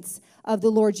obedience of the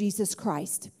Lord Jesus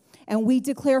Christ. And we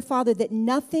declare, Father, that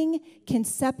nothing can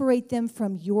separate them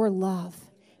from your love.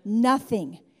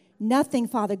 Nothing. Nothing,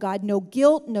 Father God, no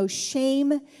guilt, no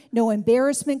shame, no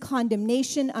embarrassment,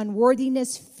 condemnation,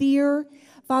 unworthiness, fear.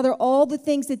 Father, all the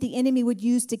things that the enemy would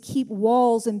use to keep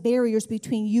walls and barriers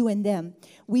between you and them,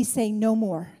 we say no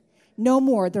more. No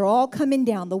more. They're all coming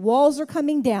down. The walls are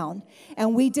coming down.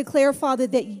 And we declare, Father,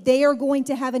 that they are going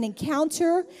to have an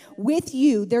encounter with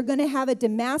you. They're going to have a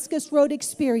Damascus Road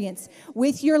experience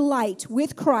with your light,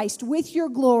 with Christ, with your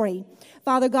glory,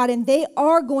 Father God, and they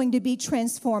are going to be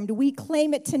transformed. We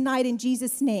claim it tonight in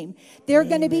Jesus' name. They're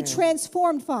going to be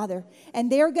transformed, Father,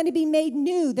 and they're going to be made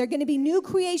new. They're going to be new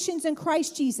creations in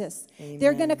Christ Jesus. Amen.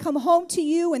 They're going to come home to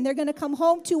you, and they're going to come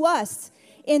home to us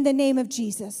in the name of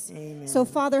Jesus. Amen. So,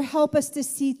 Father, help us to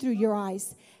see through your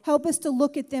eyes. Help us to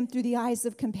look at them through the eyes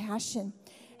of compassion.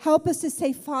 Help us to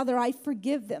say, Father, I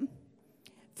forgive them,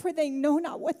 for they know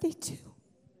not what they do.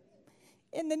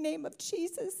 In the name of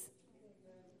Jesus.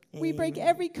 Amen. We break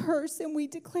every curse and we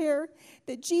declare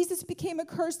that Jesus became a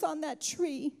curse on that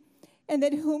tree and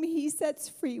that whom he sets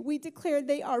free. We declare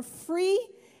they are free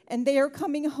and they are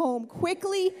coming home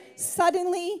quickly,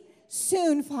 suddenly,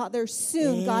 soon, Father,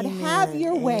 soon. Amen. God, have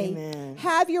your way. Amen.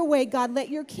 Have your way, God. Let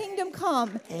your kingdom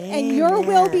come and your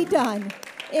will be done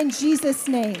in Jesus'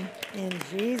 name. In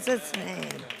Jesus' name.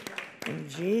 In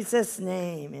Jesus'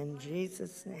 name. In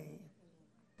Jesus' name.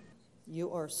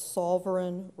 You are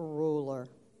sovereign ruler,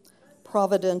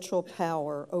 providential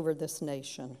power over this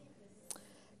nation.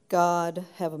 God,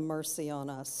 have mercy on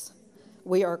us.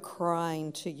 We are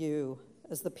crying to you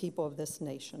as the people of this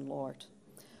nation, Lord.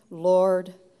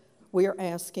 Lord, we are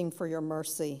asking for your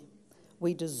mercy.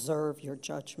 We deserve your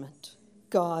judgment.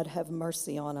 God, have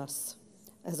mercy on us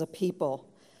as a people.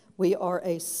 We are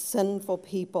a sinful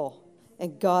people,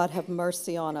 and God, have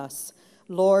mercy on us.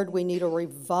 Lord, we need a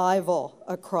revival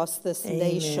across this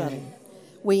nation.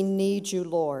 We need you,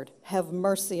 Lord. Have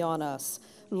mercy on us.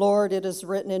 Lord, it is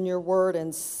written in your word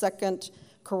in 2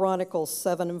 Chronicles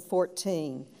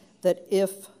 7:14 that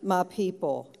if my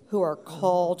people who are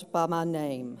called by my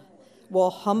name will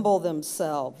humble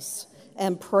themselves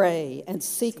and pray and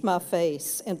seek my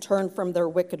face and turn from their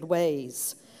wicked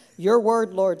ways, your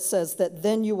word, Lord, says that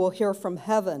then you will hear from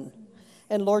heaven.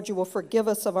 And Lord, you will forgive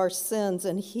us of our sins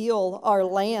and heal our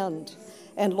land.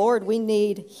 And Lord, we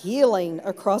need healing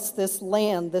across this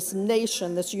land, this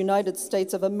nation, this United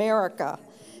States of America.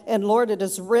 And Lord, it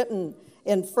is written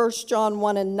in 1 John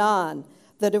 1:9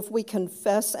 that if we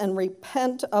confess and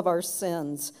repent of our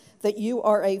sins, that you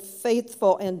are a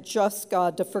faithful and just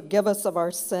God to forgive us of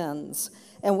our sins.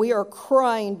 And we are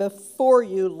crying before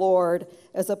you, Lord,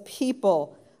 as a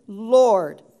people,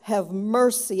 Lord, have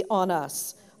mercy on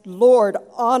us. Lord,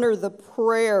 honor the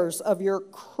prayers of your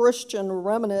Christian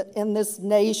remnant in this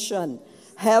nation.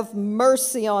 Have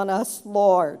mercy on us,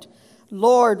 Lord.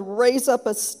 Lord, raise up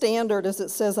a standard, as it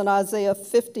says in Isaiah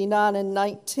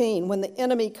 59:19, when the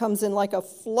enemy comes in like a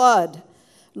flood.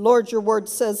 Lord, your word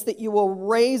says that you will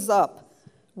raise up,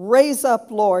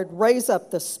 Lord, raise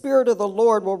up. The Spirit of the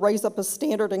Lord will raise up a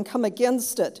standard and come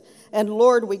against it. And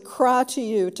Lord, we cry to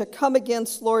you to come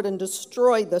against, Lord, and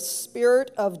destroy the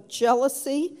spirit of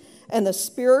jealousy and the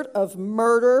spirit of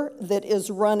murder that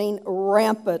is running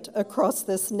rampant across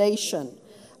this nation.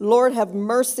 Lord, have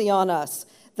mercy on us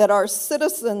that our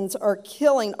citizens are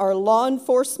killing our law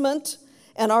enforcement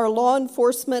and our law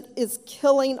enforcement is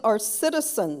killing our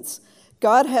citizens.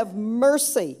 God, have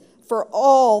mercy for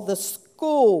all the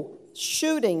school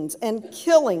shootings and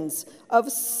killings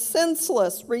of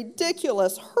senseless,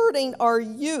 ridiculous, hurting our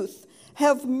youth.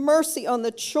 Have mercy on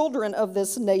the children of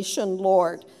this nation,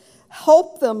 Lord.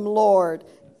 Help them, Lord.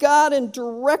 God, and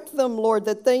direct them, Lord,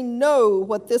 that they know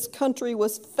what this country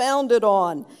was founded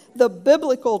on. the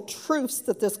biblical truths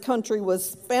that this country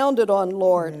was founded on,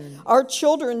 Lord. Our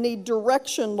children need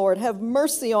direction, Lord. Have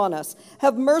mercy on us.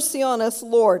 Have mercy on us,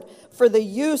 Lord, for the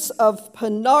use of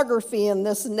pornography in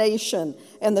this nation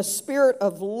and the spirit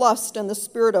of lust and the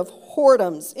spirit of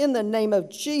whoredoms. In the name of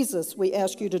Jesus, we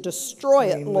ask you to destroy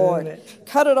it, Lord.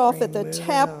 Cut it off at the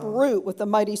tap root with the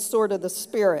mighty sword of the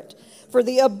Spirit. For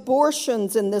the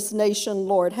abortions in this nation,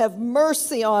 Lord, have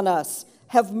mercy on us.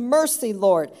 Have mercy,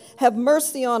 Lord. Have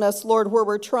mercy on us, Lord, where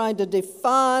we're trying to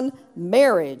define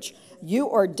marriage. You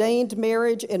ordained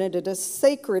marriage, and it is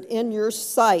sacred in your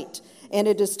sight, and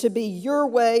it is to be your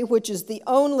way, which is the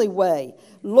only way.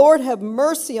 Lord, have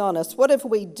mercy on us. What have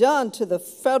we done to the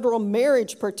Federal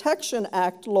Marriage Protection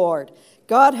Act, Lord?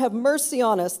 God, have mercy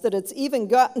on us that it's even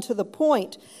gotten to the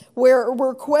point where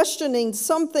we're questioning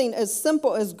something as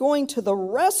simple as going to the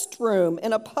restroom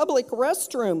in a public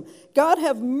restroom. God,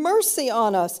 have mercy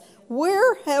on us.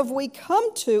 Where have we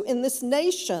come to in this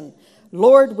nation?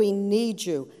 Lord, we need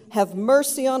you. Have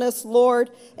mercy on us, Lord,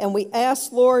 and we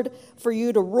ask, Lord, for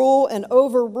you to rule and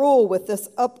overrule with this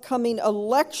upcoming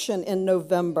election in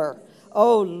November.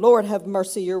 Oh, Lord, have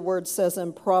mercy. Your word says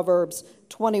in Proverbs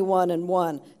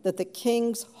 21:1 that the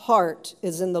king's heart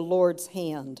is in the Lord's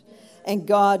hand, and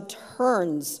God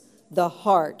turns the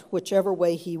heart whichever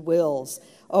way he wills.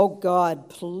 Oh, God,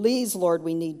 please, Lord,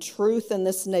 we need truth in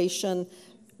this nation.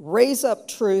 Raise up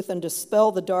truth and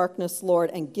dispel the darkness,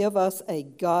 Lord, and give us a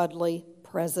godly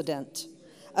president.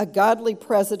 A godly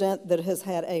president that has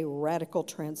had a radical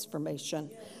transformation,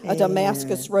 a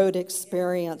Damascus Road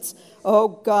experience. Oh,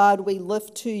 God, we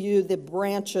lift to you the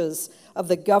branches of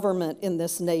the government in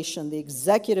this nation, the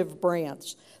executive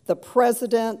branch, the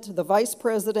president, the vice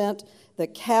president, the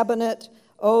cabinet.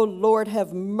 Oh, Lord,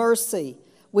 have mercy.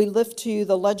 We lift to you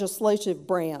the legislative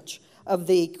branch of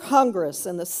the Congress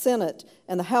and the Senate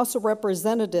and the House of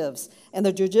Representatives and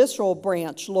the judicial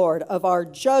branch, Lord, of our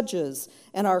judges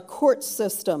and our court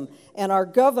system and our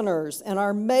governors and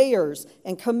our mayors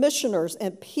and commissioners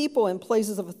and people in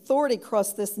places of authority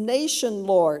across this nation,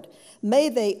 Lord. May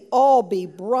they all be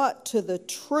brought to the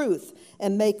truth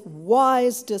and make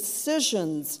wise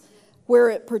decisions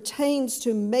where it pertains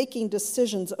to making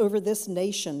decisions over this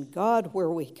nation. God,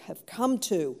 where we have come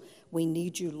to, we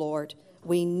need you, Lord.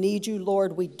 We need you,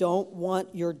 Lord. We don't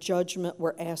want your judgment.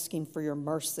 We're asking for your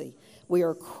mercy. We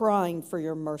are crying for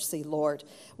your mercy, Lord.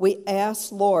 We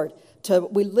ask, Lord,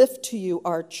 we lift to you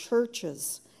our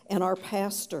churches and our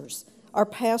pastors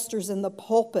in the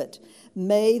pulpit.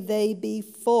 May they be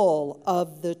full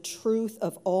of the truth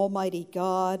of Almighty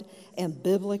God and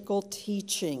biblical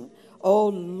teaching. Oh,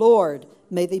 Lord,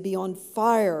 may they be on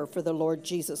fire for the Lord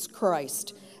Jesus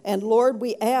Christ. And, Lord,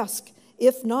 we ask,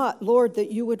 if not, Lord,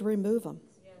 that you would remove them.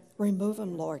 Remove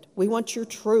them, Lord. We want your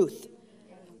truth.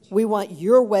 We want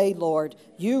your way, Lord.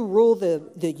 You rule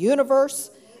the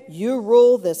universe. You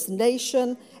rule this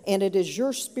nation. And it is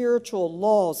your spiritual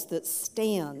laws that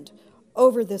stand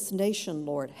over this nation,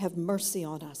 Lord. Have mercy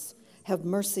on us. Have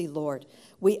mercy, Lord.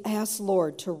 We ask,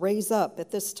 Lord, to raise up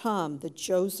at this time the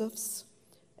Josephs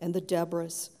and the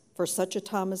Deborahs for such a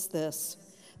time as this,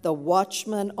 the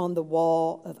watchmen on the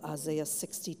wall of Isaiah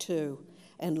 62.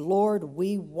 And Lord,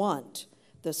 we want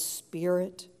the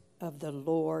Spirit of the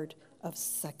Lord of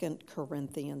 2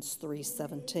 Corinthians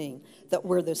 3:17, that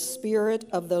where the Spirit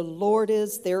of the Lord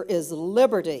is, there is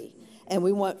liberty. And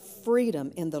we want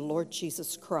freedom in the Lord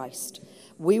Jesus Christ.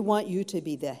 We want you to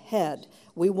be the head.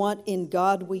 We want in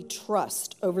God we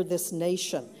trust over this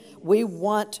nation. We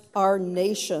want our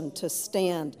nation to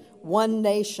stand one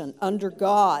nation under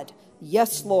God.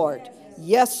 Yes, Lord.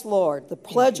 Yes, Lord. The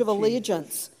Pledge of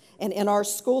Allegiance. And in our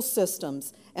school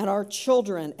systems, and our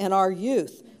children, and our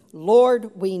youth.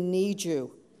 Lord, we need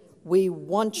you. We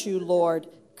want you, Lord.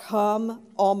 Come,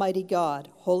 Almighty God,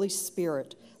 Holy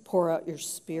Spirit, pour out your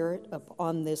Spirit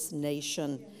upon this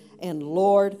nation. And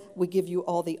Lord, we give you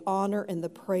all the honor and the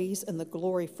praise and the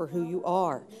glory for who you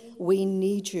are. We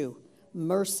need you.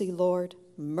 Mercy, Lord,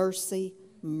 mercy,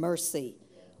 mercy.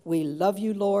 We love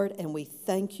you, Lord, and we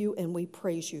thank you and we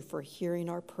praise you for hearing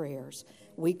our prayers.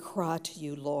 We cry to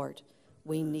you, Lord.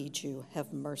 We need you.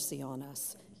 Have mercy on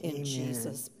us. In Amen.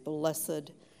 Jesus'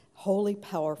 blessed, holy,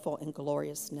 powerful, and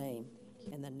glorious name.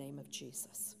 In the name of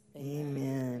Jesus.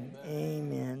 Amen.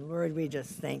 Amen. Lord, we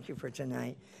just thank you for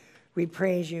tonight. We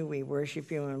praise you, we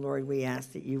worship you, and Lord, we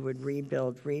ask that you would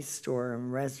rebuild, restore,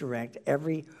 and resurrect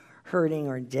every hurting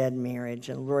or dead marriage.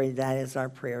 And Lord, that is our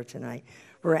prayer tonight.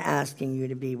 We're asking you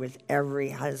to be with every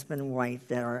husband and wife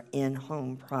that are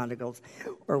in-home prodigals,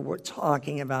 or we're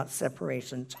talking about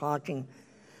separation, talking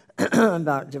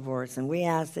about divorce. And we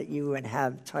ask that you would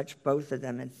have touched both of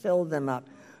them and fill them up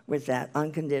with that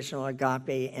unconditional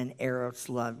agape and eros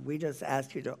love. We just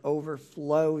ask you to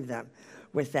overflow them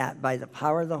with that by the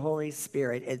power of the Holy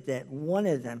Spirit, that one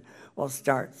of them will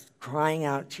start crying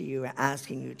out to you,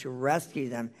 asking you to rescue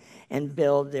them and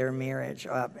build their marriage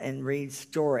up and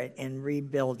restore it and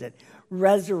rebuild it,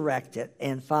 resurrect it,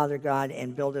 and Father God,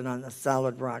 and build it on the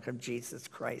solid rock of Jesus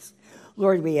Christ.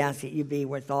 Lord, we ask that you be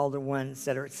with all the ones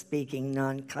that are speaking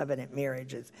non-covenant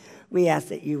marriages. We ask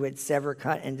that you would sever,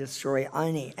 cut, and destroy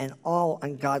any and all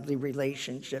ungodly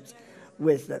relationships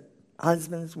with the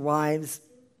husbands, wives,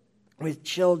 with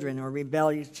children or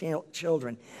rebellious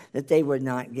children, that they would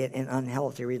not get in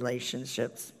unhealthy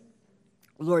relationships.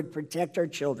 Lord, protect our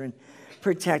children,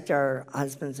 protect our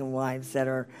husbands and wives that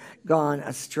are gone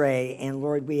astray. And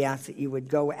Lord, we ask that you would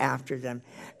go after them,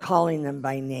 calling them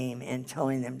by name and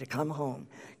telling them to come home.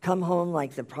 Come home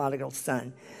like the prodigal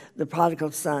son. The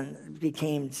prodigal son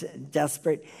became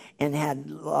desperate and had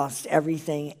lost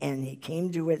everything, and he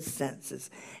came to his senses.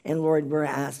 And Lord, we're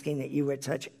asking that you would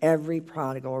touch every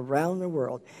prodigal around the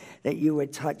world, that you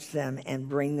would touch them and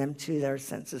bring them to their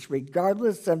senses,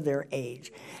 regardless of their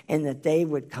age, and that they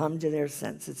would come to their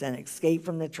senses and escape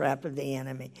from the trap of the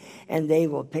enemy. And they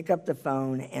will pick up the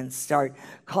phone and start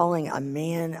calling a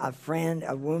man, a friend,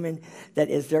 a woman that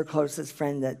is their closest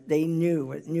friend that they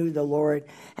knew the Lord,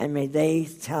 and may they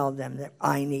tell them that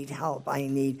I need help. I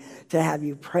need to have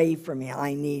you pray for me.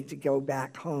 I need to go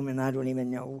back home, and I don't even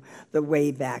know the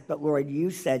way back. But Lord, you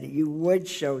said that you would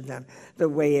show them the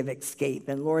way of escape.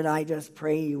 And Lord, I just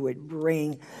pray you would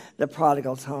bring the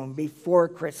prodigals home before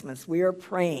Christmas. We are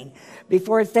praying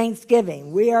before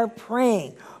Thanksgiving. We are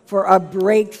praying for a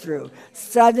breakthrough,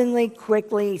 suddenly,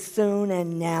 quickly, soon,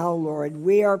 and now, Lord.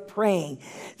 We are praying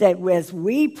that as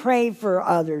we pray for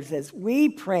others, as we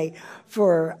pray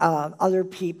for other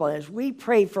people, as we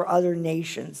pray for other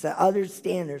nations, the other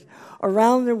standards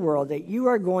around the world, that you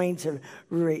are going to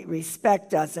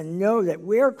respect us and know that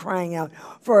we're crying out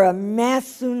for a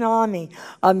mass tsunami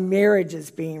of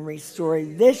marriages being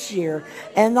restored this year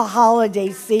and the holiday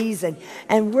season.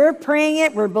 And we're praying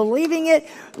it, we're believing it.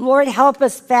 Lord, help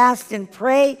us fast and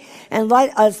pray, and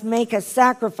let us make a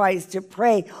sacrifice to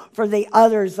pray for the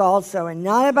others also. And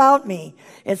not about me,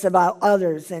 it's about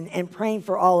others, and praying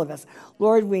for all of us.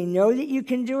 Lord, we know that you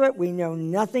can do it. We know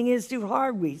nothing is too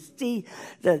hard. We see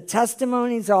the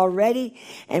testimonies already,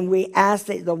 and we ask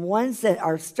that the ones that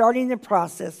are starting the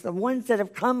process, the ones that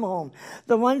have come home,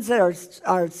 the ones that are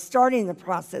starting the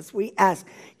process, we ask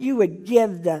you would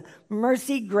give the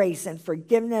mercy, grace, and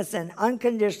forgiveness and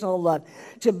unconditional love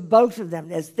to both of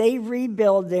them as they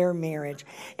rebuild their marriage.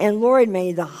 And Lord,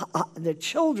 may the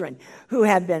children who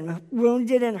have been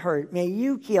wounded and hurt, may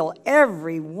you heal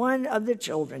every one of the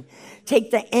children. Take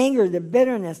the anger, the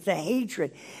bitterness, the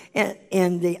hatred,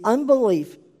 and the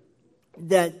unbelief,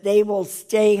 that they will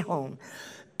stay home.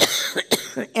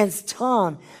 As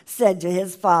Tom said to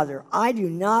his father, I do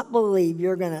not believe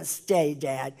you're going to stay,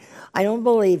 Dad. I don't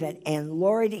believe it. And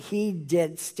Lord, he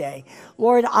did stay.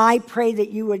 Lord, I pray that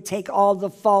you would take all the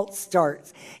false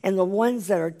starts and the ones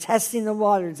that are testing the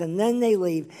waters and then they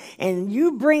leave, and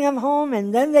you bring them home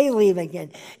and then they leave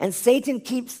again. And Satan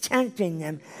keeps tempting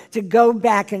them to go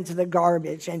back into the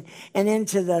garbage and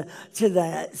into the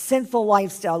sinful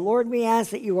lifestyle. Lord, we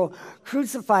ask that you will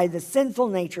crucify the sinful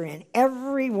nature in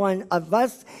every one of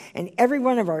us and every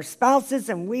one of our spouses,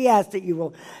 and we ask that you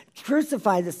will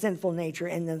crucify the sinful nature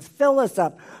and then fill us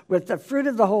up with the fruit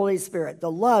of the Holy Spirit, the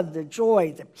love, the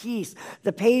joy, the peace,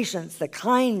 the patience, the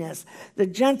kindness, the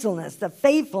gentleness, the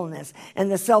faithfulness, and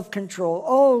the self-control.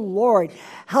 Oh, Lord,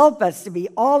 help us to be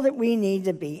all that we need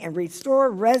to be and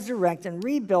restore, resurrect, and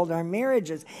rebuild our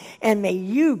marriages. And may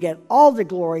you get all the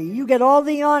glory, you get all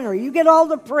the honor, you get all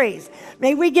the praise.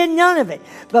 May we get none of it,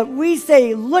 but we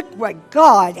say, look what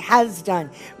God has done.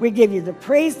 We give you the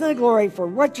praise and the glory for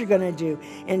what you're going to do.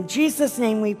 In Jesus'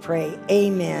 name we pray.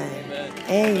 Amen. Amen.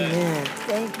 Amen.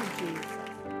 Thank you, Jesus.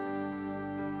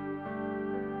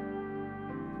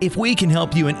 If we can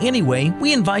help you in any way,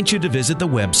 we invite you to visit the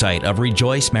website of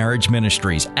Rejoice Marriage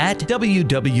Ministries at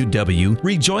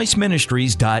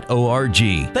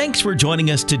www.rejoiceministries.org. Thanks for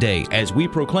joining us today as we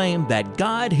proclaim that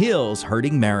God heals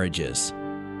hurting marriages.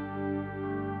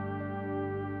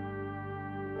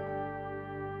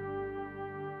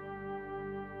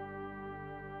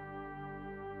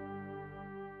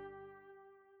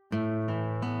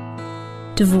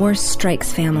 Divorce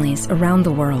strikes families around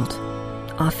the world,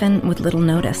 often with little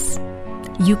notice.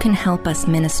 You can help us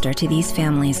minister to these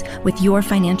families with your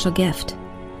financial gift.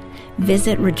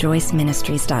 Visit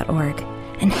rejoiceministries.org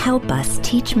and help us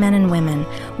teach men and women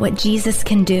what Jesus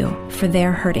can do for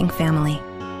their hurting family.